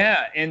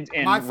 Yeah, and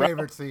my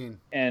favorite scene.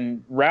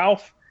 And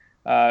Ralph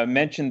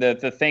mentioned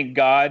the thank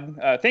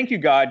you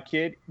God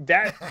kid.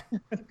 That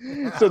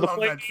so the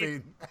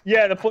playmate,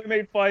 the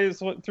playmate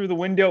flies through the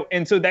window,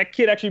 and so that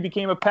kid actually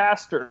became a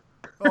pastor.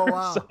 Oh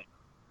wow.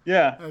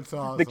 Yeah, that's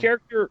awesome. The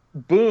character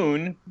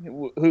Boone,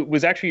 who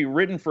was actually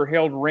written for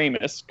Harold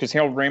Ramis, because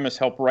Harold Ramis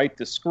helped write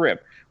the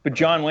script, but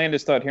John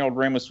Landis thought Harold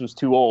Ramis was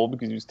too old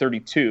because he was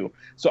 32.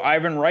 So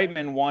Ivan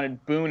Reitman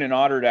wanted Boone and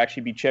Otter to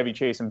actually be Chevy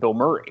Chase and Bill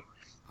Murray.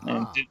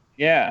 And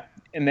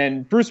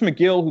then Bruce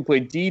McGill, who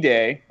played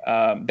D-Day,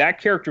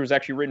 that character was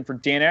actually written for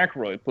Dan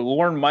Aykroyd, but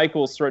Lorne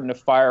Michaels threatened to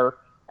fire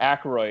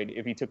Aykroyd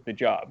if he took the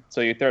job.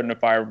 So he threatened to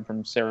fire him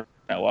from Saturday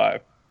Night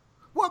Live.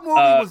 What movie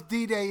was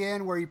D-Day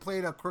in where he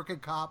played a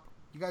crooked cop?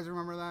 You guys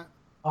remember that?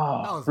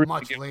 Oh, that was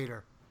much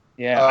later.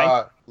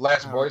 Yeah.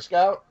 Last Boy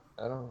Scout?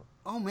 I don't know.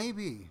 Oh,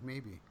 maybe.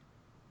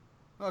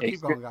 Oh,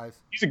 keep going, guys.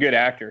 He's a good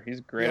actor. He's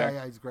a great actor.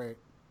 Yeah, he's great.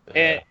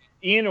 And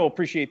Ian will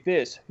appreciate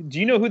this. Do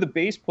you know who the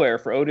bass player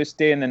for Otis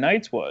Day and the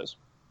Knights was?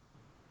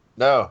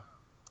 No.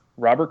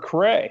 Robert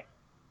Cray.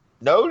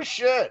 No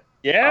shit.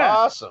 Yeah.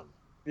 Awesome.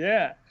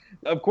 Yeah.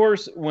 Of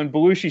course, when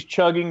Belushi's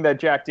chugging that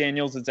Jack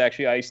Daniels, it's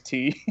actually iced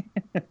tea.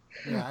 Yeah,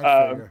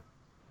 I figure.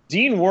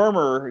 Dean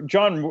Wormer,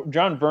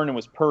 John Vernon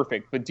was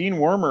perfect, but Dean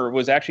Wormer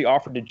was actually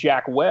offered to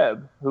Jack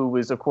Webb, who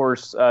was, of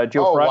course,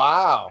 Joe. Oh,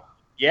 wow.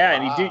 Yeah,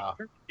 and he did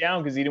turn it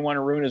down because he didn't want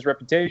to ruin his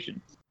reputation.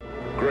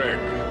 Greg,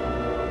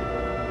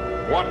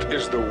 what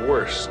is the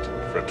worst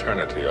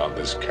fraternity on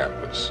this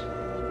campus?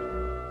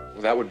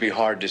 Well, that would be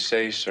hard to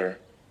say, sir.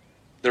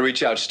 They're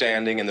each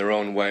outstanding in their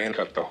own way.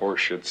 Cut the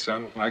horseshit,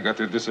 son. I got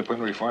their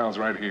disciplinary files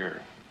right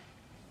here.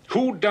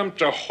 Who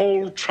dumped a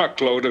whole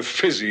truckload of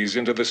fizzies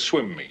into the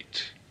swim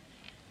meet?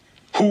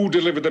 Who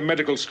delivered the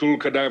medical school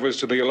cadavers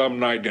to the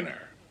alumni dinner?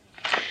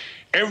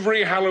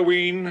 Every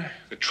Halloween,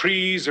 the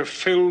trees are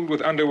filled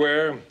with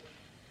underwear.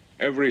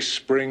 Every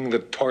spring, the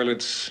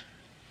toilets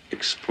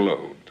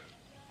explode.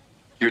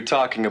 You're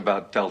talking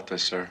about Delta,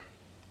 sir.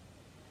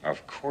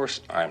 Of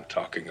course I'm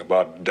talking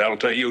about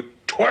Delta, you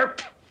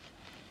twerp!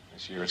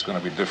 This year it's going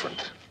to be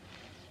different.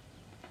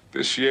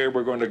 This year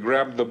we're going to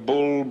grab the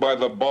bull by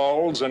the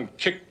balls and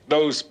kick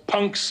those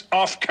punks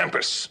off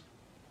campus.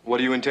 What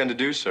do you intend to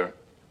do, sir?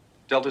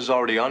 Delta's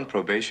already on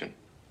probation.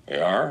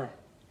 They are?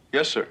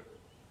 Yes, sir.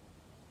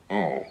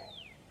 Oh.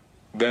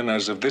 Then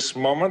as of this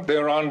moment,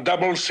 they're on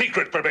double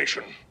secret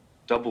probation.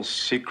 Double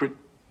secret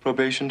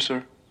probation,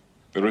 sir?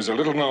 There is a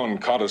little-known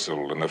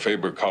codicil in the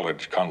Faber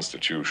College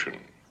Constitution,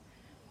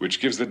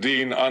 which gives the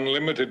dean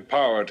unlimited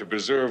power to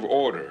preserve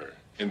order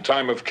in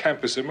time of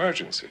campus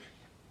emergency.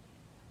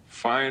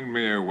 Find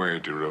me a way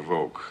to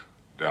revoke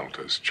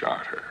Delta's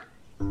charter.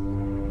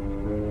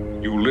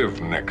 You live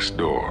next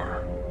door.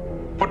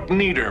 Put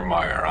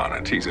Niedermeyer on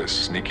it. He's a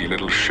sneaky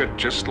little shit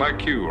just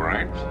like you,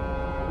 right?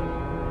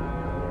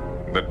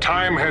 The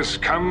time has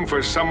come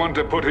for someone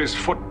to put his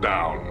foot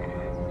down.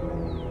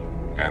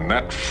 And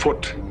that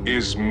foot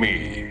is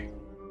me.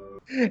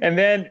 And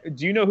then,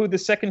 do you know who the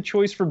second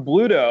choice for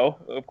Bluto,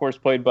 of course,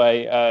 played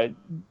by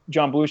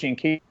John Belushi, in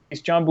case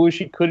John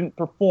Belushi couldn't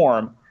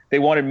perform, they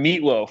wanted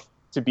Meatloaf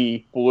to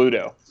be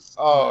Bluto.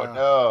 Oh,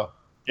 no.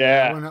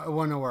 Yeah. It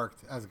wouldn't have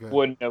worked as good.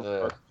 Wouldn't have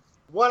worked.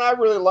 One I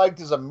really liked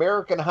is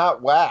American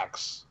Hot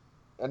Wax.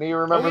 Any of you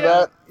remember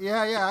that?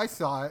 Yeah, I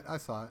saw it.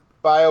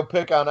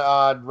 biopic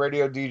on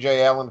radio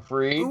DJ Alan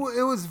Freed.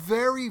 It was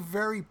very,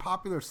 very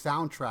popular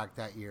soundtrack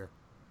that year.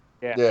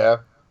 Yeah.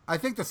 I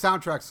think the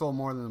soundtrack sold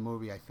more than the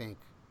movie, I think.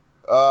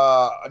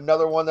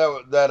 Another one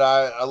that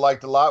I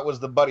liked a lot was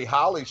the Buddy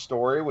Holly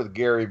story with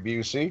Gary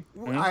Busey.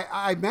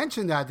 I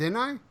mentioned that, didn't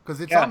I?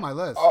 Because it's on my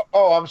list.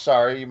 Oh, I'm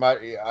sorry. I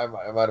might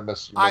have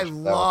missed. I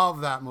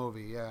love that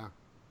movie. Yeah.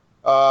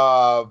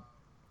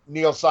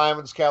 Neil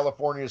Simon's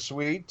California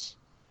Suite.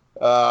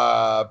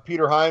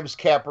 Peter Hyams'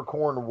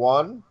 Capricorn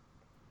 1.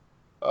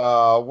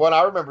 One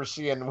I remember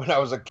seeing when I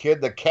was a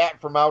kid, The Cat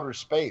from Outer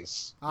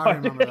Space. I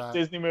remember that.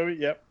 Disney movie,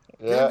 yep.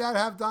 Yeah. Didn't that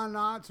have Don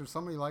Knotts or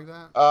somebody like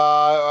that?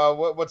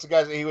 What's the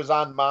guy's? He was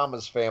on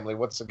Mama's Family.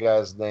 What's the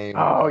guy's name?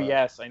 Oh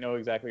yes, I know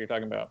exactly what you're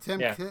talking about.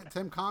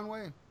 Tim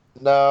Conway?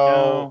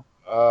 No.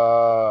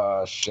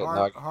 Shit.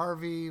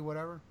 Harvey,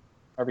 whatever.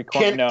 Harvey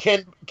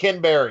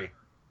Ken Berry.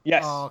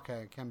 Yes. Oh,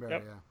 okay, Ken Berry.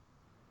 Yep. Yeah.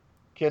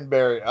 Ken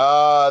Berry.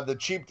 The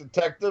Cheap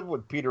Detective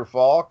with Peter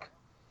Falk.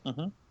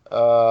 Mm-hmm.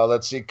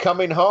 Let's see.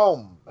 Coming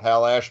Home,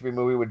 Hal Ashby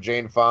movie with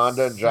Jane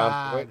Fonda and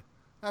John Voight.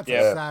 That's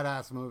a sad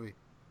ass movie.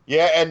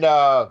 Yeah, and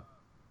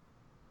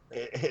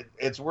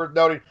it's worth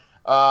noting.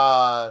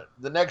 The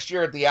next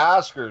year at the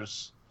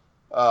Oscars,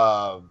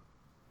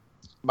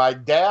 my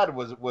dad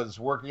was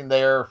working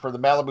there for the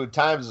Malibu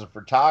Times as a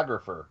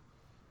photographer,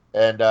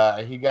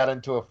 and he got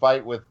into a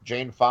fight with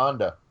Jane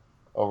Fonda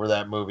over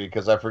that movie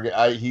because I forget.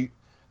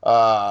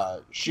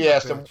 She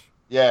asked him.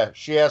 Yeah,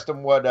 she asked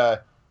him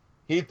what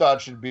he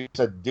thought should be. He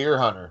said Deer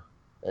Hunter,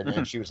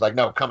 and she was like,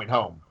 "No, Coming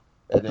Home,"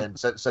 and then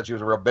said she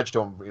was a real bitch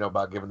to him,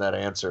 about giving that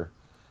answer.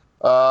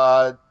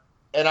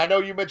 And I know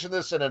you mentioned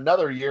this in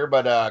another year,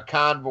 but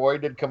Convoy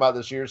did come out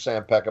this year,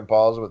 Sam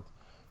Peckinpah's with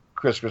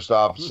Chris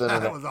Christopherson.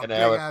 That was a big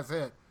ass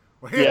hit.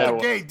 Well, here's the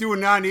gate doing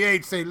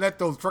 98, say, let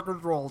those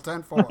truckers roll,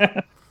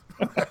 10-4.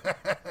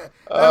 It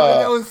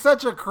was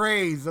such a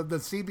craze of the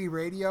CB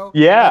radio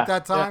at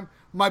that time. Yeah.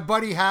 My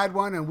buddy had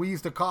one, and we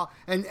used to call.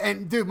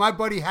 And dude, my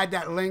buddy had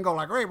that lingo,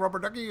 like, hey, rubber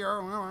ducky, you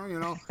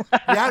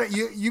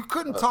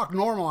couldn't talk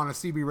normal on a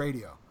CB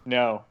radio.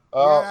 No.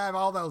 You had to have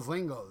all those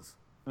lingos.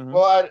 Mm-hmm.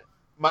 Well,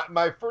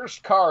 my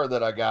first car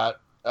that I got,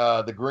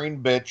 the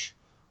Green Bitch,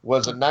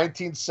 was a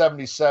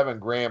 1977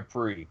 Grand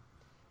Prix.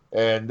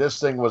 And this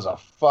thing was a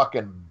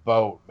fucking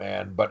boat,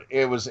 man. But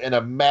it was in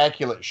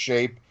immaculate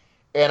shape.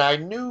 And I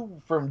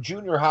knew from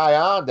junior high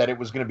on that it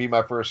was going to be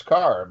my first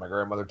car. My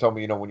grandmother told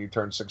me, when you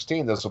turn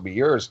 16, this will be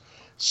yours.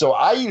 So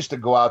I used to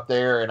go out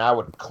there and I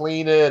would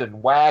clean it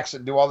and wax it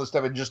and do all this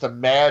stuff and just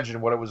imagine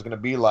what it was going to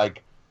be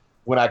like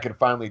when I could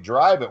finally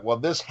drive it. Well,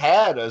 this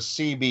had a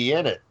CB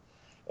in it.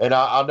 And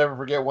I'll never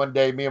forget one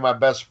day, me and my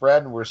best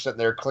friend were sitting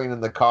there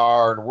cleaning the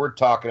car, and we're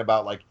talking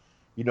about, like,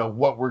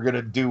 what we're going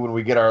to do when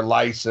we get our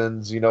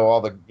license, all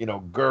the,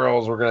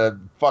 girls we're going to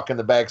fuck in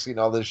the backseat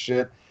and all this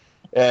shit.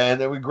 And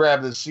then we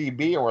grabbed the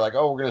CB, and we're like,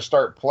 oh, we're going to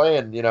start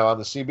playing, on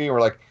the CB. And we're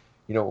like,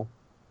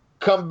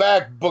 come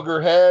back,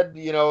 boogerhead,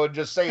 and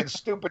just saying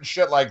stupid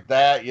shit like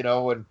that, and,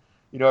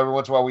 every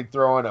once in a while we'd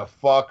throw in a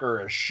fuck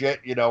or a shit,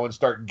 and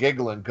start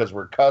giggling because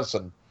we're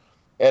cussing.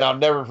 And I'll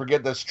never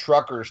forget this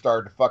trucker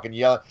started to fucking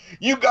yell,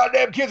 you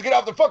goddamn kids, get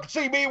off the fucking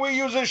CB. We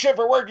use this shit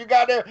for work. You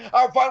goddamn,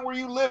 I'll find where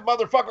you live,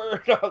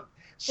 motherfucker.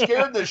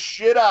 Scared the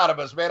shit out of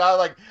us, man.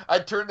 I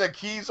turned the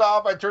keys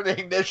off. I turned the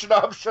ignition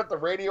off, shut the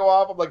radio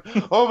off. I'm like,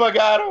 oh my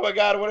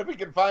God. What if he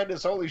can find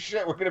us? Holy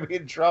shit, we're going to be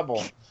in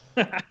trouble.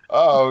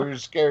 Oh, we were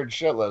scared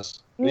shitless.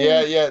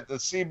 Yeah, the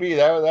CB,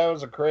 that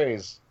was a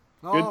craze.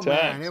 Oh,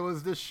 man, it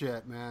was the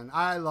shit, man.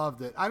 I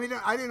loved it. I mean,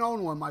 I didn't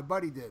own one. My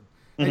buddy did.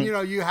 And,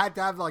 you had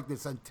to have, like,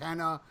 this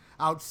antenna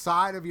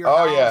outside of your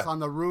house on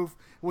the roof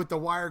with the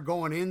wire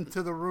going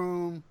into the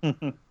room.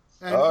 And,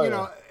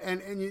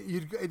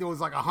 there was,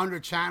 like,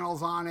 100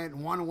 channels on it,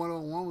 and one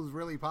was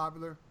really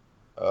popular.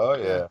 Oh,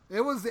 yeah.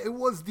 It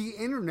was the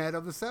internet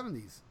of the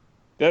 70s.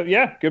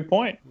 Yeah, good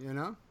point.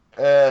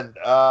 And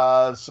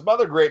some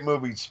other great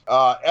movies.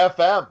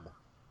 FM.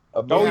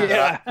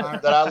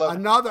 That I love.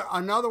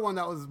 Another one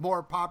that was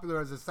more popular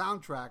as a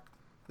soundtrack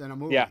than a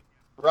movie. Yeah.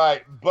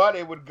 Right, but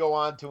it would go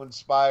on to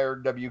inspire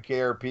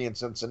WKRP in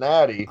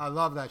Cincinnati. I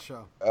love that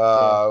show.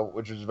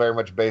 Which was very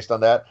much based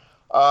on that.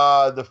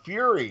 The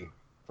Fury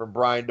from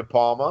Brian De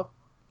Palma.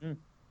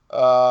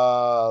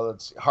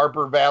 Let's see,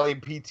 Harper Valley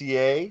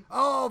PTA.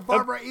 Oh,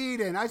 Barbara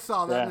Eden. I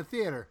saw that in the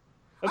theater.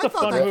 I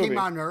thought that came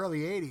out in the early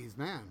 80s,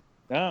 man.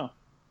 No.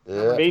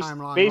 Yeah.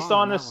 Based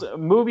on a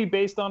movie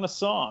based on a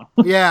song.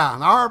 Yeah,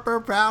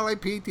 Harper Valley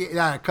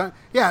PTA.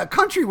 Yeah,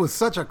 country was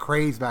such a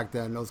craze back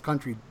then, those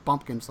country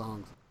bumpkin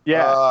songs.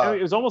 Yeah,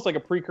 it was almost like a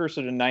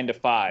precursor to 9 to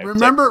 5.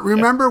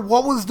 Remember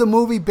what was the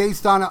movie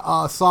based on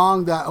a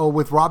song that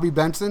with Robbie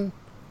Benson?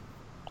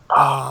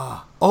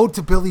 Ode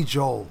to Billy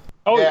Joel.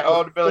 Oh yeah,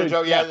 Ode to Billy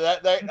Joel. Yeah,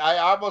 that I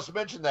almost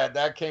mentioned that.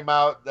 That came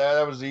out.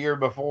 That was the year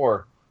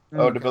before.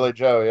 Ode to Billy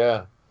Joel.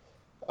 Yeah.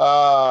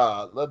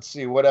 Let's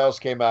see what else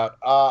came out.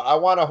 I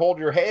Want to Hold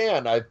Your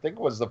Hand. I think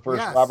was the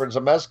first Robert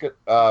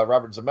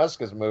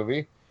Zemeckis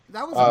movie.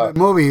 That was a good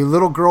movie.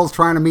 Little girls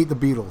trying to meet the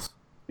Beatles.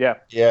 Yeah.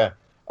 Yeah.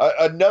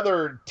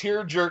 Another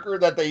tearjerker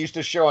that they used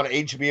to show on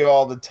HBO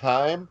all the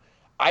time.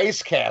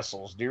 Ice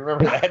Castles. Do you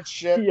remember that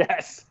shit?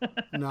 Yes.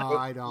 No,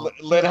 I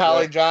don't. Lynn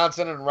Holly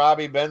Johnson and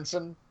Robbie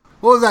Benson.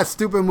 What was that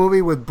stupid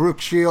movie with Brooke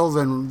Shields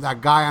and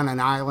that guy on an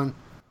island?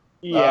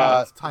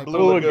 Yeah,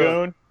 Blue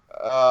Lagoon.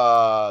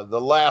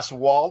 The Last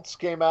Waltz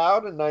came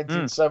out in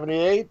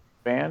 1978.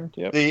 Band,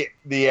 yep.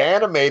 The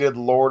animated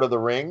Lord of the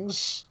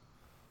Rings.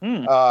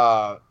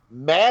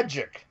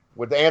 Magic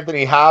with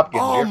Anthony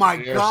Hopkins. Oh my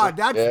God,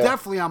 that's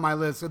definitely on my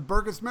list with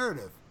Burgess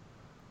Meredith.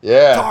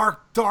 Yeah.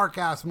 Dark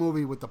ass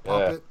movie with the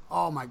puppet. Yeah.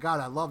 Oh my God,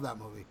 I love that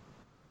movie.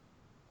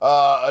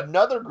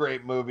 Another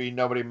great movie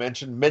nobody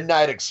mentioned,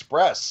 Midnight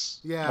Express.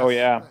 Yeah. Oh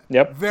yeah.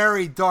 Yep.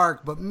 Very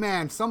dark, but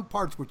man, some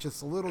parts were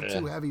just a little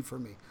too heavy for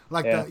me.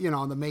 Like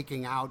the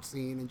making out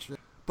scene and shit.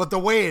 But the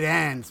way it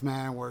ends,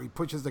 man, where he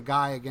pushes the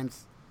guy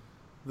against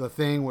the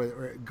thing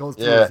where it goes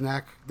through his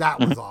neck, that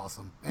was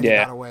awesome. And he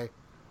got away.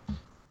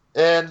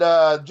 And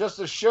just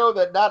to show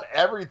that not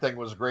everything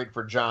was great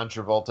for John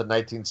Travolta in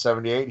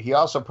 1978, he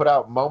also put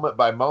out Moment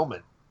by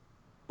Moment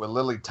with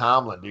Lily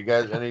Tomlin. Do you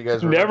guys? Any of you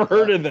guys? Never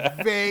heard of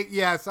that?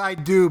 Yes, I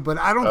do, but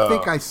I don't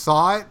think I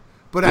saw it.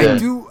 But I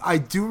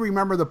do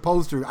remember the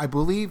poster. I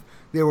believe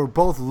they were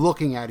both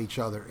looking at each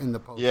other in the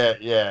poster.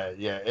 Yeah.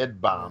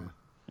 It bombed.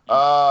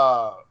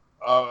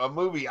 A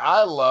movie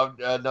I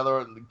loved,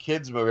 another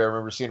kids movie I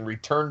remember seeing,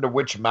 Return to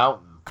Witch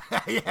Mountain.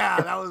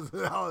 Yeah, that was.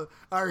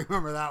 I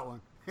remember that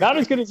one. Not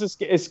as good as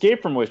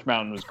Escape from Witch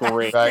Mountain was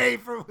great. Right.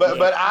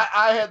 But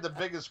I had the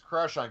biggest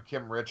crush on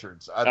Kim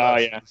Richards. I thought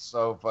she was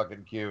so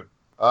fucking cute.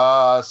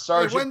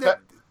 Sergeant.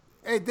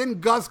 Hey, didn't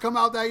Gus come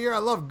out that year? I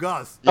love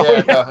Gus.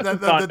 Yeah,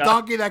 the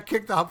donkey that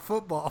kicked the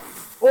football.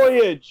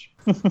 Voyage.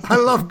 I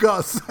love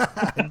Gus.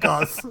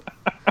 Gus.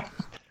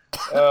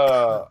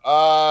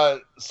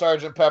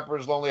 Sergeant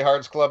Pepper's Lonely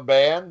Hearts Club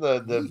Band,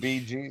 the Bee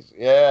Gees.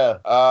 Yeah.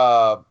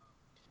 I'll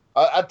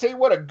tell you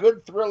what, a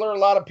good thriller. A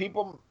lot of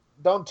people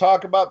don't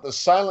talk about, The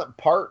Silent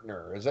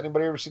Partner. Has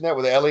anybody ever seen that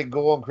with Elliot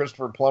Gould and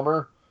Christopher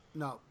Plummer?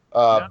 No.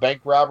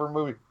 Bank robber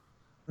movie.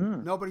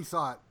 Nobody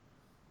saw it.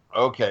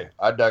 Okay,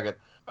 I dug it.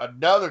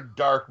 Another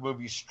dark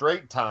movie,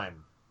 Straight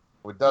Time,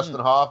 with Dustin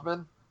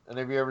Hoffman.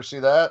 Any of you ever see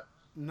that?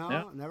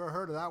 No, never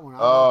heard of that one. I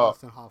love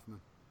Dustin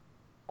Hoffman.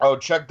 Oh,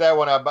 check that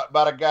one out.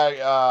 About a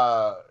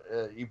guy,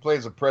 he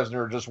plays a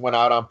prisoner, just went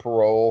out on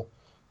parole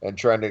and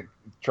trying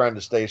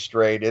to stay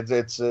straight.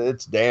 It's a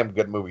damn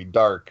good movie.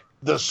 Dark.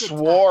 The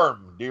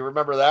Swarm. Do you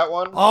remember that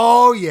one?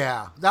 Oh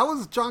yeah, that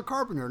was John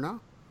Carpenter. No.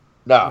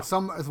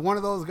 One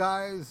of those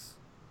guys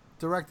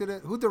directed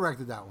it. Who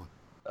directed that one?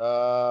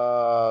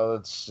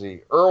 Let's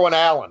see. Irwin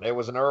Allen. It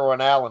was an Irwin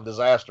Allen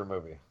disaster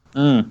movie.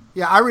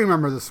 Yeah, I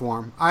remember The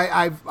Swarm.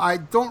 I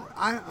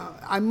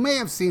may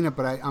have seen it,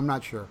 but I'm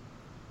not sure.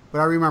 But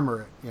I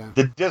remember it. Yeah.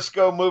 The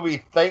disco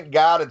movie Thank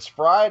God It's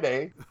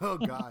Friday. Oh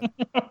God.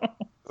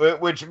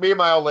 Which me and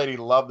my old lady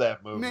love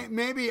that movie.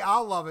 Maybe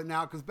I'll love it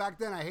now because back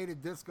then I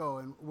hated disco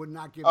and would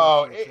not give.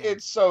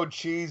 It's so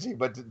cheesy,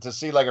 but to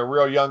see like a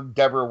real young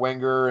Deborah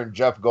Winger and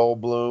Jeff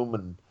Goldblum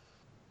and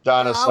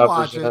Donna Summer.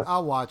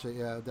 I'll watch it.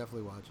 Yeah,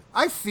 definitely watch it.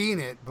 I've seen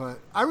it, but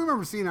I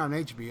remember seeing it on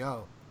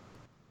HBO.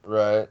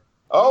 Right.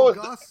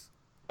 Gus?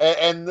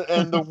 And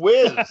the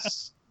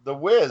Wiz. The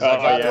Wiz.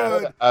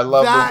 I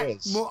love The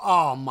Wiz.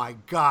 Oh my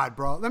God,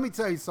 bro! Let me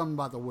tell you something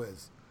about The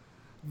Wiz.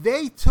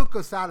 They took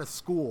us out of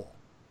school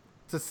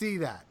to see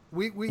that.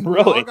 We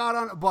all got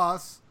on a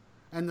bus,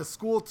 and the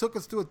school took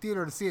us to a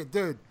theater to see it.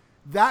 Dude,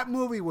 that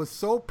movie was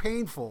so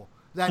painful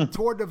that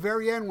toward the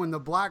very end, when the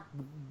black,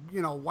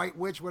 white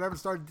witch, whatever,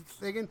 started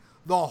singing,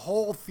 the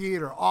whole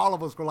theater, all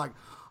of us were like,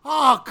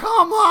 "Oh,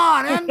 come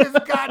on, end this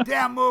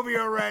goddamn movie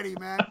already,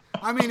 man!"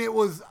 I mean, it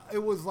was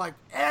like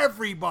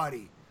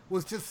everybody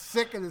was just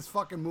sick of this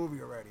fucking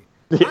movie already.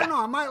 Yeah. I don't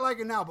know, I might like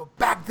it now, but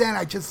back then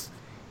I just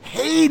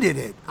hated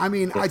it. I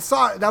mean, I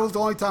saw it. That was the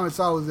only time I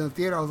saw it was in the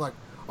theater. I was like,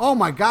 oh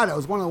my God, that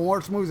was one of the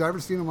worst movies I've ever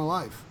seen in my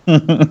life.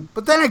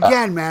 But then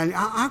again, man,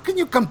 how can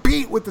you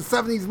compete with the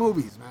 70s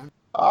movies, man?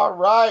 All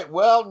right.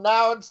 Well,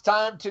 now it's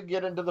time to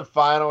get into the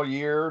final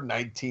year,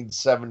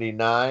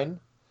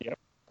 1979. Yep.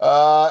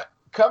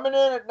 Coming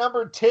in at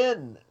number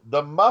 10,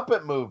 The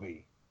Muppet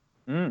Movie.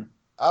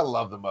 I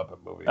love The Muppet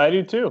Movie. I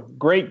do too.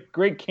 Great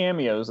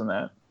cameos in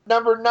that.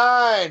 Number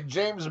 9,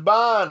 James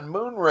Bond,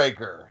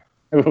 Moonraker.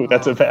 Ooh,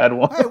 that's a bad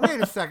one. Hey,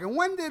 wait a second.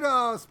 When did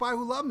Spy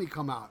Who Loved Me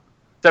come out?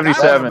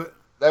 77.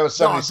 That was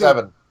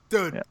 77.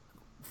 Dude, yeah.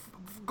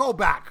 Go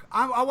back.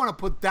 I want to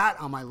put that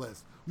on my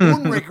list.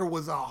 Moonraker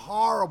was a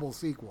horrible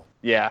sequel.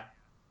 Yeah.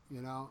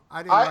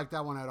 I didn't like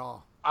that one at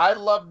all. I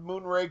loved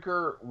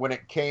Moonraker when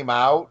it came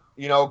out,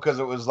 because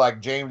it was like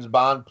James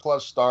Bond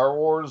plus Star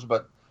Wars,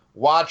 but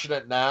watching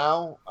it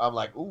now, I'm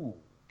like, ooh,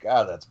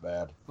 God, that's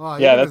bad. Oh,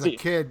 yeah, as a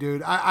kid,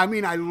 dude. I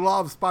mean, I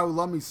love Spy Who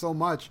Loved Me so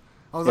much.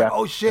 I was like,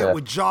 oh, shit,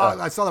 with Jaws.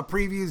 I saw the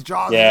previews,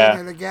 Jaws is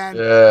in it again.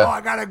 Yeah. Oh, I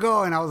got to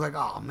go. And I was like,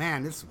 oh,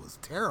 man, this was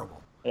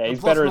terrible. Yeah,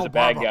 he's better as a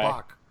bad guy.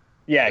 Bach.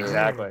 Yeah,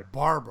 exactly.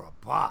 Barbara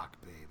Bach,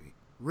 baby.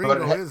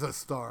 Ringo is a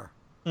star.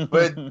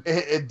 But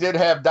it did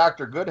have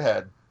Dr.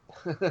 Goodhead.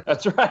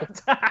 That's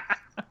right.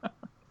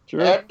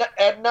 True.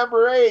 At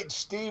number 8,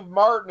 Steve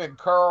Martin and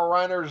Carl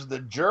Reiner's The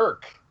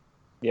Jerk.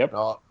 Yep.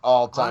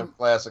 All-time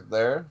classic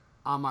there.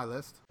 On my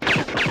list.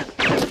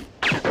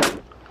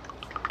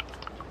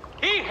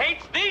 He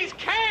hates these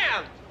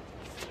cans.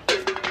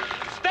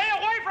 Stay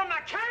away from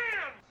the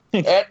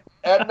cans.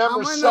 At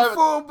number 7. I'm in the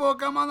phone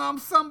book. I'm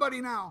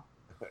somebody now.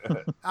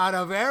 Out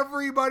of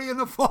everybody in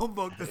the phone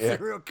book, the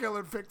serial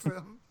killer picks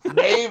him.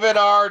 David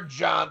R.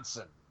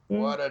 Johnson.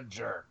 What a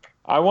jerk.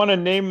 I want to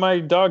name my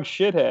dog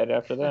Shithead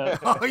after that.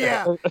 Oh,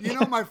 yeah. You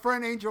know, my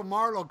friend Angel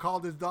Marlowe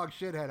called his dog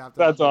Shithead after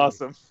that. That's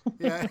awesome.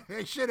 Yeah.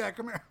 Hey, Shithead,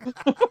 come here.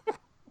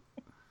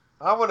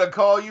 I'm going to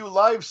call you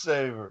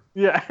Lifesaver.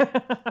 Yeah.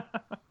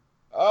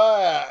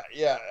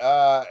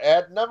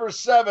 At number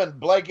 7,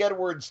 Blake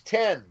Edwards'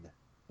 10.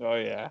 Oh,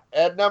 yeah.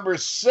 At number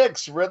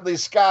 6, Ridley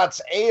Scott's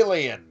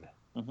Alien.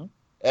 Mm-hmm.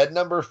 At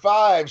number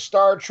 5,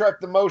 Star Trek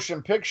the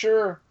Motion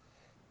Picture.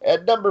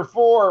 At number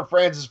 4,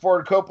 Francis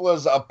Ford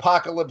Coppola's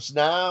Apocalypse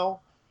Now.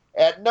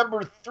 At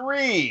number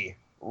 3,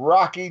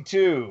 Rocky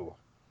 2.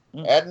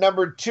 At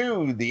number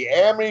 2, The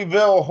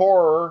Amityville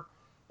Horror.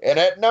 And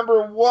at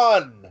number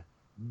 1,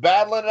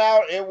 battling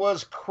out, it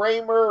was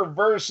Kramer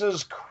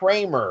versus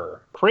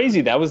Kramer.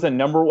 Crazy. That was the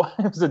number 1.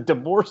 It was a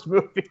divorce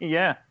movie.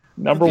 Yeah.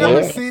 Number Did you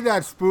 1. ever see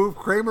that spoof,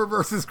 Kramer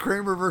versus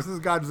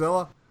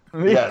Godzilla?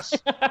 Yes.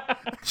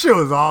 Shit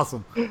was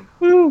awesome.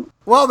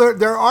 Well,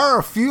 there are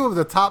a few of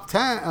the top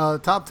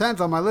 10s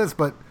on my list,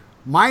 but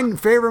my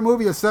favorite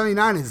movie of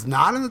 '79 is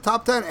not in the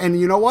top 10. And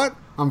you know what?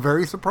 I'm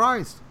very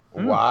surprised.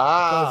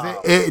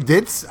 Wow. It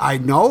did. I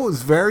know it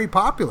was very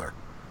popular,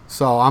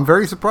 so I'm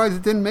very surprised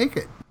it didn't make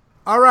it.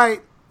 All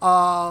right,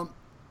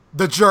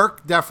 The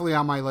Jerk, definitely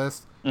on my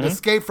list. Mm-hmm.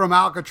 Escape from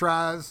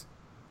Alcatraz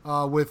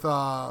with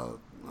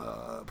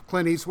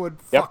Clint Eastwood,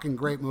 fucking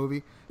great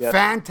movie. Yep.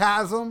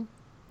 Phantasm.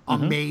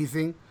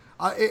 Amazing.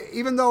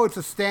 Even though it's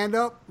a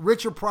stand-up,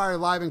 Richard Pryor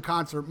live in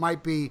concert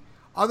might be,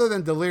 other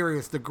than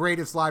Delirious, the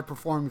greatest live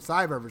performance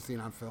I've ever seen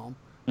on film.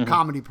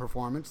 Comedy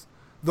performance.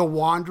 The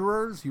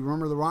Wanderers. You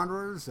remember The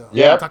Wanderers?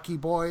 Kentucky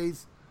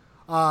Boys.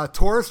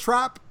 Tourist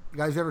Trap. You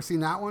guys ever seen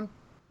that one?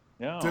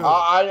 No.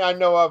 I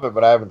know of it,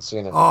 but I haven't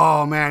seen it.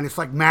 Oh, man. It's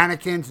like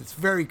mannequins. It's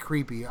very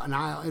creepy. And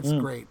it's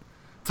great.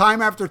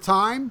 Time After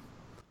Time.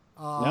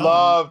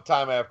 Love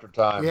Time After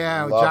Time.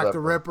 Yeah, Love Jack the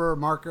Ripper,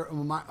 Mike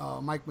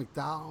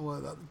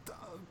McDowell,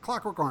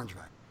 Clockwork Orange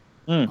guy.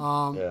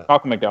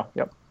 Malcolm McDowell.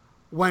 Yep.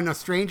 When a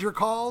Stranger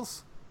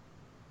Calls.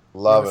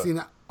 Love it. Seen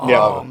that?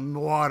 Oh,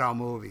 what a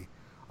movie.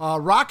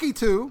 Rocky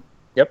 2.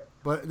 Yep.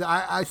 But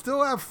I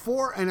still have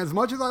 4, and as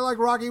much as I like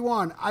Rocky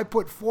 1, I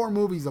put 4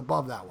 movies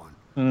above that one.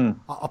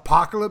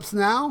 Apocalypse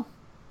Now,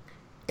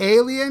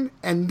 Alien,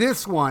 and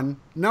this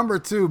one, number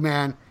 2,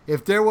 man.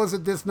 If there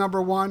wasn't this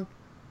number 1,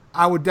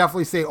 I would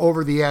definitely say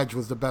Over the Edge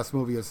was the best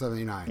movie of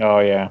 '79. Oh,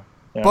 yeah.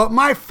 But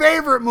my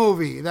favorite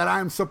movie that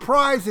I'm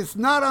surprised it's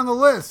not on the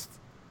list,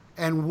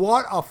 and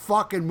what a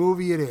fucking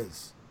movie it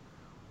is.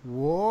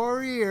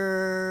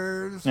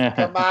 Warriors.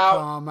 Come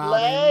out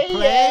and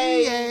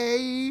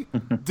play.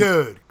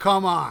 Dude,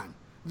 come on.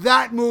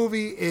 That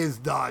movie is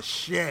the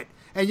shit.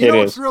 And you know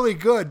what's really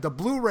good? The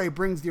Blu-ray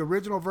brings the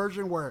original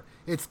version where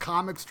it's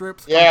comic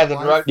strips.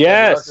 Yeah,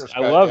 Yes, I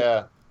love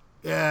it.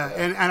 Yeah,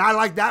 and I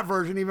like that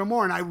version even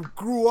more. And I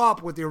grew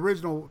up with the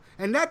original.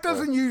 And that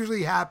doesn't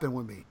usually happen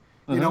with me.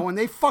 You know, when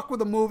they fuck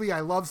with a movie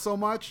I love so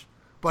much.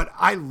 But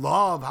I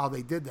love how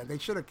they did that. They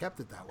should have kept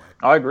it that way.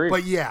 I agree.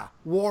 But yeah,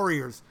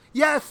 Warriors.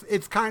 Yes,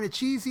 it's kind of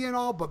cheesy and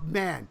all. But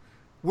man,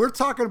 we're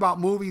talking about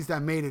movies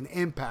that made an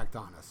impact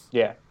on us.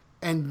 Yeah.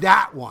 And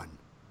that one.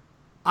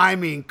 I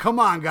mean, come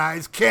on,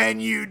 guys. Can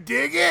you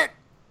dig it?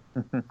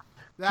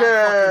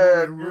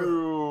 Can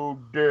you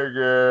dig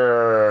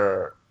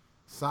it?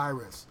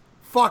 Cyrus.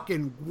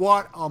 Fucking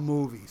what a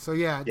movie. So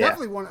yeah,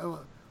 definitely one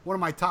of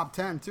my top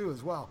 10 too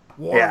as well.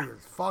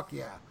 Warriors. Fuck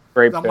yeah.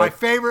 Great. My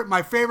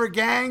favorite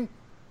gang,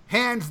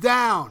 hands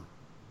down,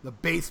 the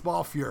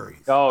Baseball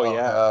Furies. Oh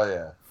yeah. Oh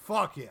yeah.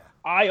 Fuck yeah.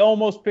 I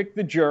almost picked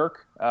The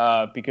Jerk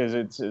because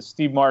it's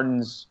Steve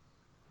Martin's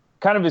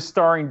kind of his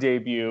starring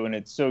debut, and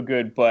it's so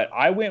good. But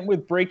I went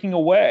with Breaking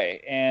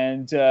Away,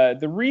 and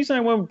the reason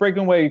I went with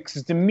Breaking Away is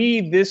because to me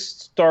this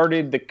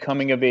started the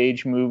coming of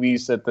age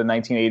movies that the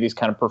 1980s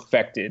kind of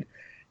perfected.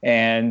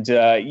 And,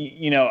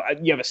 you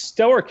have a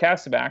stellar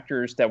cast of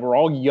actors that were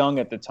all young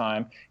at the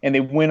time, and they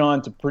went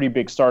on to pretty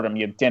big stardom.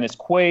 You have Dennis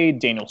Quaid,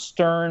 Daniel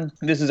Stern.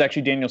 This is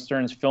actually Daniel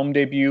Stern's film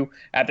debut.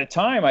 At the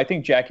time, I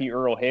think Jackie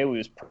Earle Haley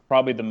was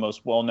probably the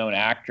most well-known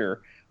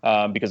actor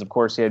because, of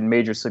course, he had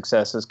major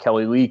success as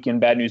Kelly Leak in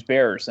Bad News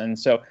Bears. And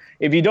so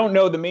if you don't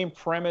know, the main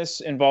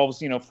premise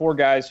involves, 4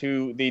 guys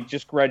who they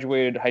just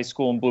graduated high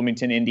school in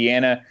Bloomington,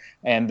 Indiana.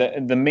 And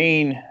the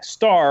main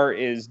star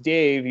is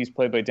Dave. He's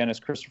played by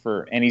Dennis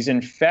Christopher, and he's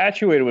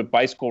infatuated with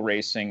bicycle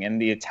racing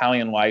and the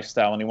Italian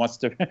lifestyle, and he wants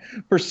to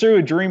pursue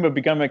a dream of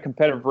becoming a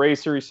competitive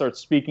racer. He starts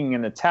speaking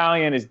in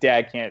Italian. His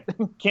dad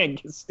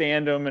can't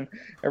stand him and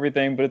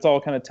everything, but it's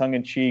all kind of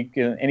tongue-in-cheek.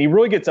 And he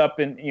really gets up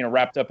and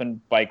wrapped up in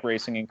bike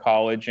racing in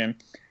college, and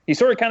he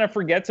sort of kind of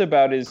forgets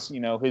about his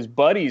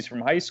buddies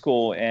from high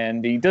school,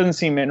 and he doesn't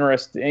seem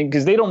interested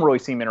because they don't really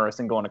seem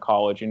interested in going to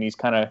college, and he's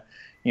kind of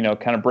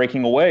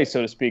breaking away,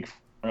 so to speak,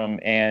 him,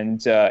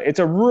 and it's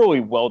a really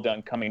well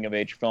done coming of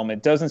age film.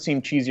 It doesn't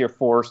seem cheesy or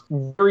forced.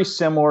 Very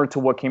similar to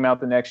what came out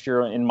the next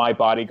year in My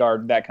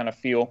Bodyguard, that kind of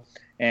feel.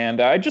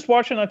 And I just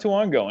watched it not too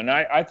long ago, and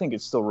I think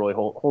it still really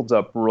holds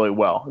up really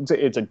well.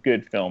 It's a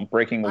good film,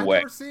 Breaking Away.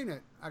 I've never seen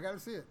it. I got to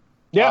see it.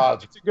 Yeah,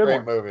 it's a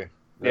great movie.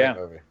 Great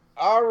movie.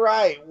 All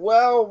right.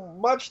 Well,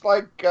 much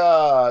like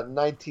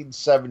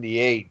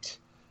 1978,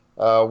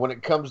 when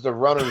it comes to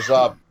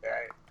runners-up,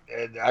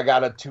 I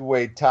got a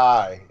two-way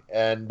tie,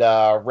 and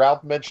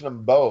Ralph mentioned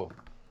them both,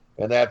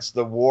 and that's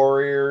The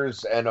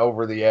Warriors and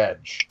Over the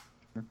Edge.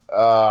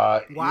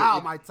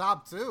 Wow, my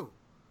top two.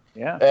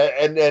 Yeah,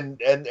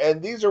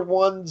 and these are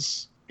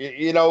ones,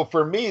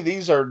 for me,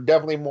 these are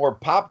definitely more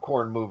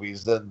popcorn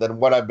movies than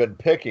what I've been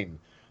picking.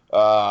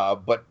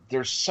 But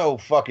they're so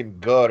fucking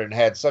good and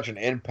had such an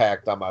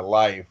impact on my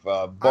life.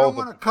 I don't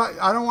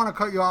want to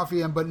cut you off,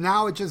 Ian, but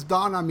now it just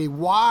dawned on me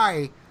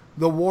why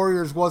The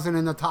Warriors wasn't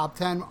in the top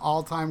 10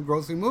 all-time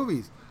grossing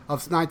movies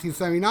of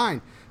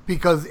 1979.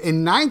 Because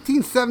in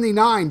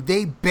 1979,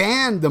 they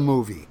banned the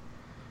movie.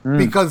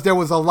 Because there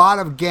was a lot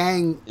of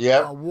gang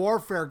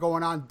warfare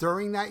going on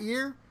during that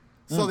year.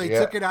 So they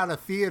took it out of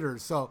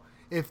theaters. So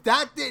if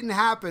that didn't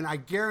happen, I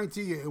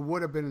guarantee you it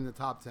would have been in the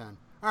top 10.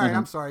 All right,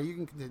 I'm sorry. You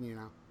can continue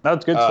now.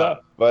 That's good stuff.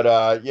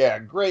 But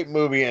great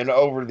movie and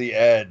Over the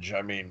Edge.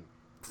 I mean,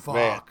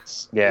 fuck.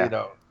 Man,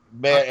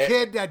 a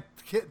kid that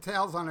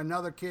tells on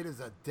another kid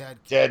is a dead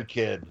kid. Dead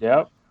kid.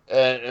 Yep.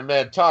 And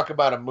man, talk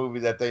about a movie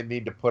that they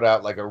need to put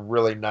out like a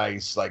really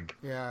nice,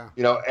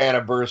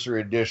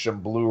 anniversary edition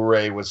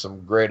Blu-ray with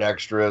some great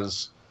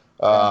extras,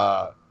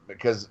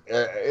 because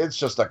it's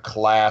just a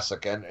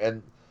classic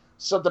and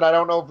something I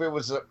don't know if it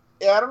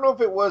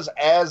was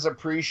as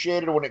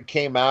appreciated when it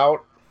came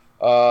out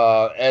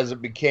as it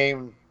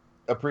became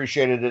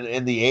appreciated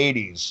in the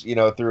 80s,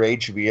 through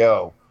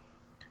HBO,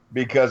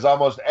 because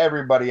almost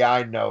everybody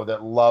I know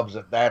that loves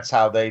it, that's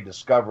how they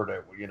discovered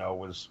it,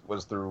 was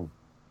through.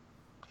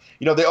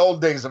 The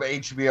old days of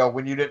HBO,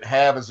 when you didn't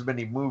have as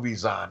many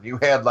movies on, you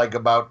had like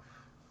about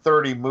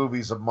 30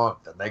 movies a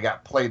month, and they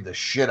got played the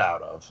shit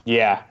out of.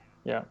 Yeah.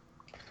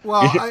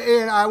 Well,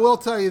 and I will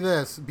tell you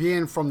this,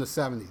 being from the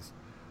 70s,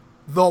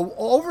 the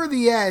Over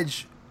the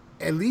Edge,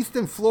 at least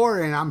in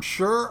Florida, and I'm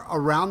sure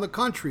around the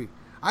country,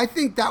 I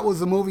think that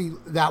was a movie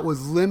that was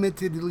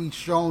limitedly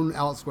shown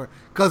elsewhere.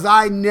 Because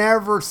I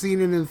never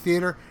seen it in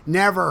theater,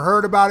 never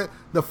heard about it.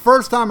 The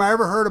first time I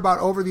ever heard about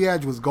Over the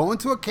Edge was going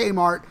to a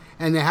Kmart,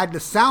 and they had the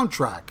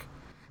soundtrack.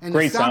 And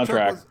Great the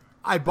soundtrack.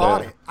 I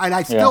bought it. And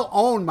I still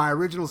own my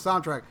original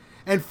soundtrack.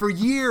 And for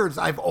years,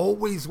 I've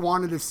always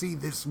wanted to see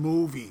this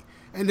movie.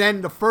 And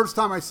then the first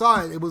time I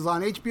saw it, it was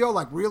on HBO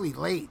like really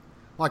late.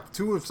 Like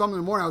 2 or something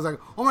in the morning. I was like,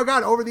 oh my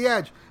God, Over the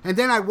Edge. And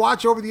then I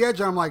watch Over the Edge,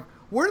 and I'm like,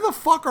 where the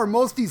fuck are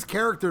most of these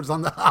characters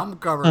on the album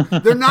cover?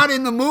 They're not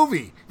in the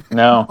movie.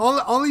 No.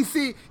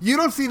 You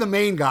don't see the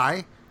main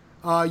guy.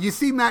 You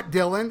see Matt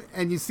Dillon,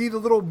 and you see the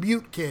little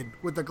mute kid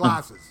with the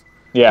glasses.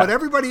 Yeah. But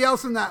everybody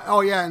else in that,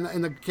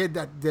 and the kid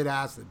that did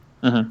acid.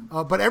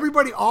 Mm-hmm. But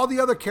all the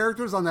other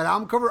characters on that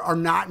album cover are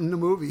not in the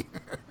movie.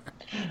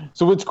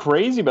 So what's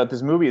crazy about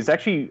this movie is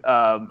actually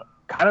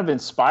kind of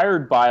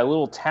inspired by a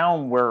little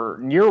town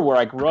near where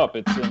I grew up.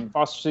 It's in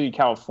Foster City,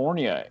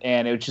 California,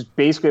 and it was just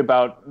basically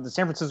about the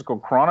San Francisco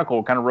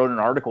Chronicle kind of wrote an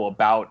article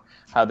about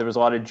how there was a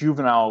lot of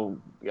juvenile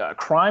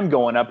crime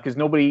going up because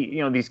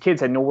nobody, these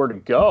kids had nowhere to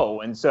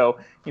go. And so,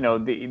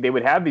 they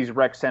would have these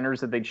rec centers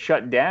that they'd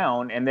shut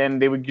down, and then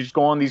they would just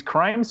go on these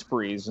crime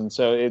sprees. And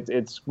so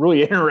it's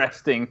really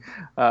interesting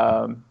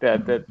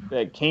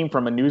that came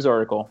from a news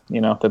article,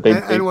 that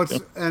they. And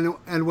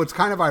what's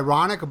kind of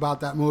ironic about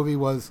that movie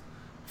was,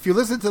 if you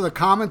listen to the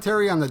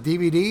commentary on the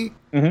DVD,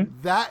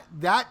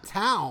 that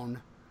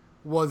town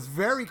was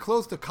very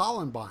close to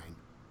Columbine,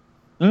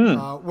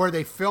 where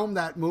they filmed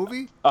that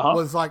movie.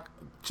 Was like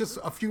just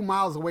a few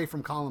miles away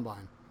from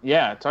Columbine.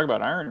 Yeah, talk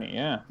about irony.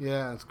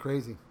 Yeah, it's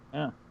crazy.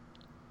 Yeah,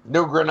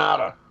 New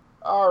Granada.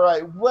 All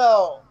right,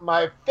 well,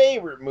 my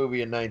favorite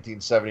movie in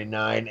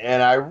 1979,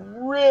 and I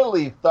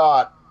really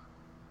thought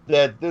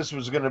that this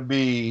was going to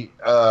be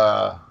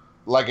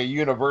like a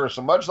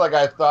universal, much like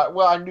I thought.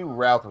 Well, I knew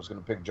Ralph was going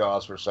to pick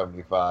Jaws for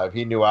 75.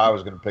 He knew I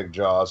was going to pick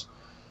Jaws,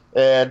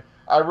 and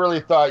I really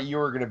thought you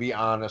were going to be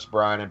honest,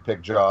 Brian, and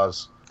pick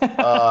Jaws.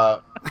 I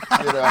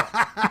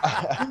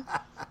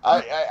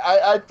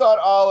thought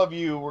all of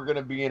you were going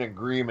to be in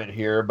agreement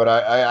here, but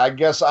I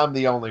guess I'm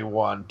the only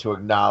one to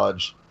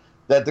acknowledge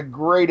that the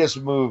greatest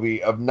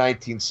movie of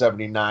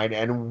 1979,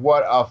 and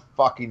what a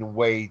fucking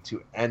way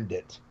to end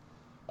it.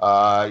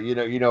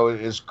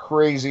 As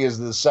crazy as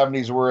the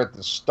 70s were at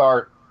the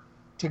start,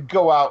 to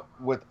go out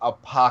with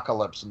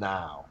Apocalypse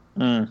Now.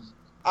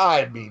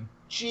 I mean,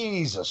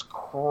 Jesus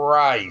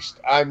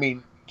Christ. I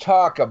mean,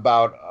 talk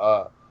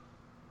about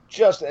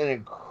just an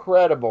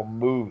incredible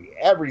movie.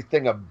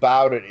 Everything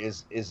about it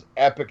is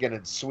epic and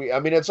it's sweet. I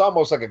mean, it's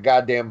almost like a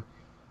goddamn,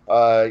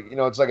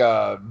 it's like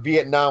a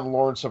Vietnam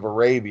Lawrence of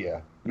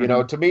Arabia.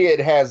 To me,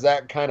 it has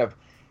that kind of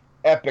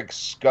epic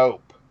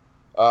scope.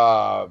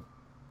 But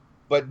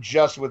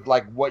just with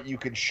like what you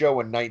could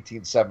show in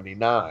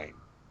 1979.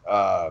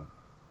 But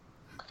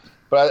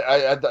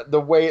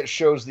the way it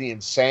shows the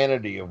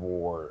insanity of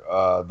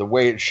war, the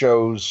way it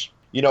shows,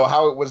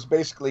 how it was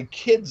basically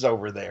kids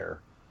over there,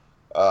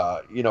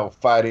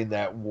 fighting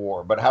that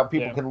war, but how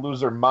people can lose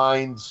their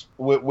minds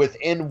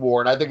within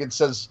war. And I think it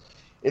says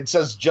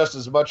just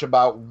as much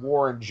about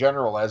war in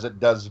general as it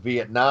does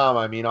Vietnam.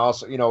 I mean,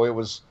 also, it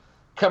was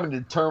coming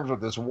to terms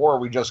with this war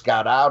we just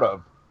got out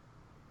of.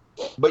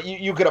 But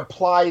you could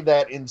apply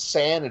that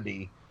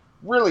insanity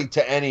really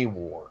to any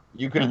war.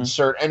 You could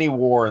insert any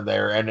war in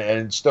there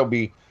and still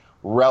be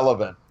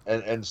relevant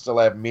and still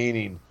have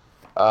meaning.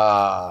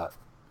 And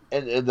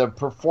the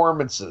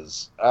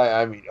performances,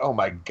 I mean, oh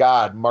my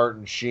God,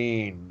 Martin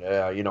Sheen,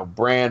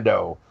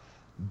 Brando,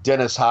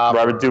 Dennis Hopper.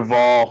 Robert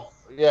Duvall.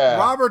 Yeah.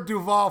 Robert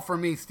Duvall, for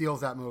me,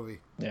 steals that movie.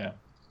 Yeah.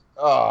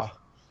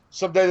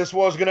 Someday this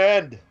war's going to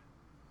end.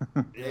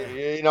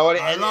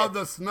 I love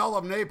the smell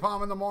of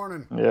napalm in the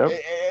morning.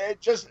 Yeah.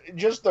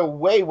 Just the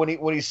way when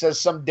he says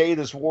someday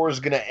this war is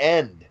going to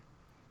end,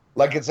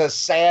 like it's a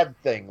sad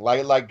thing,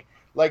 like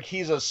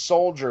he's a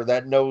soldier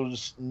that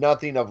knows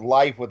nothing of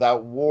life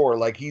without war.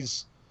 Like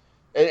he's,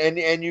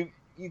 and you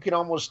can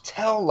almost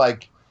tell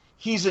like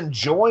he's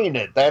enjoying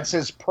it. That's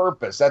his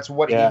purpose. That's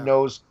what he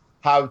knows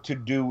how to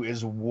do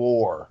is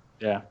war.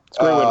 Yeah, it's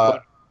a great way to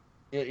put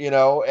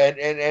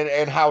it.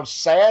 And how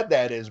sad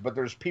that is, but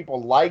there's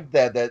people like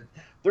that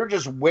they're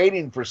just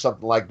waiting for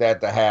something like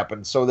that to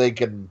happen so they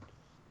can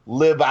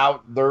live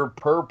out their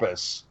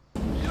purpose.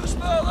 You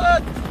smell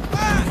that?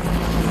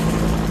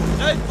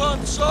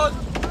 Napalm, son.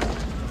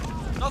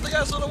 Nothing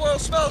else in the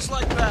world smells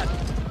like that.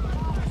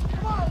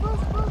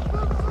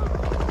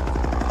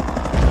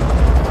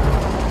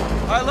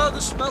 I love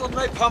the smell of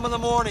napalm in the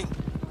morning.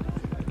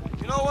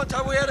 You know, one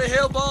time we had a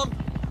hail bomb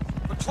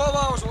for 12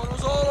 hours. When it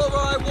was all over,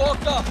 I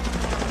walked up.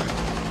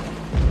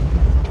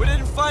 We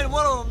didn't find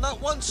one of them,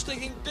 not one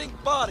stinking dink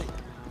body.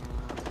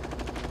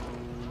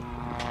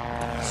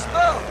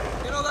 Smell,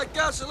 that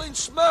gasoline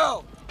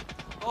smell.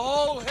 The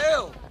whole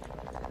hill.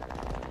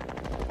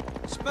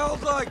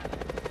 Smelled like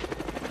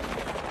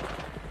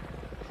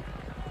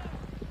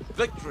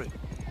victory.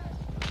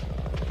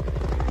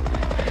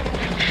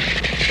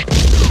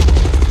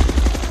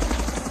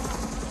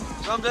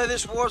 Someday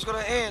this war's gonna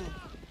end.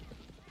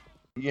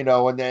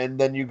 And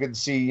then you can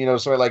see,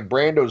 sort of like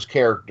Brando's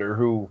character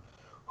who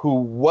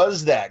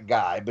was that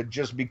guy, but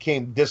just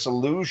became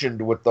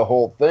disillusioned with the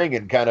whole thing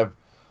and kind of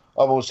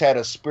almost had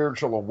a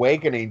spiritual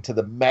awakening to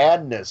the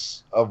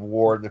madness of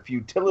war and the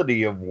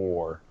futility of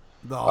war.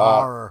 The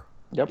horror.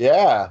 Yep.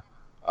 Yeah.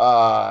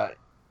 And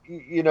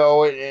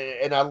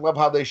I love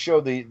how they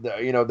show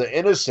the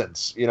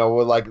innocence,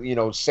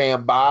 with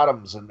Sam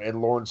Bottoms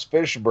and Lawrence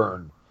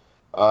Fishburne,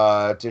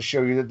 to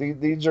show you that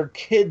these are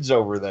kids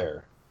over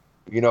there,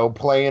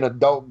 playing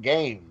adult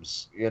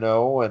games,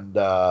 and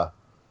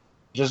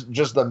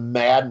just the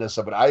madness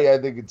of it. I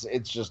think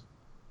it's just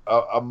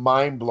a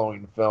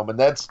mind-blowing film, and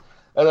that's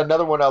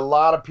another one. There's a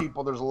lot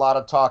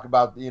of talk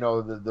about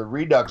the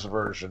Redux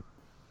version,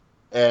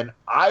 and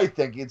I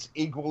think it's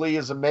equally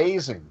as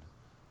amazing.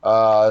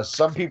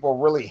 Some people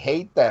really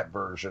hate that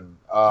version.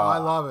 I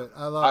love it.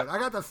 I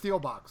got the steel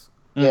box.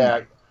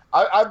 Yeah,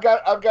 I've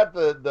got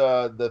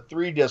the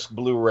 3-disc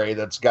Blu-ray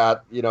that's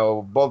got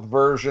both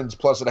versions.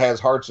 Plus, it has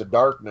Hearts of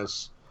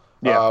Darkness.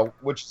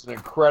 Which is an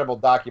incredible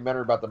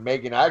documentary about the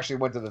making. I actually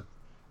went to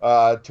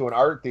an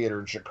art theater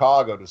in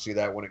Chicago to see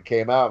that when it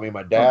came out. Me and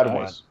my dad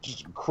went.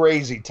 Just a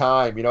crazy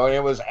time, and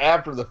it was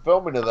after the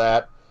filming of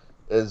that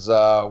is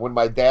when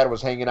my dad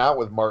was hanging out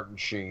with Martin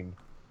Sheen,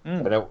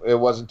 and it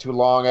wasn't too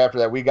long after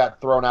that we got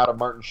thrown out of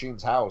Martin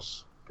Sheen's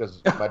house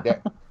because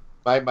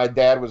my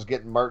dad was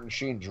getting Martin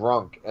Sheen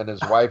drunk, and his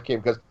wife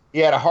came because he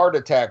had a heart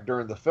attack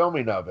during the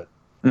filming of it,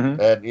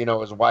 and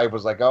his wife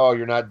was like, "Oh,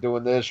 you're not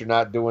doing this, you're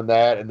not doing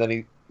that," and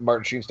then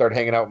Martin Sheen started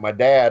hanging out with my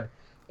dad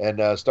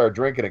and started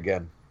drinking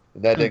again.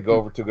 And that didn't go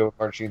over too good with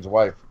Martin Sheen's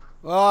wife.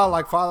 Oh,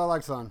 like father,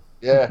 like son.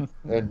 Yeah,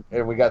 and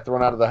we got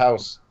thrown out of the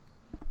house.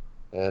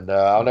 And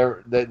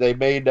they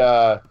made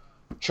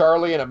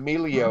Charlie and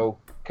Emilio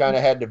kind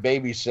of had to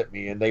babysit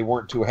me, and they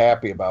weren't too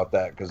happy about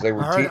that because they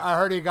were. I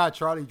heard he got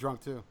Charlie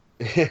drunk too.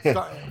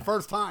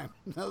 First time.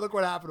 Look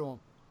what happened to him.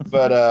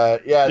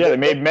 But they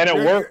made Men at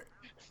Work.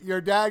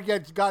 Your dad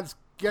gets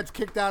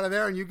kicked out of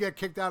there, and you get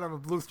kicked out of a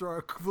Blue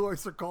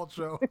Oyster Cult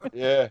show.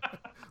 Yeah,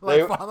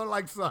 father,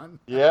 like son.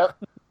 Yep.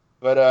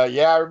 But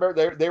I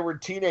remember they were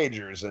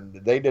teenagers, and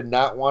they did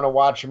not want to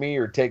watch me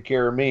or take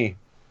care of me.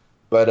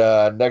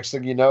 But next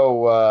thing you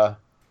know,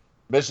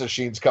 Mrs.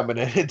 Sheen's coming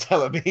in and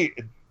telling me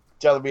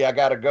I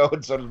gotta go,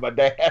 and so does my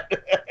dad.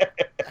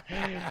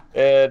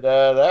 And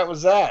that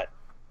was that.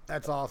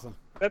 That's awesome.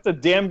 That's a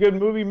damn good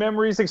movie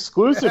memories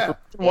exclusive for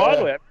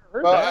Wadley. I've never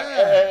heard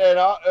that.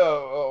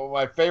 And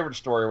my favorite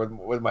story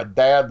with my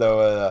dad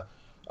though.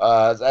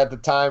 At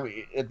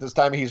this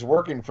time he's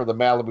working for the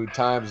Malibu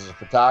Times as a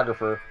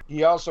photographer.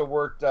 He also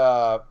worked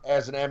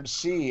as an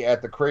MC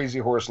at the Crazy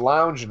Horse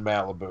Lounge in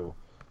Malibu,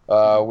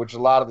 which a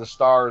lot of the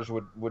stars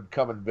would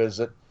come and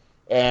visit.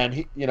 And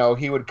he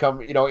would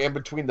come, in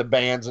between the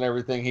bands and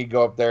everything, he'd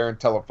go up there and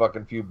tell a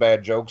fucking few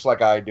bad jokes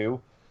like I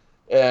do.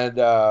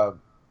 And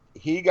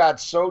he got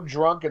so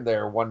drunk in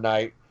there one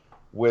night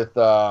with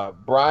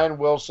Brian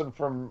Wilson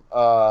from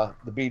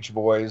the Beach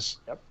Boys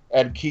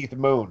and Keith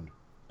Moon.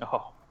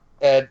 Oh.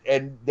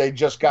 And they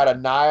just got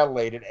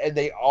annihilated, and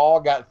they all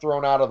got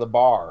thrown out of the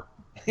bar.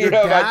 Your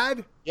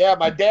dad?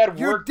 My dad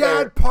worked there.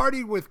 Your dad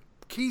partied with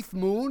Keith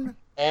Moon?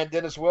 And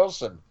Dennis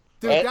Wilson.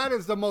 Dude, that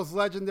is the most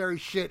legendary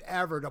shit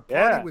ever. To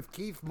party with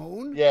Keith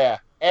Moon? Yeah.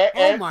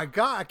 Oh, my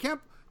God. I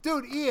can't...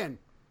 Dude, Ian,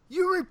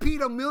 you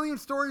repeat a million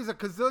stories a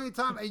gazillion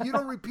times, and you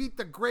don't repeat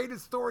the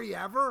greatest story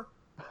ever?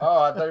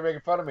 Oh, I thought you were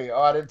making fun of me.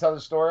 Oh, I didn't tell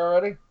the story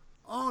already?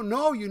 Oh,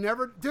 no, you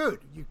never... Dude,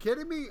 you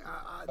kidding me?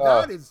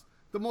 That is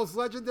the most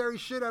legendary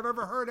shit I've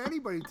ever heard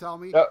anybody tell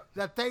me,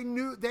 that they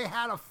knew they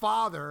had a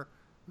father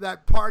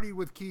that partied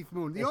with Keith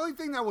Moon. The only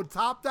thing that would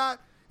top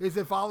that is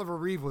if Oliver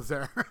Reeve was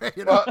there.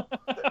 You know?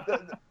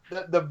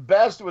 The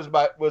best was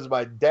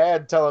my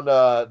dad telling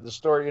the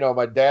story. You know,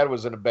 my dad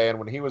was in a band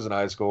when he was in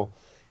high school,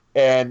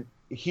 and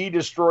he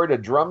destroyed a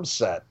drum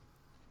set.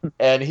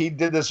 And he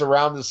did this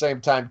around the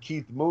same time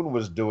Keith Moon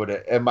was doing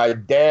it, and my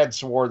dad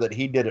swore that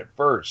he did it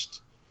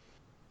first.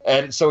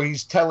 And so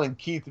he's telling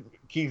Keith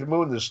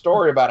Moon the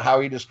story about how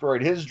he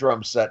destroyed his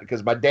drum set,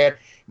 because my dad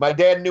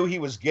knew he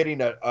was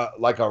getting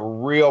a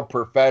real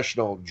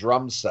professional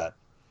drum set,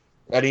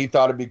 and he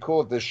thought it'd be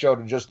cool at this show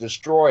to just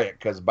destroy it,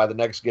 because by the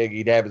next gig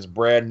he'd have his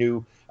brand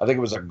new, I think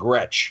it was a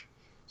Gretsch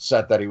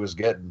set that he was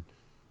getting.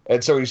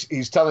 And so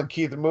he's telling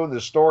Keith Moon the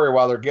story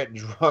while they're getting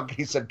drunk.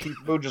 He said Keith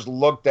Moon just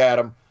looked at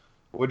him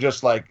with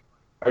just like,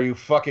 "Are you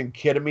fucking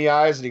kidding me?"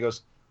 eyes, and he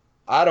goes,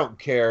 "I don't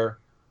care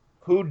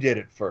who did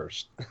it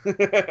first."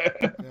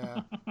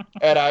 Yeah.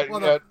 And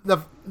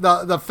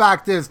the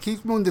fact is,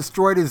 Keith Moon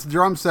destroyed his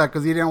drum set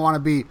because he didn't want to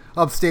be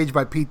upstaged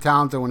by Pete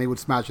Townsend when he would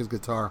smash his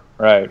guitar.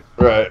 Right.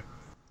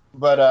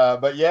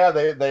 But yeah,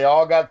 they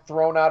all got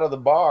thrown out of the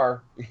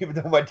bar. Even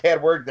though my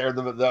dad worked there,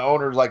 the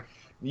owner's like,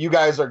 "You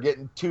guys are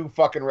getting too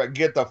fucking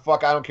get the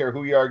fuck. I don't care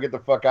who you are. Get the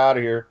fuck out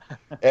of here."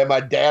 And my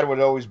dad would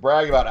always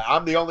brag about it.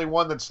 "I'm the only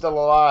one that's still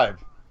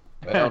alive."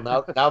 Well,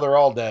 now they're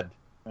all dead.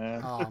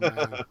 Yeah. Oh,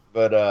 man.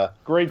 But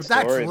great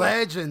story. That's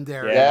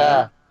legendary.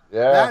 Yeah.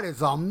 That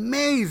is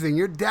amazing.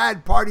 Your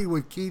dad partied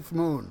with Keith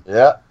Moon.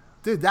 Yeah.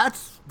 Dude,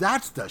 that's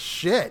the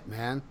shit,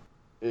 man.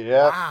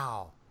 Yeah.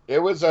 Wow. It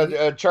was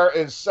a chart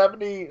in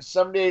 78,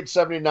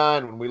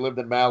 79 when we lived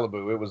in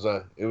Malibu.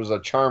 It was a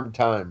charmed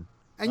time.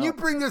 And you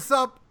bring this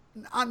up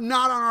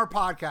not on our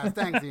podcast.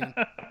 Thanks, Ian.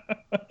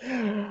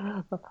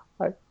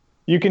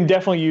 You can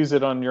definitely use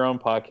it on your own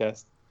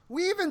podcast.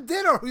 We even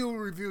did a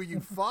review, you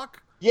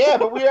fuck. Yeah,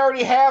 but we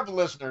already have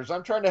listeners.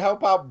 I'm trying to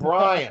help out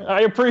Brian.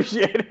 I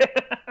appreciate it.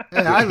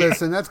 Hey, I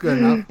listen. That's good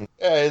enough.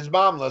 Yeah, his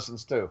mom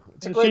listens too.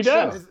 It's a great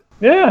show.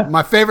 Yeah.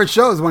 My favorite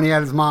show is when he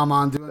had his mom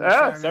on doing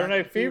the Saturday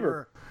Night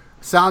Fever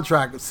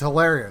soundtrack. It's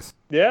hilarious.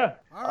 Yeah.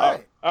 All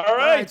right. All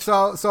right.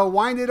 So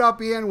wind it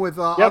up, Ian, with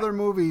other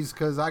movies,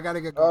 because I got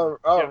to get going.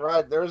 All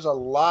right. There's a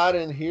lot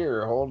in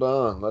here. Hold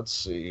on. Let's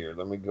see here.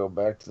 Let me go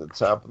back to the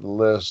top of the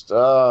list.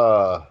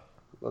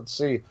 Let's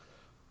see.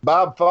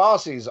 Bob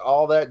Fosse's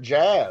All That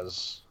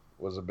Jazz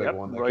was a big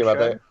one that came out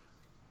there.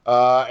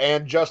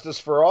 And Justice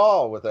for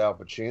All with Al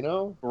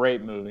Pacino.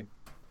 Great movie.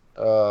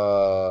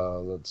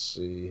 Let's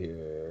see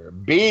here.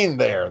 Being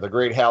There, the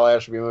great Hal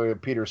Ashby movie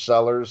with Peter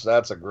Sellers.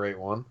 That's a great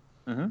one.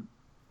 Mm-hmm.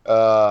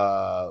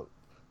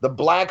 The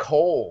Black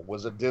Hole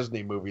was a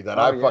Disney movie that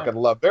I fucking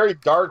love. Very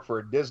dark for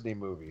a Disney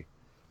movie.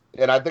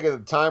 And I think at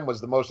the time was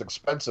the most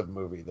expensive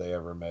movie they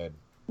ever made.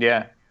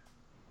 Yeah.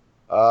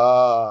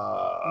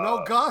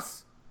 No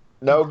Gus?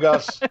 No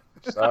Gus.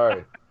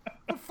 Sorry.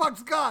 Who the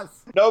fuck's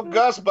Gus? No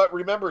Gus, but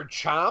remember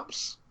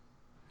Chomps?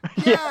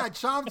 Yeah,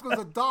 Chomps was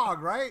a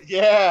dog, right?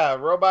 Yeah,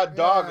 Robot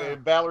Dog.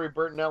 And Valerie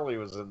Bertinelli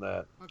was in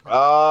that.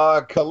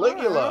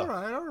 Caligula.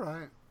 All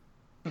right.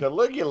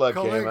 Caligula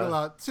came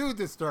out. Too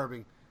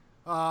disturbing.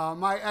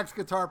 My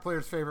ex-guitar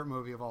player's favorite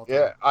movie of all time.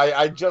 Yeah,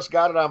 I just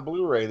got it on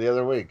Blu-ray the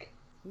other week.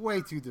 Way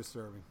too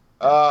disturbing.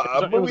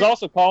 It was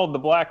also called The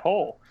Black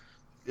Hole.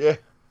 Yeah.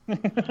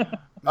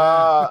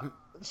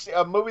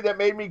 A movie that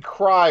made me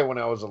cry when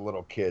I was a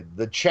little kid,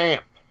 The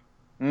Champ.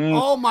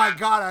 Oh my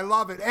God, I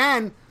love it.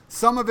 And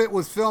some of it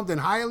was filmed in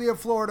Hialeah,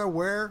 Florida,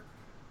 where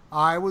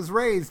I was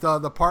raised.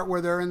 The part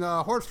where they're in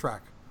the horse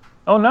track.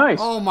 Oh, nice.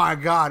 Oh my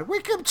God,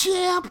 wake up,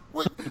 champ!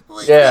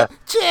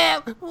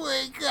 Champ,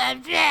 wake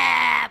up,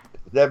 champ!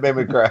 That made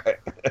me cry.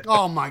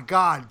 Oh my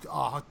God,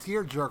 a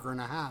tearjerker and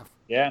a half.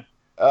 Yeah.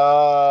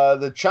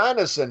 The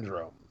China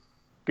Syndrome.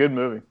 Good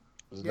movie.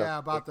 Yeah,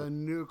 about the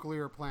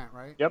nuclear plant,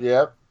 right?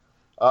 Yep.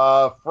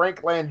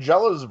 Frank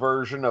Langella's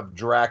version of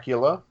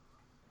Dracula.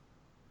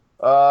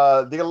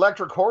 The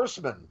Electric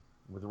Horseman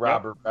with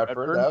Robert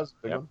Redford. That was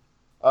a big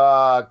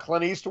one.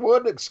 Clint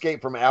Eastwood,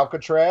 Escape from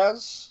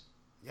Alcatraz.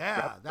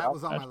 Yeah, that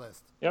was on my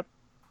list. Yep.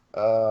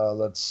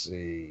 Let's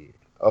see.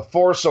 A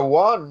Force of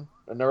One,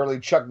 an early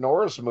Chuck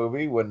Norris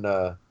movie. When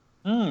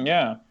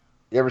yeah.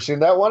 You ever seen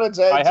that one?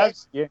 I have.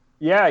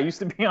 Yeah, it used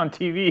to be on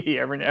TV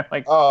every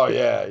night. Oh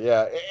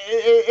yeah.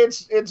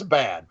 It's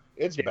bad.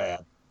 It's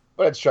bad,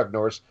 but it's Chuck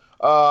Norris.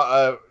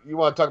 You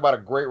want to talk about a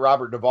great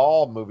Robert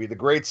Duvall movie, The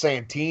Great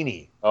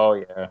Santini. Oh,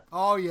 yeah.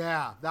 Oh,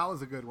 yeah. That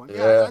was a good one.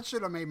 Yeah, that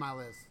should have made my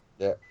list.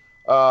 Yeah.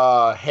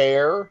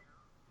 Hair.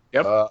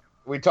 Yep.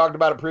 We talked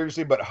about it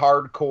previously, but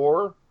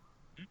Hardcore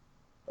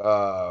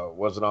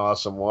was an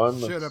awesome one.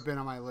 Should have been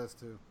on my list,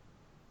 too.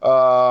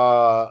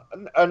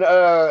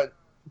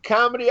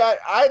 Comedy,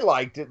 I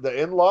liked it.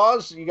 The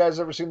In-Laws. You guys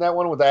ever seen that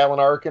one with Alan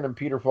Arkin and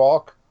Peter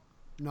Falk?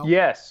 No.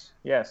 Yes.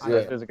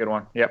 That is a good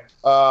one. Yep.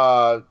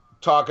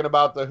 Talking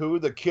about The Who,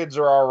 The Kids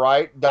Are All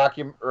Right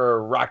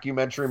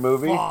rockumentary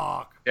movie.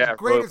 Fuck. Yeah, the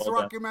greatest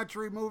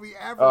rockumentary movie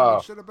ever.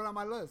 It should have been on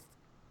my list.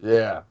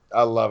 Yeah,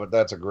 I love it.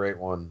 That's a great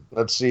one.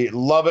 Let's see.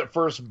 Love at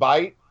First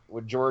Bite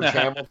with George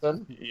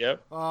Hamilton.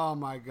 Yep. Oh,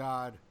 my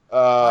God.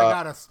 I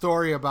got a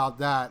story about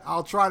that.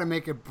 I'll try to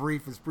make it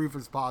brief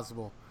as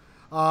possible.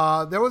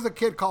 There was a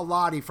kid called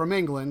Lottie from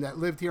England that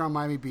lived here on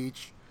Miami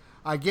Beach.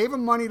 I gave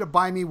him money to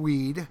buy me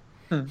weed.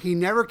 He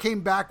never came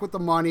back with the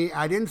money.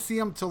 I didn't see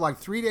him till like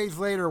 3 days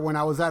later when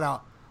I was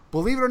at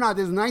believe it or not,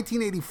 this is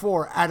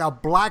 1984, at a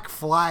Black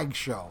Flag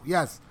show.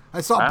 Yes, I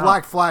saw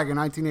Black Flag in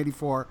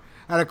 1984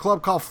 at a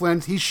club called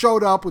Flynn's. He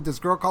showed up with this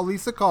girl called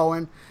Lisa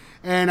Cohen,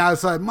 and I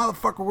was like,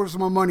 motherfucker, where's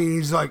my money? And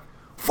he's like,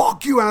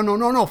 fuck you. And I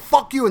don't know, no,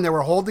 fuck you. And they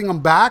were holding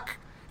him back.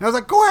 And I was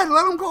like, go ahead,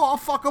 let him go. I'll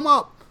fuck him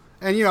up.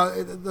 And,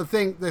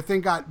 the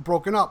thing got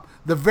broken up.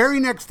 The very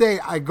next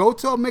day, I go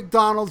to a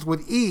McDonald's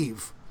with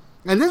Eve.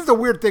 And this is the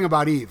weird thing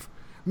about Eve.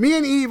 Me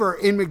and Eve are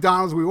in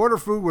McDonald's. We order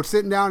food. We're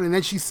sitting down. And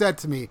then she said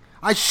to me,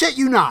 I shit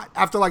you not,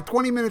 after like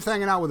 20 minutes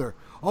hanging out with her,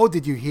 oh,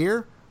 did you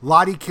hear?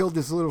 Lottie killed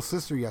his little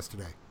sister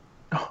yesterday.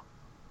 I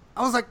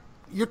was like,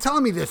 you're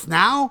telling me this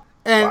now?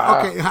 And,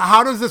 okay,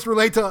 how does this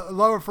relate to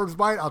Love at First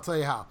Bite? I'll tell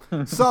you how.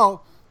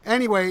 So,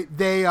 anyway,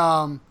 they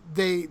got him.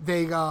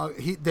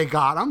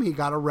 He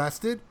got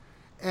arrested.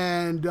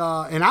 And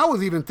I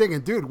was even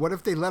thinking, dude, what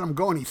if they let him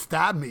go and he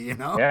stabbed me,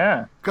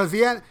 Yeah. Because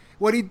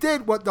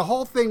what the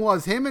whole thing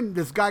was, him and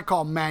this guy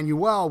called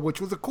Manuel,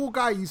 which was a cool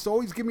guy. He used to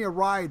always give me a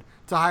ride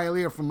to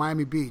Hialeah from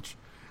Miami Beach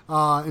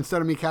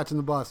instead of me catching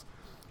the bus.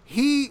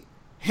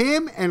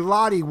 Him and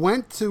Lottie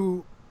went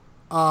to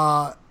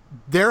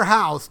their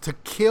house to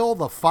kill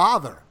the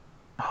father.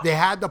 They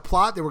had the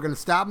plot. They were going to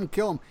stab him,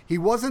 kill him. He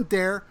wasn't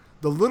there.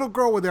 The little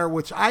girl was there,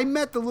 which I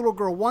met the little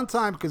girl one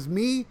time because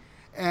me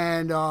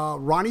and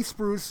Ronnie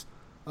Spruce,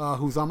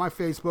 who's on my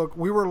Facebook,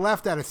 we were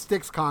left at a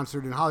Styx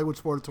concert in Hollywood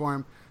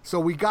Sportatorium. So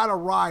we got a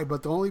ride,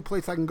 but the only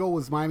place I can go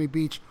was Miami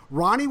Beach.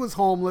 Ronnie was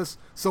homeless,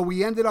 so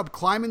we ended up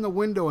climbing the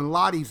window in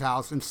Lottie's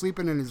house and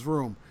sleeping in his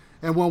room.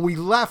 And when we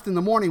left in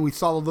the morning, we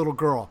saw the little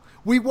girl.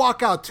 We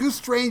walk out, two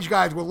strange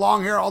guys with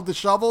long hair all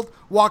disheveled,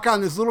 walk out,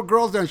 and this little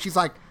girl's there, and she's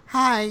like,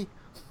 hi.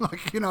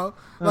 Like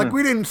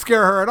we didn't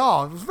scare her at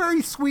all. It was a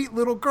very sweet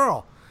little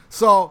girl.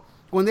 So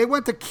when they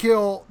went to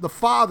kill the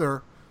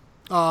father,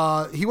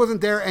 he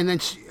wasn't there, and then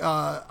she,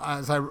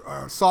 as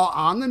I saw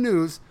on the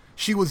news,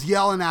 she was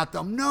yelling at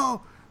them,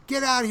 no,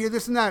 get out of here,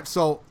 this and that.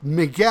 So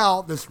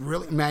Manuel, this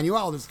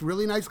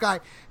really nice guy,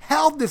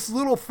 held this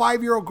little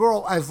 5-year-old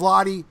girl as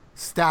Lottie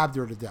stabbed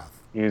her to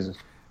death. Jesus.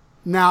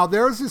 Now,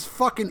 there's this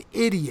fucking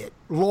idiot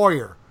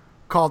lawyer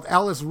called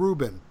Ellis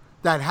Rubin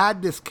that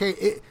had this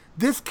case.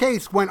 This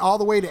case went all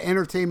the way to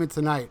Entertainment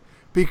Tonight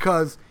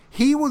because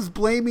he was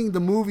blaming the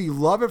movie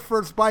Love at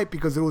First Bite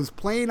because it was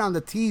playing on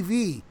the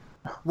TV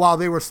while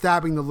they were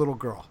stabbing the little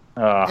girl.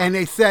 And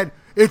they said,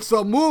 it's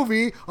a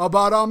movie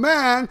about a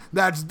man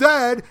that's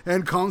dead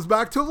and comes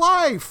back to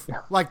life.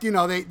 Like,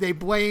 they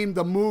blamed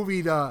the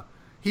movie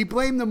he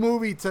blamed the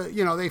movie to,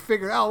 they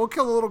figured, we'll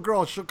kill the little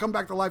girl. She'll come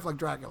back to life like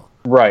Dracula.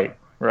 Right.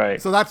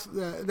 So that's,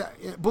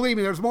 believe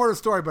me, there's more to the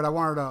story, but I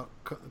wanted to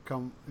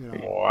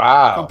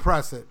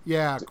compress it.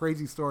 Yeah,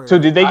 crazy story. So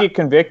did they get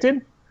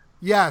convicted?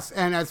 Yes,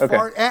 and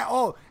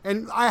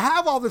and I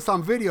have all this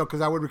on video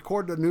because I would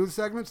record the news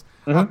segments.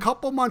 Mm-hmm. A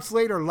couple months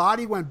later,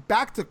 Lottie went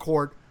back to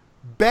court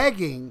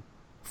begging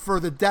for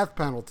the death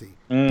penalty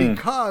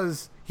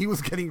because he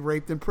was getting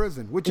raped in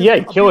prison. Which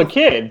is kill a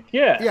kid.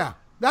 Yeah.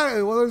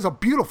 There's a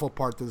beautiful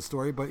part to the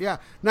story, but yeah,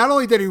 not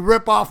only did he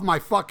rip off my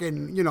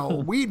fucking,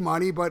 weed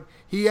money, but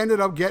he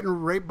ended up getting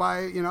raped by,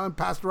 and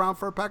passed around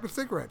for a pack of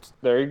cigarettes.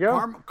 There you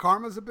go.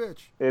 Karma's a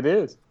bitch. It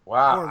is.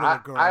 Wow.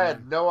 I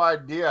had no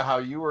idea how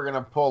you were going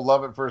to pull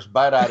Love at First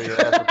Bite out of your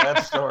ass with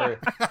that story,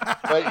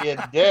 but you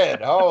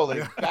did.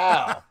 Holy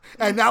cow.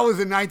 And that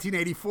was in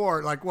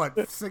 1984, like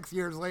what, 6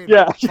 years later?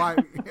 Yeah. 5,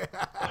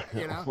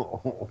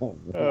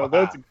 Oh,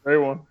 that's a great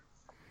one.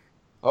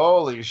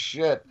 Holy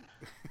shit.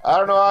 I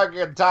don't know how I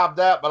can top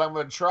that, but I'm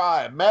going to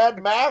try.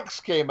 Mad Max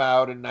came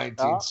out in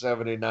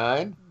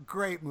 1979.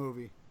 Great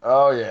movie.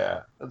 Oh,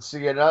 yeah. Let's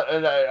see.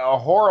 A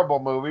horrible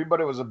movie, but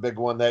it was a big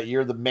one that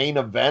year. The Main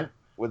Event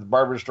with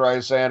Barbra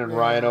Streisand and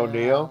Ryan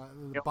O'Neal.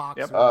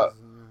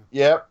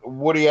 Yep.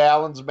 Woody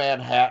Allen's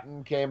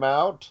Manhattan came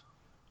out.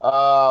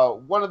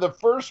 One of the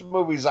first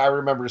movies I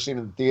remember seeing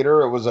in the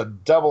theater, it was a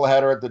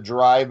doubleheader at the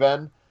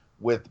drive-in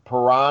with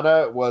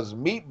Piranha. It was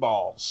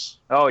Meatballs.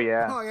 Oh,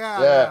 yeah. Oh,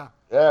 yeah.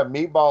 Yeah,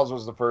 Meatballs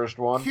was the first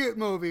one. Cute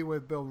movie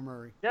with Bill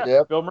Murray. Yeah,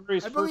 yep. Bill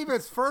Murray's I believe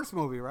it's first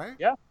movie, right?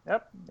 Yeah,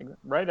 yep.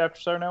 Right after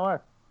Saturday Night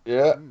Live.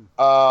 Yeah.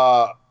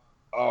 A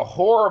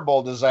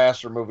horrible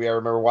disaster movie I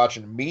remember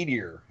watching,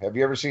 Meteor. Have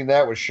you ever seen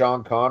that with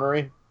Sean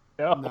Connery?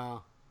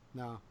 No.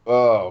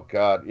 Oh,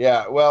 God.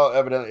 Yeah, well,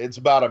 evidently, it's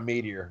about a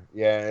meteor.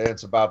 Yeah,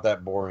 it's about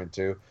that boring,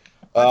 too.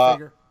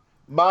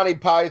 Monty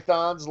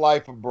Python's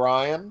Life of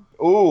Brian.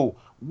 Ooh,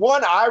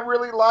 one I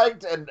really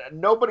liked, and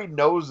nobody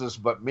knows this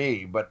but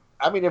me, but,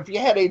 I mean, if you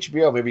had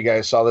HBO, maybe you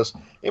guys saw this.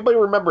 Anybody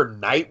remember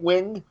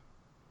Nightwing?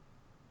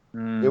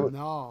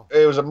 No.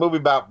 It was a movie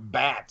about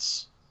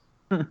bats.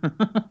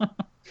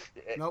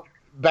 Nope.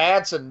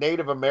 Bats and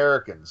Native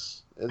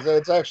Americans.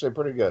 It's actually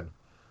pretty good.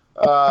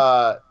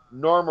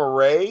 Norma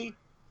Ray.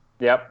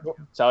 Yep.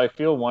 Sally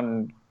Field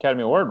won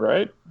Academy Award,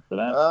 right, for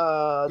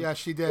that? Yeah,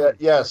 she did.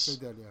 Yes. She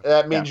did, yeah.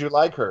 That means you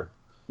like her.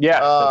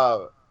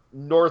 Yeah.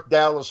 North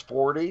Dallas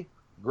 40.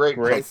 Great.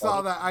 I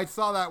saw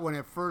that when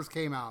it first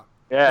came out.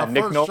 Yeah,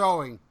 the first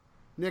showing.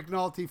 Nick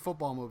Nolte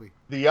football movie.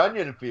 The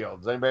Onion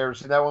Fields. Anybody ever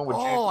seen that one? With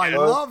I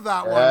love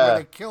that one where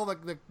they kill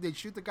they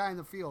shoot the guy in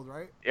the field,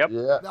 right? Yep.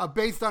 Yeah.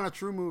 Based on a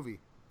true movie,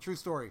 true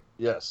story.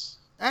 Yes.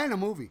 And a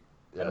movie.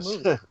 Yes.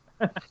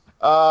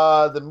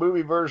 The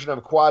movie version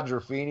of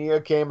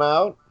Quadrophenia came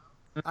out.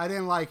 I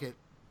didn't like it.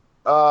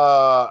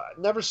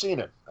 Never seen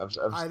it.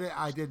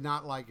 I did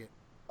not like it.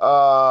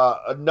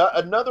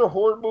 Another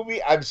horror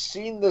movie. I've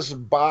seen this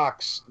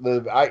box.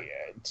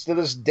 To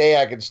this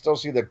day, I can still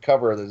see the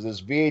cover of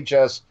this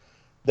VHS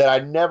that I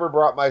never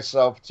brought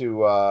myself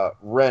to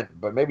rent,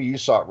 but maybe you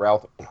saw it,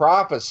 Ralph.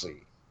 Prophecy.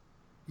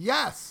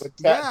 Yes. With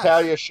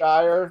Talia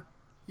Shire.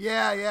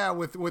 Yeah.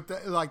 With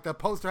the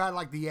poster had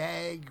like the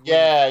egg.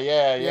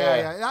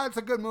 Yeah. That's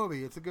a good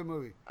movie. It's a good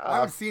movie. I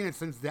haven't seen it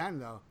since then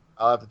though.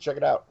 I'll have to check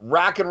it out.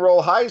 Rock and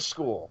Roll High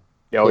School.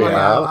 Oh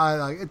yeah. I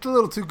like it's a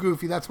little too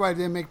goofy. That's why I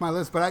didn't make my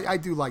list, but I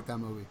do like that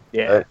movie.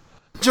 Yeah.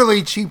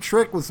 Actually, Cheap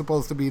Trick was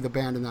supposed to be the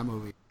band in that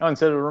movie. Oh,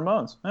 instead of the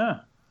Ramones. Yeah.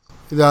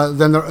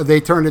 Then they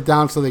turned it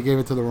down, so they gave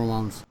it to the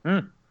Ramones.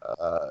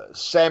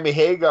 Sammy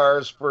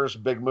Hagar's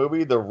first big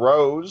movie, The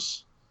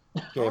Rose,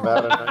 came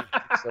out in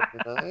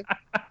 1979.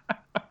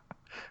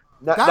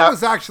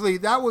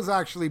 That was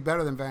actually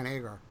better than Van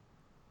Hagar.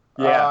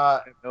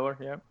 Yeah. Miller.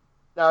 Yep.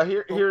 Now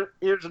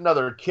here's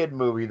another kid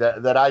movie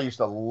that I used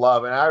to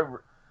love, and I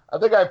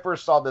think I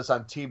first saw this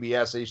on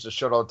TBS. They used to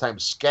show it all the time.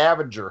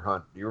 Scavenger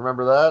Hunt. Do you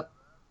remember that?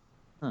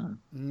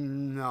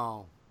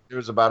 No. It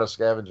was about a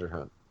scavenger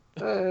hunt.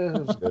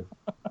 It was good.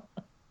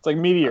 It's like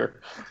Meteor.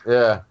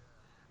 Yeah.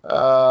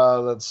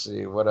 Let's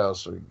see what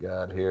else we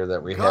got here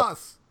that we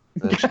Gus.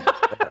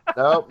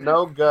 have.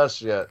 No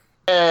Gus yet.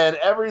 And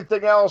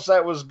everything else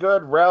that was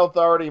good, Ralph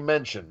already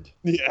mentioned.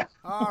 Yeah.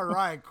 All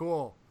right,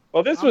 cool.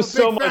 Well, this was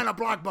so much. I'm a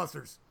big fan of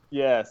blockbusters.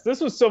 Yes, this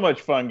was so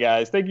much fun,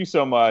 guys. Thank you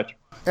so much.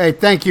 Hey,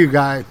 thank you,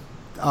 guy.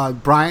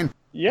 Brian.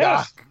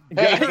 Yes.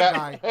 Hey,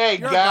 guy. Hey,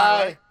 You're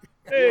guy. right?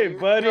 Hey,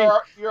 buddy.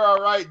 You're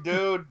all right,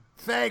 dude.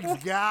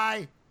 Thanks,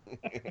 guy.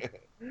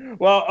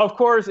 Well, of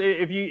course,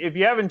 if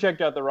you haven't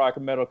checked out the Rock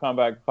and Metal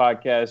Combat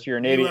Podcast, you're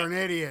an idiot. You're an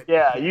idiot.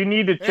 Yeah, you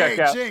need to check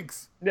out. Hey,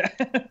 Jinx.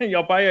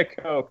 You'll buy a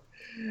Coke.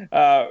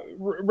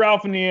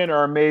 Ralph and Ian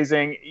are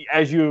amazing.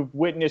 As you've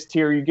witnessed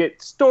here, you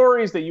get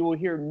stories that you will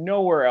hear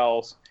nowhere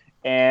else.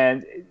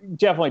 And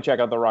definitely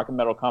check out the Rock and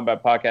Metal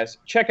Combat Podcast.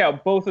 Check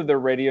out both of their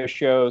radio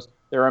shows.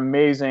 They're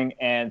amazing.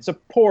 And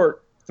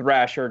support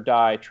Thrash or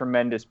Die.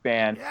 Tremendous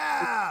band.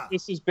 Yeah.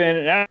 This has been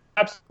an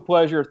absolute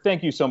pleasure.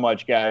 Thank you so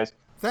much, guys.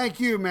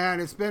 Thank you, man.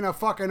 It's been a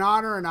fucking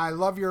honor, and I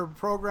love your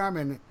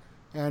program,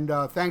 and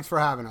thanks for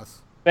having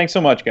us. Thanks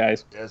so much,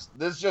 guys. Yes,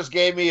 this just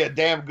gave me a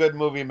damn good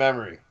movie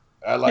memory.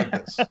 I like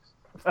this.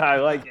 I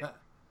like it.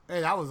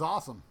 Hey, that was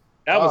awesome.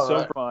 That was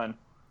so fun.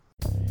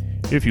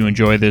 If you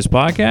enjoy this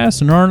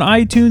podcast and are an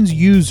iTunes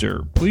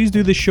user, please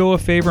do the show a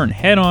favor and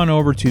head on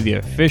over to the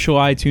official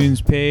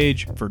iTunes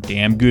page for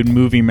Damn Good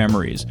Movie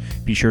Memories.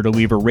 Be sure to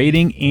leave a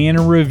rating and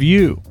a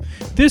review.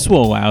 This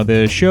will allow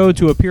the show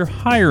to appear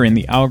higher in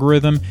the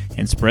algorithm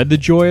and spread the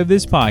joy of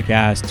this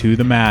podcast to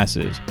the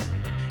masses.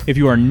 If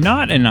you are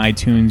not an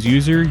iTunes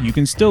user, you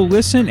can still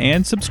listen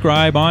and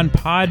subscribe on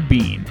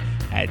Podbean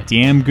at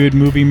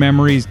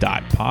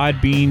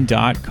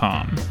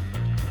damngoodmoviememories.podbean.com.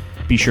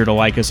 Be sure to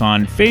like us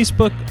on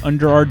Facebook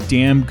under our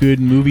Damn Good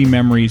Movie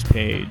Memories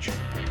page.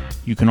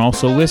 You can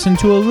also listen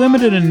to a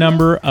limited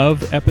number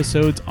of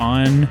episodes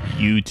on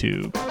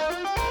YouTube.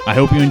 I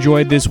hope you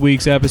enjoyed this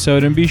week's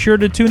episode, and be sure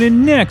to tune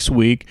in next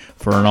week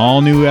for an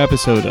all-new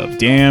episode of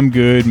Damn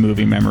Good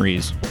Movie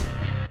Memories.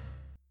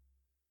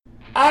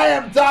 I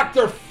am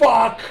Dr.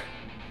 Fuck.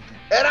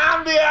 And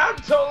I'm the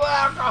Absolute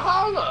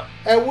Alcoholic.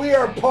 And we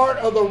are part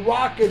of the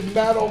Rock and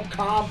Metal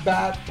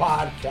Combat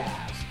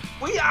Podcast.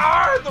 We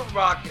are the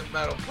Rock and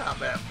Metal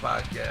Combat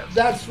Podcast.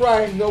 That's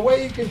right. And the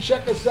way you can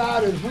check us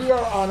out is we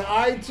are on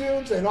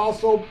iTunes and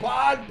also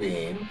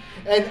Podbean.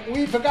 And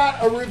we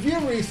forgot a review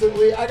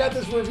recently. I got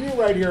this review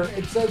right here.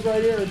 It says,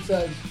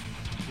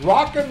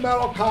 Rock and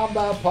Metal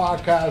Combat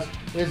Podcast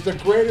is the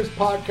greatest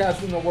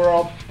podcast in the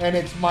world, and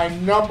it's my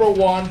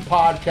 #1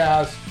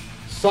 podcast,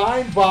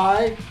 signed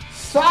by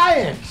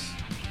Science.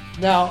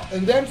 Now,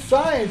 and then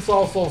Science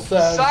also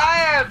said...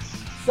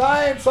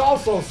 Science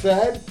also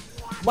said...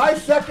 My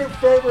second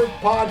favorite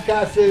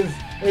podcast is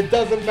It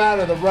Doesn't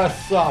Matter, the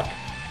rest suck.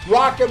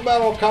 Rock and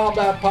Metal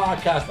Combat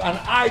Podcast on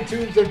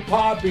iTunes and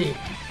Podbean.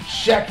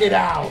 Check it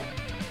out.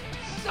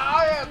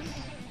 Science!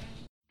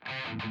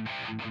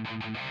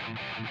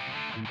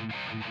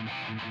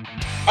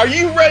 Are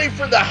you ready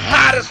for the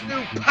hottest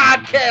new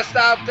podcast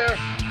out there?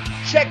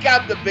 Check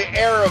out the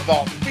Vieira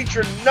Vault,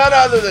 featuring none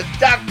other than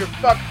Dr.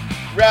 Fuck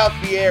Ralph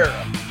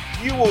Vieira.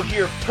 You will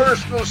hear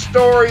personal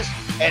stories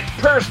and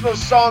personal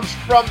songs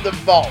from the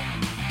vault.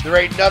 There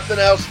ain't nothing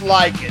else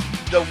like it.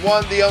 The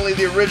one, the only,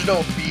 the original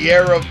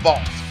Vieira Vault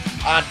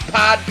on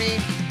Podbean,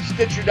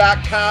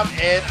 Stitcher.com,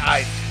 and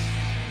iTunes.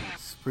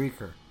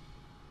 Spreaker.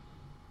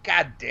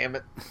 God damn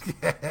it.